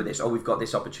someone help me with this? Oh, we've got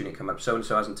this opportunity come up. So and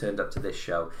so hasn't turned up to this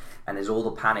show, and there's all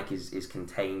the panic is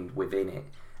contained within it,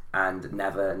 and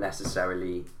never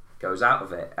necessarily goes out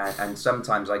of it. And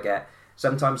sometimes I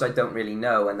don't really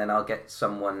know, and then I'll get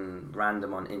someone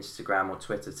random on Instagram or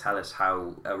Twitter tell us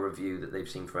how a review that they've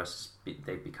seen for us,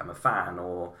 they've become a fan,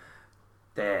 or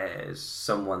there's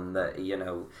someone that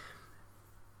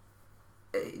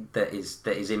that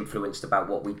is influenced about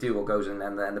what we do, or goes and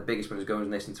the biggest one is going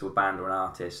and listening to a band or an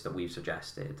artist that we've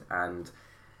suggested, and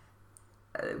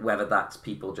whether that's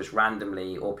people just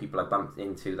randomly or people I bumped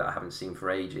into that I haven't seen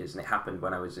for ages. And it happened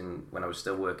when I was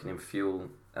still working in Fuel,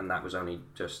 and that was only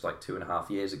just like 2.5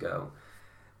 years ago.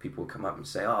 People would come up and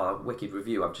say, "Oh, a wicked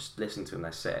review, I've just listened to them,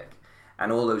 they're sick,"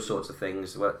 and all those sorts of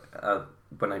things. When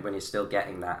you're still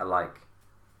getting that, are like,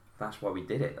 that's why we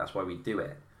did it, that's why we do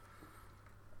it.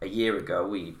 A year ago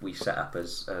we set up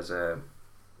as a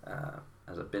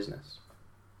business.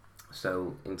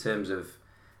 So in terms of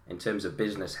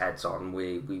business heads on,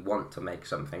 we want to make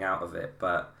something out of it,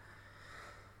 but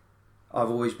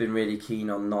I've always been really keen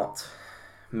on not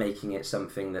making it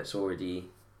something that's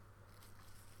already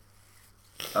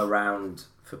around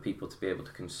for people to be able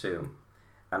to consume.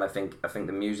 And I think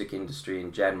the music industry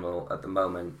in general at the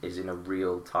moment is in a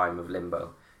real time of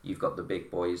limbo. You've got the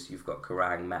big boys, you've got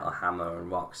Kerrang, Metal Hammer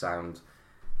and Rock Sound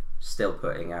still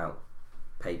putting out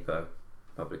paper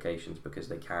publications because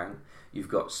they can. You've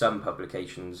got some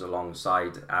publications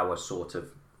alongside our sort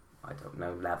of, I don't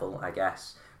know, level, I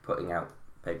guess, putting out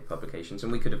paper publications,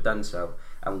 and we could have done so,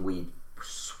 and we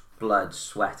blood,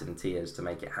 sweat and tears to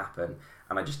make it happen,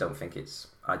 and I don't think it's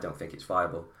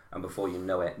viable. And before you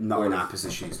know it, not in our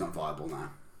position, it's not viable now.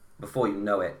 Before you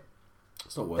know it,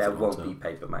 it's not worth there won't be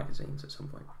paper magazines at some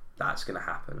point. That's going to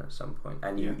happen at some point.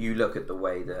 And you look at the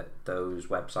way that those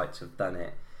websites have done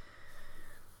it.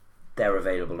 They're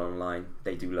available online.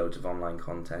 They do loads of online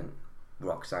content.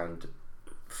 Rock Sound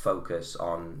focus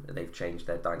on, they've changed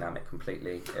their dynamic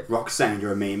completely. Rock Sound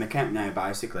are a meme account now,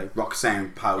 basically. Rock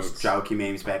Sound posts joking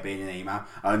memes about being an emo.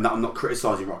 I'm not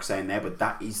criticising Rock Sound there, but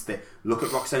that is look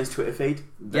at Rock Sound's Twitter feed.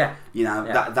 That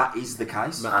is the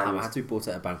case. I had to be bought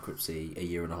out of bankruptcy a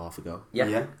year and a half ago.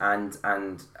 Yeah.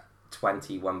 And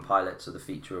 21 Pilots are the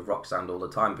feature of Rock Sound all the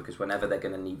time, because whenever they're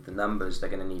going to need the numbers, they're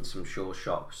going to need some sure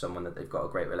shot, someone that they've got a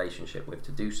great relationship with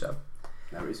to do so.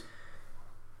 There is.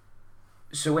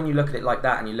 So when you look at it like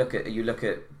that, and you look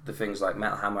at the things like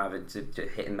Metal Hammer having to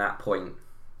hitting that point,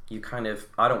 you kind of,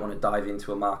 I don't want to dive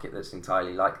into a market that's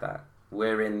entirely like that.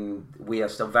 We are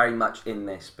still very much in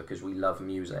this because we love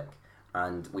music,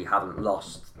 and we haven't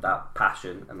lost that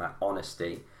passion and that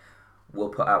honesty. We'll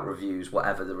put out reviews,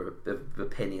 whatever the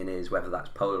opinion is, whether that's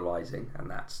polarizing, and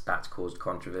that's caused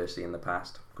controversy in the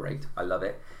past. Great, I love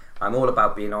it. I'm all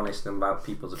about being honest and about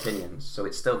people's opinions, so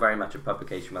it's still very much a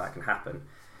publication where that can happen.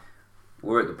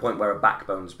 We're at the point where a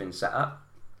backbone's been set up.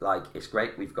 Like, it's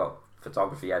great. We've got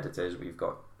photography editors, we've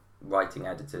got writing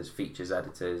editors, features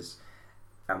editors,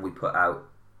 and we put out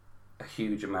a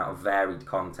huge amount of varied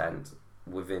content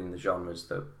within the genres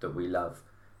that we love.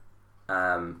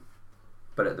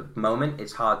 But at the moment,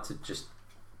 it's hard to just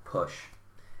push.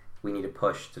 We need a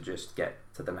push to just get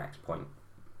to the next point,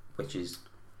 which is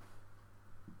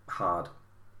hard.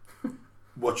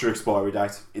 What's your expiry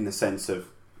date in the sense of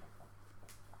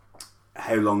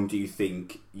how long do you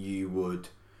think you would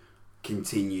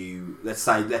continue? Let's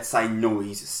say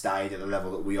Noise stayed at the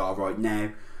level that we are right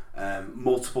now,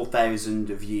 multiple thousand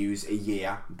views a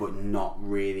year, but not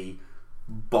really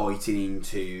biting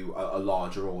into a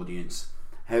larger audience.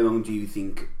 How long do you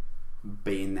think,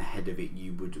 being the head of it,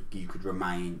 you could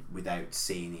remain without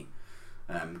seeing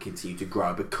it continue to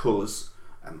grow? Because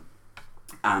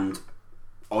and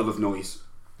I love Noise.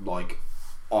 Like,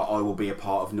 I will be a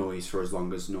part of Noise for as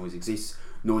long as Noise exists.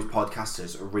 Noise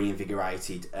Podcasters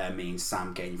reinvigorated me and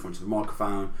Sam getting in front of the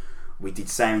microphone. We did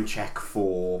sound check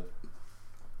for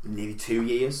nearly 2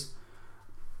 years,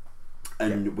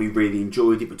 and we really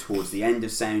enjoyed it. But towards the end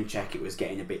of sound check, it was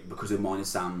getting a bit, because of mine and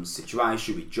Sam's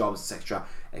situation with jobs, etc.,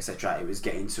 it was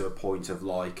getting to a point of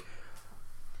like,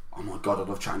 oh my god, I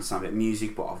love chatting to Sam about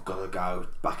music, but I've got to go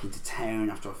back into town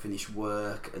after I finish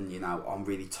work, and I'm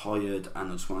really tired and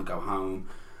I just want to go home.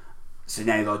 So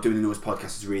now, like, doing the Noise podcast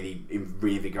has really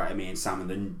reinvigorated me and Sam,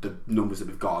 and the numbers that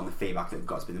we've got and the feedback that we've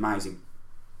got has been amazing.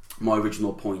 My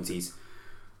original point is,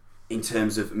 in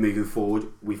terms of moving forward,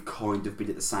 we've kind of been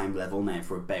at the same level now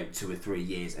for about 2 or 3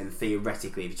 years, and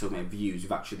theoretically, if you're talking about views,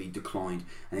 we've actually declined.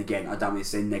 And again, I don't mean to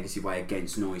say negative way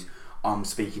against Noise. I'm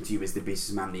speaking to you as the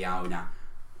businessman, the owner.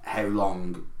 How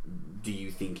long do you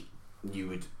think you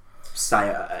would stay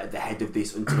at the head of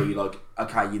this until you're like,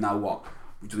 okay, you know what,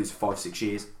 we've done this for 5-6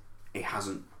 years, it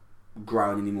hasn't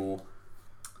grown anymore,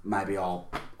 maybe I'll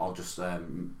just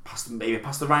pass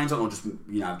the reins on, or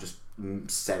just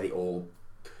sell it or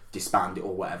disband it,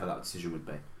 or whatever that decision would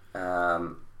be?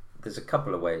 There's a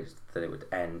couple of ways that it would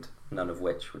end, none of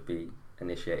which would be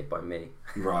initiated by me.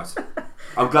 Right.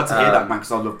 I'm glad to hear that, man,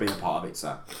 because I love being a part of it.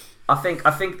 So I think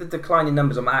the decline in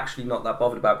numbers I'm actually not that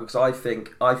bothered about, because I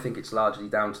think it's largely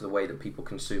down to the way that people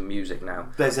consume music now.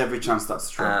 There's every chance that's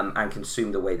true. And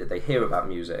consume the way that they hear about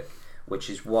music, which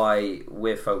is why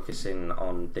we're focusing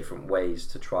on different ways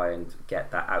to try and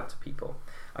get that out to people.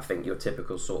 I think your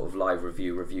typical sort of live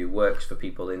review works for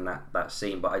people in that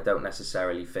scene, but I don't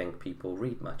necessarily think people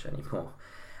read much anymore.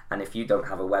 And if you don't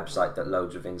have a website that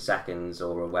loads within seconds,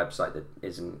 or a website that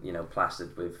isn't,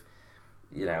 plastered with,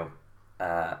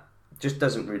 just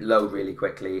doesn't load really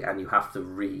quickly, and you have to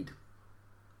read.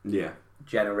 Yeah.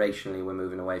 Generationally, we're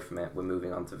moving away from it. We're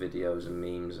moving on to videos and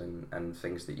memes and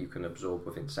things that you can absorb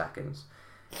within seconds.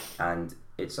 And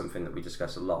it's something that we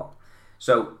discuss a lot.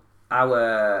 So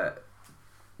our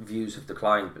views have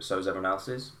declined, but so has everyone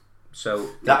else's. So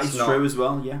that is true as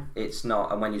well, yeah. It's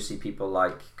not, and when you see people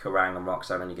like Kerrang and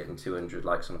Roxanne only getting 200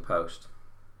 likes on a post,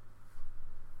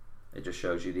 it just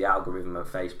shows you the algorithm of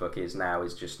Facebook is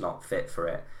just not fit for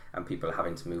it, and people are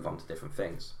having to move on to different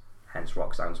things. Hence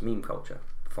Roxanne's meme culture.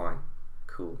 Fine,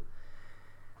 cool.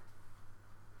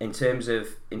 In terms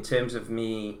of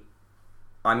me,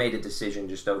 I made a decision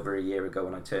just over a year ago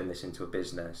when I turned this into a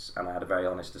business, and I had a very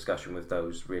honest discussion with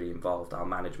those really involved, our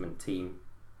management team,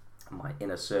 my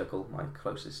inner circle, my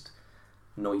closest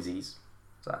noisies.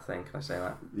 Is that a thing? Can I say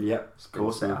that? Yeah, of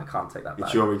course. I can't take that back.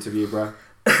 It's your interview, bro.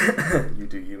 You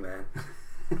do you,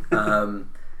 man.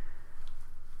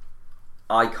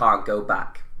 I can't go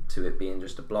back to it being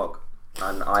just a blog.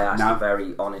 And I asked a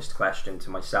very honest question to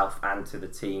myself and to the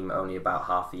team only about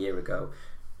half a year ago.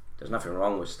 There's nothing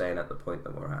wrong with staying at the point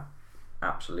that we're at.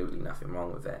 Absolutely nothing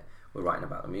wrong with it. We're writing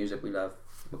about the music we love.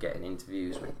 We're getting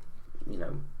interviews. We're,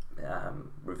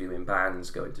 reviewing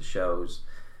bands, going to shows.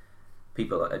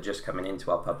 People that are just coming into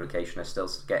our publication are still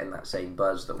getting that same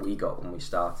buzz that we got when we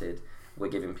started. We're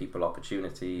giving people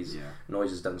opportunities. Yeah.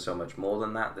 Noise has done so much more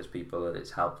than that. There's people that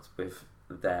it's helped with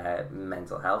their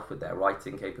mental health, with their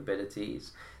writing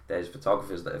capabilities. There's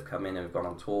photographers that have come in and have gone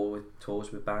on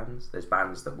tours with bands. There's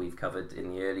bands that we've covered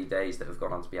in the early days that have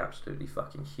gone on to be absolutely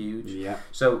fucking huge. Yeah.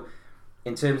 So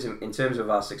in terms of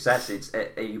our success,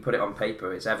 you put it on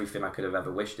paper, it's everything I could have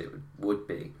ever wished it would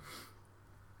be.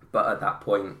 But at that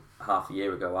point, half a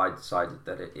year ago, I decided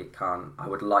that it can't. I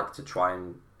would like to try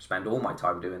and spend all my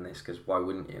time doing this, because why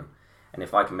wouldn't you? And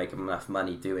if I can make enough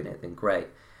money doing it, then great.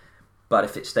 But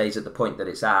if it stays at the point that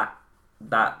it's at,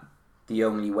 the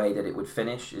only way that it would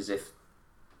finish is if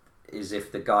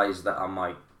the guys that are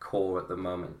my core at the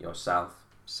moment, yourself,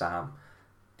 Sam,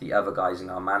 the other guys in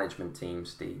our management team,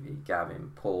 Stevie,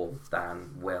 Gavin, Paul,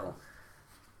 Dan, Will,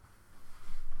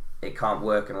 it can't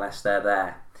work unless they're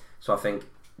there. So I think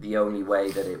the only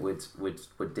way that it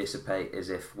would dissipate is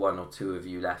if one or two of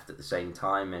you left at the same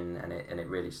time, and it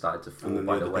really started to fall And then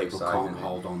by the the other people wayside. can't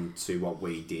hold on to what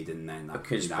we did, and then that,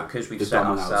 because you know, because we've the set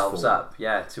dominoes ourselves fall. up,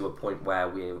 to a point where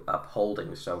we're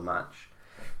upholding so much.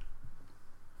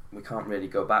 We can't really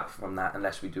go back from that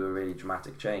unless we do a really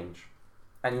dramatic change.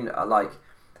 And you know, like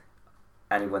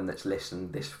anyone that's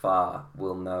listened this far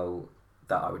will know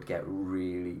that I would get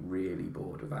really, really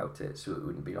bored without it, so it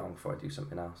wouldn't be long before I do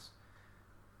something else.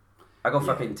 I got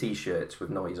fucking t-shirts with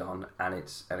noise on, and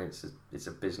it's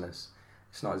a business.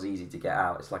 It's not as easy to get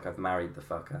out. It's like I've married the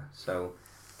fucker. So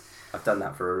I've done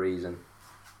that for a reason.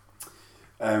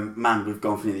 Man, we've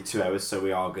gone for nearly 2 hours, so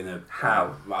we are gonna.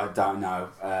 How? I don't know.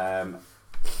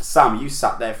 Sam, you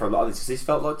sat there for a lot of this. Has this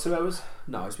felt like 2 hours?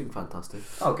 No, it's been fantastic.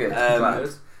 Oh, good. Glad.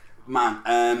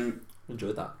 Man,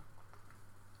 Enjoyed that.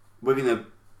 we're gonna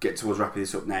get towards wrapping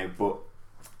this up now, but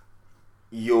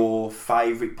your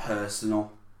favourite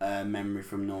personal memory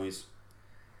from Noise?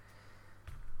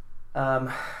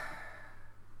 That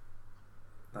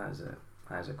is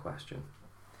a question.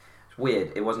 It's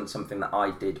weird. It wasn't something that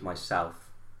I did myself.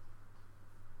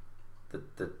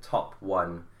 The top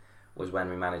one was when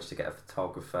we managed to get a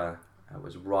photographer. It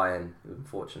was Ryan, who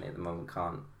unfortunately at the moment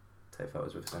can't take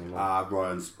photos with us anymore.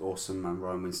 Ryan's awesome, man.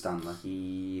 Ryan Winstanley.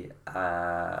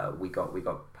 We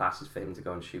got passes for him to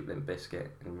go and shoot Limp Bizkit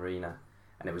in Arena,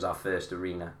 and it was our first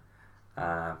arena.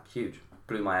 Huge,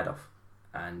 blew my head off,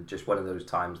 and just one of those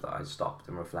times that I stopped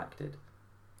and reflected.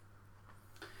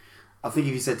 I think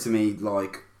if you said to me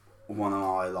like one of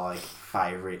my like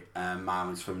favourite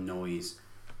moments from Noise,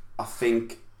 I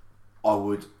think I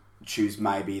would choose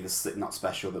maybe the Slipknot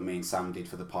special that me and Sam did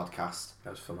for the podcast.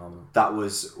 That was phenomenal. That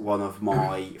was one of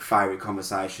my favourite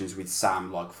conversations with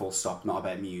Sam, like full stop, not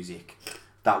about music.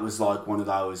 That was like one of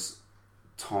those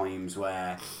times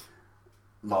where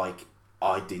like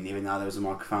I didn't even know there was a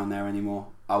microphone there anymore.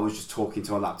 I was just talking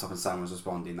to my laptop and Sam was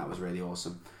responding. That was really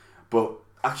awesome. But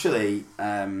actually,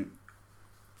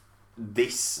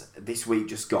 this week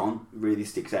just gone really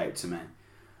sticks out to me.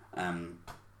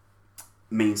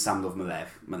 Me and Sam love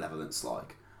Malevolence,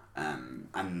 like,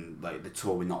 and like the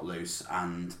tour with Not Loose,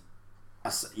 and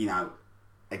you know,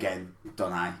 again,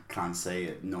 Donna Clancy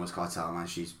at Noise Cartel, man,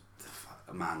 she's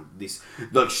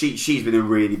she's been a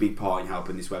really big part in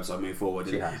helping this website move forward.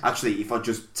 And actually, if I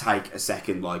just take a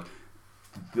second, like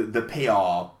the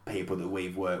PR people that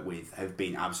we've worked with have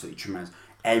been absolutely tremendous.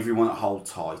 Everyone at Hold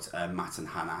Tight, Matt and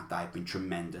Hannah, they've been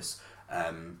tremendous.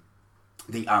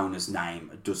 The owner's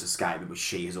name does escape me, but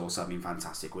she has also been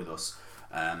fantastic with us.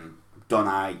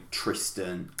 Donna,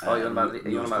 Tristan. You're on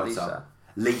about Lisa?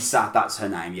 Lisa, that's her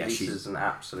name. Yeah, Lisa's an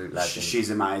absolute legend.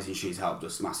 She's amazing. She's helped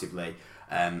us massively.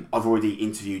 I've already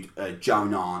interviewed Joe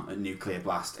Narn at Nuclear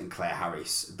Blast and Claire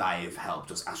Harris. They have helped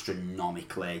us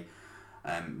astronomically.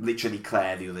 Literally,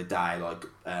 Claire the other day, like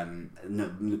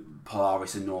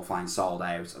Polaris and Northlane sold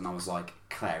out, and I was like,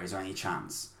 Claire, is there any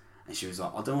chance? And she was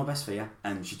like, I'll do my best for you.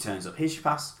 And she turns up, here's your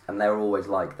pass. And they're always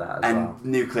like that as well. And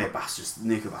Nuclear Blast just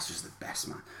the best,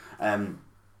 man.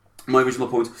 My original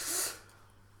point,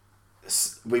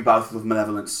 we both love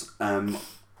Malevolence.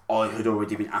 I had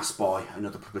already been asked by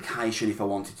another publication if I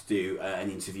wanted to do an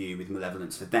interview with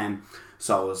Malevolence for them.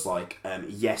 So I was like,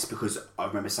 yes, because I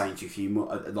remember saying to you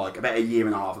like about a year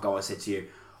and a half ago, I said to you,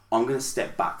 I'm going to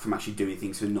step back from actually doing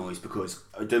things for Noise, because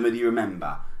I don't know whether you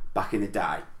remember, back in the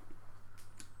day,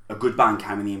 a good band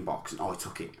came in the inbox and I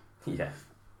took it. Yeah.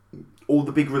 All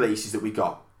the big releases that we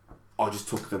got, I just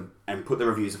took them and put the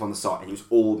reviews up on the site, and it was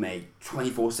all me,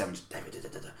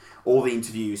 24/7, all the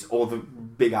interviews, all the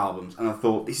big albums, and I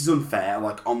thought, this is unfair,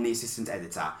 like, I'm the assistant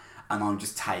editor, and I'm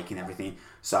just taking everything.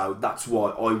 So that's why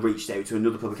I reached out to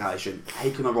another publication,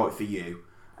 hey, can I write for you?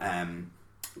 To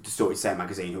Sorted Sound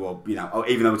magazine, who are, you know,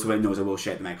 even though we're talking about Noise, I will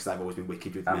shout them out because they've always been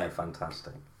wicked with me. And they're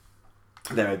fantastic.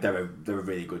 They're a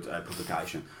really good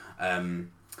publication.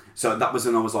 So that was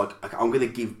when I was like, okay, I'm going to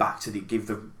give back to give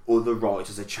the other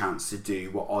writers a chance to do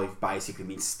what I've basically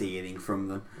been stealing from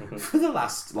them for the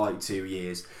last like 2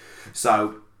 years.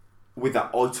 So with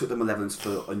that, I took the Malevolence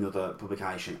for another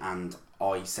publication, and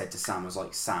I said to Sam, I was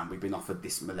like, Sam, we've been offered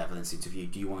this Malevolence interview.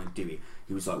 Do you want to do it?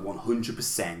 He was like,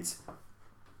 100%.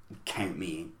 Count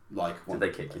me in. Like, did they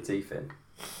kick your teeth in?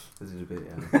 A little bit,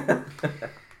 yeah.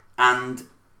 And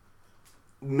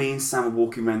me and Sam were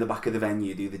walking around the back of the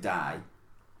venue the other day,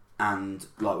 and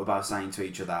like we're both saying to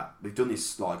each other, we've done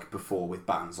this like before with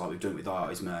bands, like we've done it with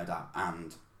IO's Murder,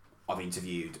 and I've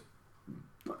interviewed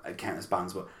countless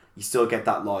bands, but you still get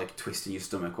that like twist in your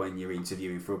stomach when you're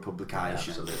interviewing for a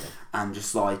publication. Yeah, absolutely. And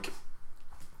just like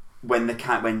when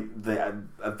the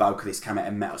vocalist came out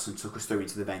and met us and took us through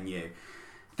into the venue,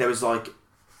 there was like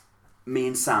me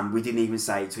and Sam, we didn't even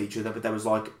say it to each other, but there was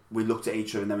like, we looked at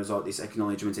each other and there was like this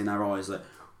acknowledgement in our eyes that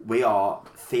we are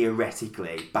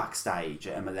theoretically backstage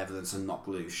at a Malevolence and Knock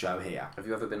Loose show here. Have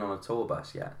you ever been on a tour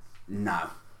bus yet? No.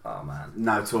 Oh man.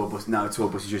 No tour bus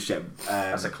is just yet.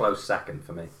 That's a close second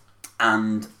for me.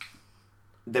 And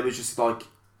there was just like,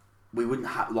 we wouldn't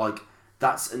have, like,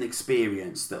 that's an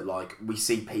experience that, like, we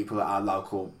see people at our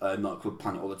local nightclub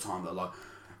Planet all the time that are like,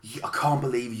 I can't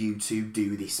believe you two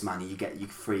do this, man. You get your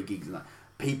free gigs and that.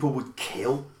 People would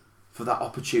kill for that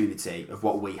opportunity of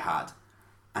what we had,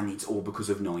 and it's all because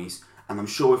of noise. And I'm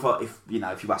sure if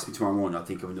you ask me tomorrow morning, I'll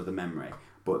think of another memory.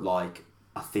 But like,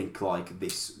 I think like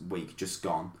this week just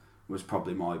gone was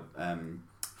probably my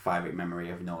favourite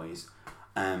memory of noise.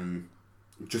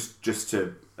 Just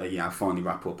to finally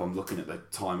wrap up, I'm looking at the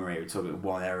timer here. We're talking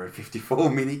 1 hour and 54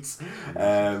 minutes.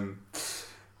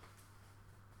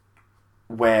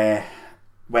 Where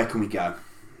can we go?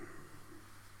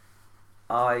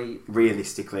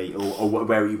 Realistically, or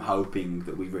where are you hoping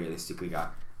that we realistically go?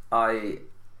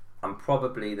 I'm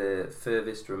probably the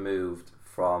furthest removed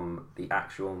from the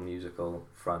actual musical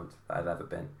front that I've ever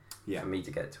been. Yeah. For me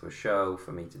to get to a show,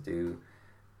 for me to do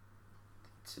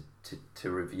to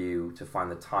review, to find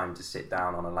the time to sit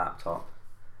down on a laptop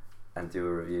and do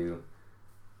a review,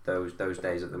 those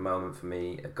days at the moment for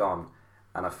me are gone,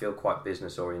 and I feel quite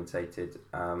business orientated.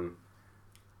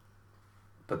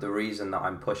 But the reason that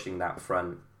I'm pushing that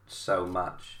front so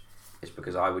much is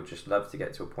because I would just love to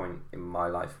get to a point in my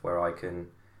life where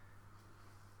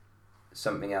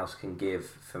something else can give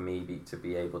for me to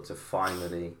be able to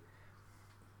finally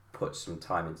put some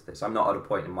time into this. I'm not at a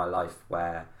point in my life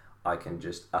where I can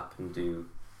just up and do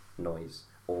noise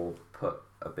or put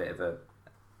a bit of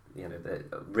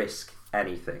risk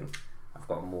anything. I've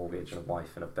got a mortgage and a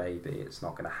wife and a baby. It's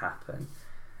not going to happen.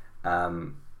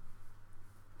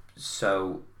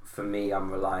 So for me,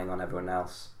 I'm relying on everyone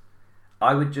else.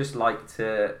 I would just like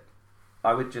to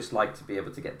be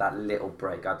able to get that little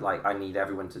break. I need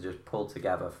everyone to just pull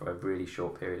together for a really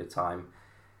short period of time,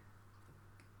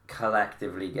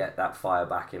 collectively get that fire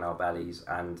back in our bellies,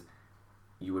 and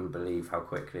you wouldn't believe how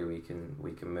quickly we can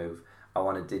move. I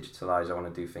want to digitalize. I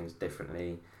want to do things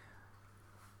differently.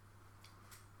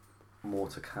 More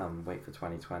to come. Wait for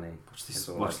 2020. Watch this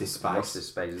space. Watch this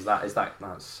space. Is that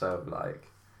that's so like.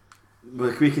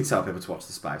 Well, we can tell people to watch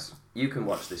the space. You can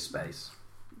watch this space.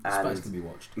 And space can be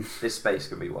watched. This space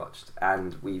can be watched,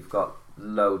 and we've got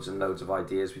loads and loads of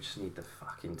ideas. We just need the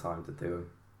fucking time to do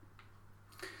them.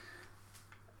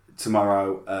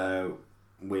 Tomorrow,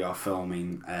 we are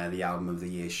filming the Album of the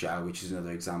Year show, which is another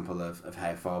example of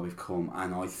how far we've come.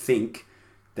 And I think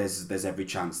there's every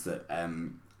chance that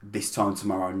this time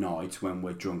tomorrow night, when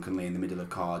we're drunkenly in the middle of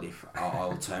Cardiff,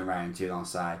 I'll turn around to you and I'll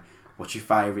say, "What's your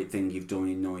favourite thing you've done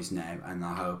in noise now?" And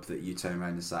I hope that you turn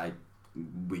around and say,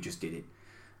 "We just did it."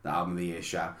 The Album of the Year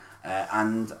show.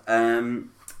 Do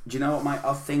you know what, mate?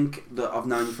 I think that I've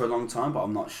known you for a long time, but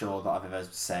I'm not sure that I've ever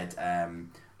said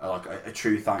a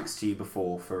true thanks to you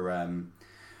before for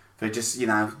just,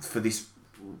 for this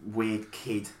weird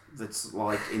kid that's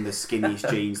like in the skinniest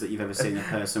jeans that you've ever seen a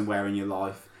person wear in your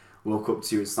life, walk up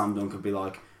to you at Slam Dunk and be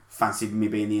like, "Fancied me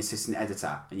being the assistant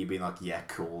editor?" And you'd be like, "Yeah,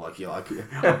 cool." Like, you're like,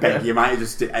 "I beg you, mate,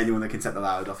 just anyone that can take the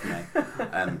load off me."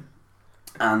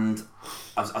 And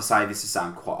I say this to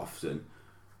Sam quite often,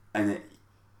 and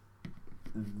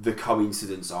the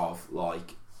coincidence of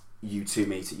like you two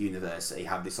meet at university,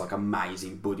 have this like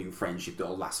amazing budding friendship that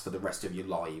will last for the rest of your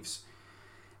lives,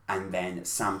 and then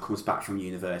Sam comes back from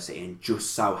university and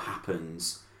just so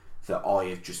happens that I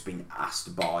have just been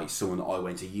asked by someone that I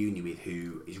went to uni with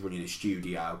who is running a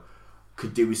studio,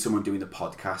 could do with someone doing the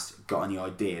podcast, got any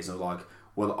ideas? And I'm like,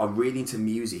 well, I'm really into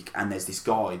music, and there's this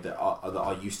guy that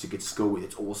I used to go to school with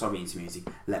that's also really into music.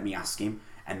 Let me ask him.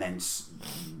 And then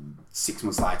 6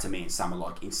 months later, me and Sam are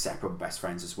like inseparable best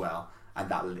friends as well.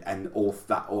 And all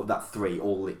that three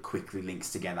quickly links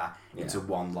together into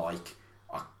one. Like,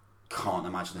 I can't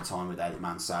imagine the time without it,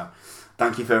 man. So,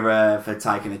 thank you for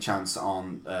taking a chance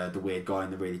on the weird guy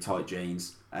in the really tight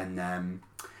jeans. And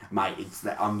mate,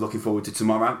 I'm looking forward to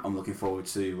tomorrow. I'm looking forward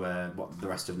to what the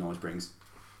rest of Noise brings.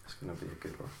 It's going to be a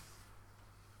good one.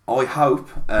 I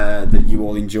hope that you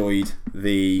all enjoyed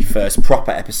the first proper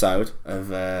episode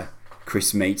of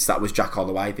Chris Meets. That was Jack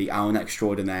Holloway, the own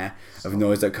extraordinaire of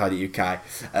noise.co.uk.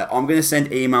 I'm going to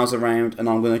send emails around, and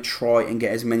I'm going to try and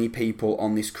get as many people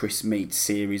on this Chris Meets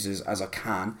series as I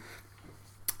can.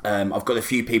 I've got a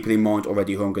few people in mind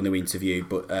already who I'm going to interview,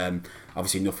 but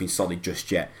obviously nothing solid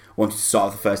just yet. I wanted to start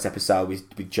off the first episode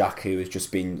with Jack, who has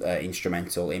just been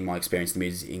instrumental in my experience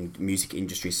in the music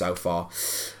industry so far.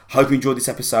 Hope you enjoyed this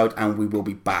episode, and we will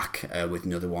be back with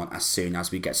another one as soon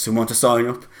as we get someone to sign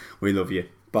up. We love you.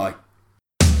 Bye.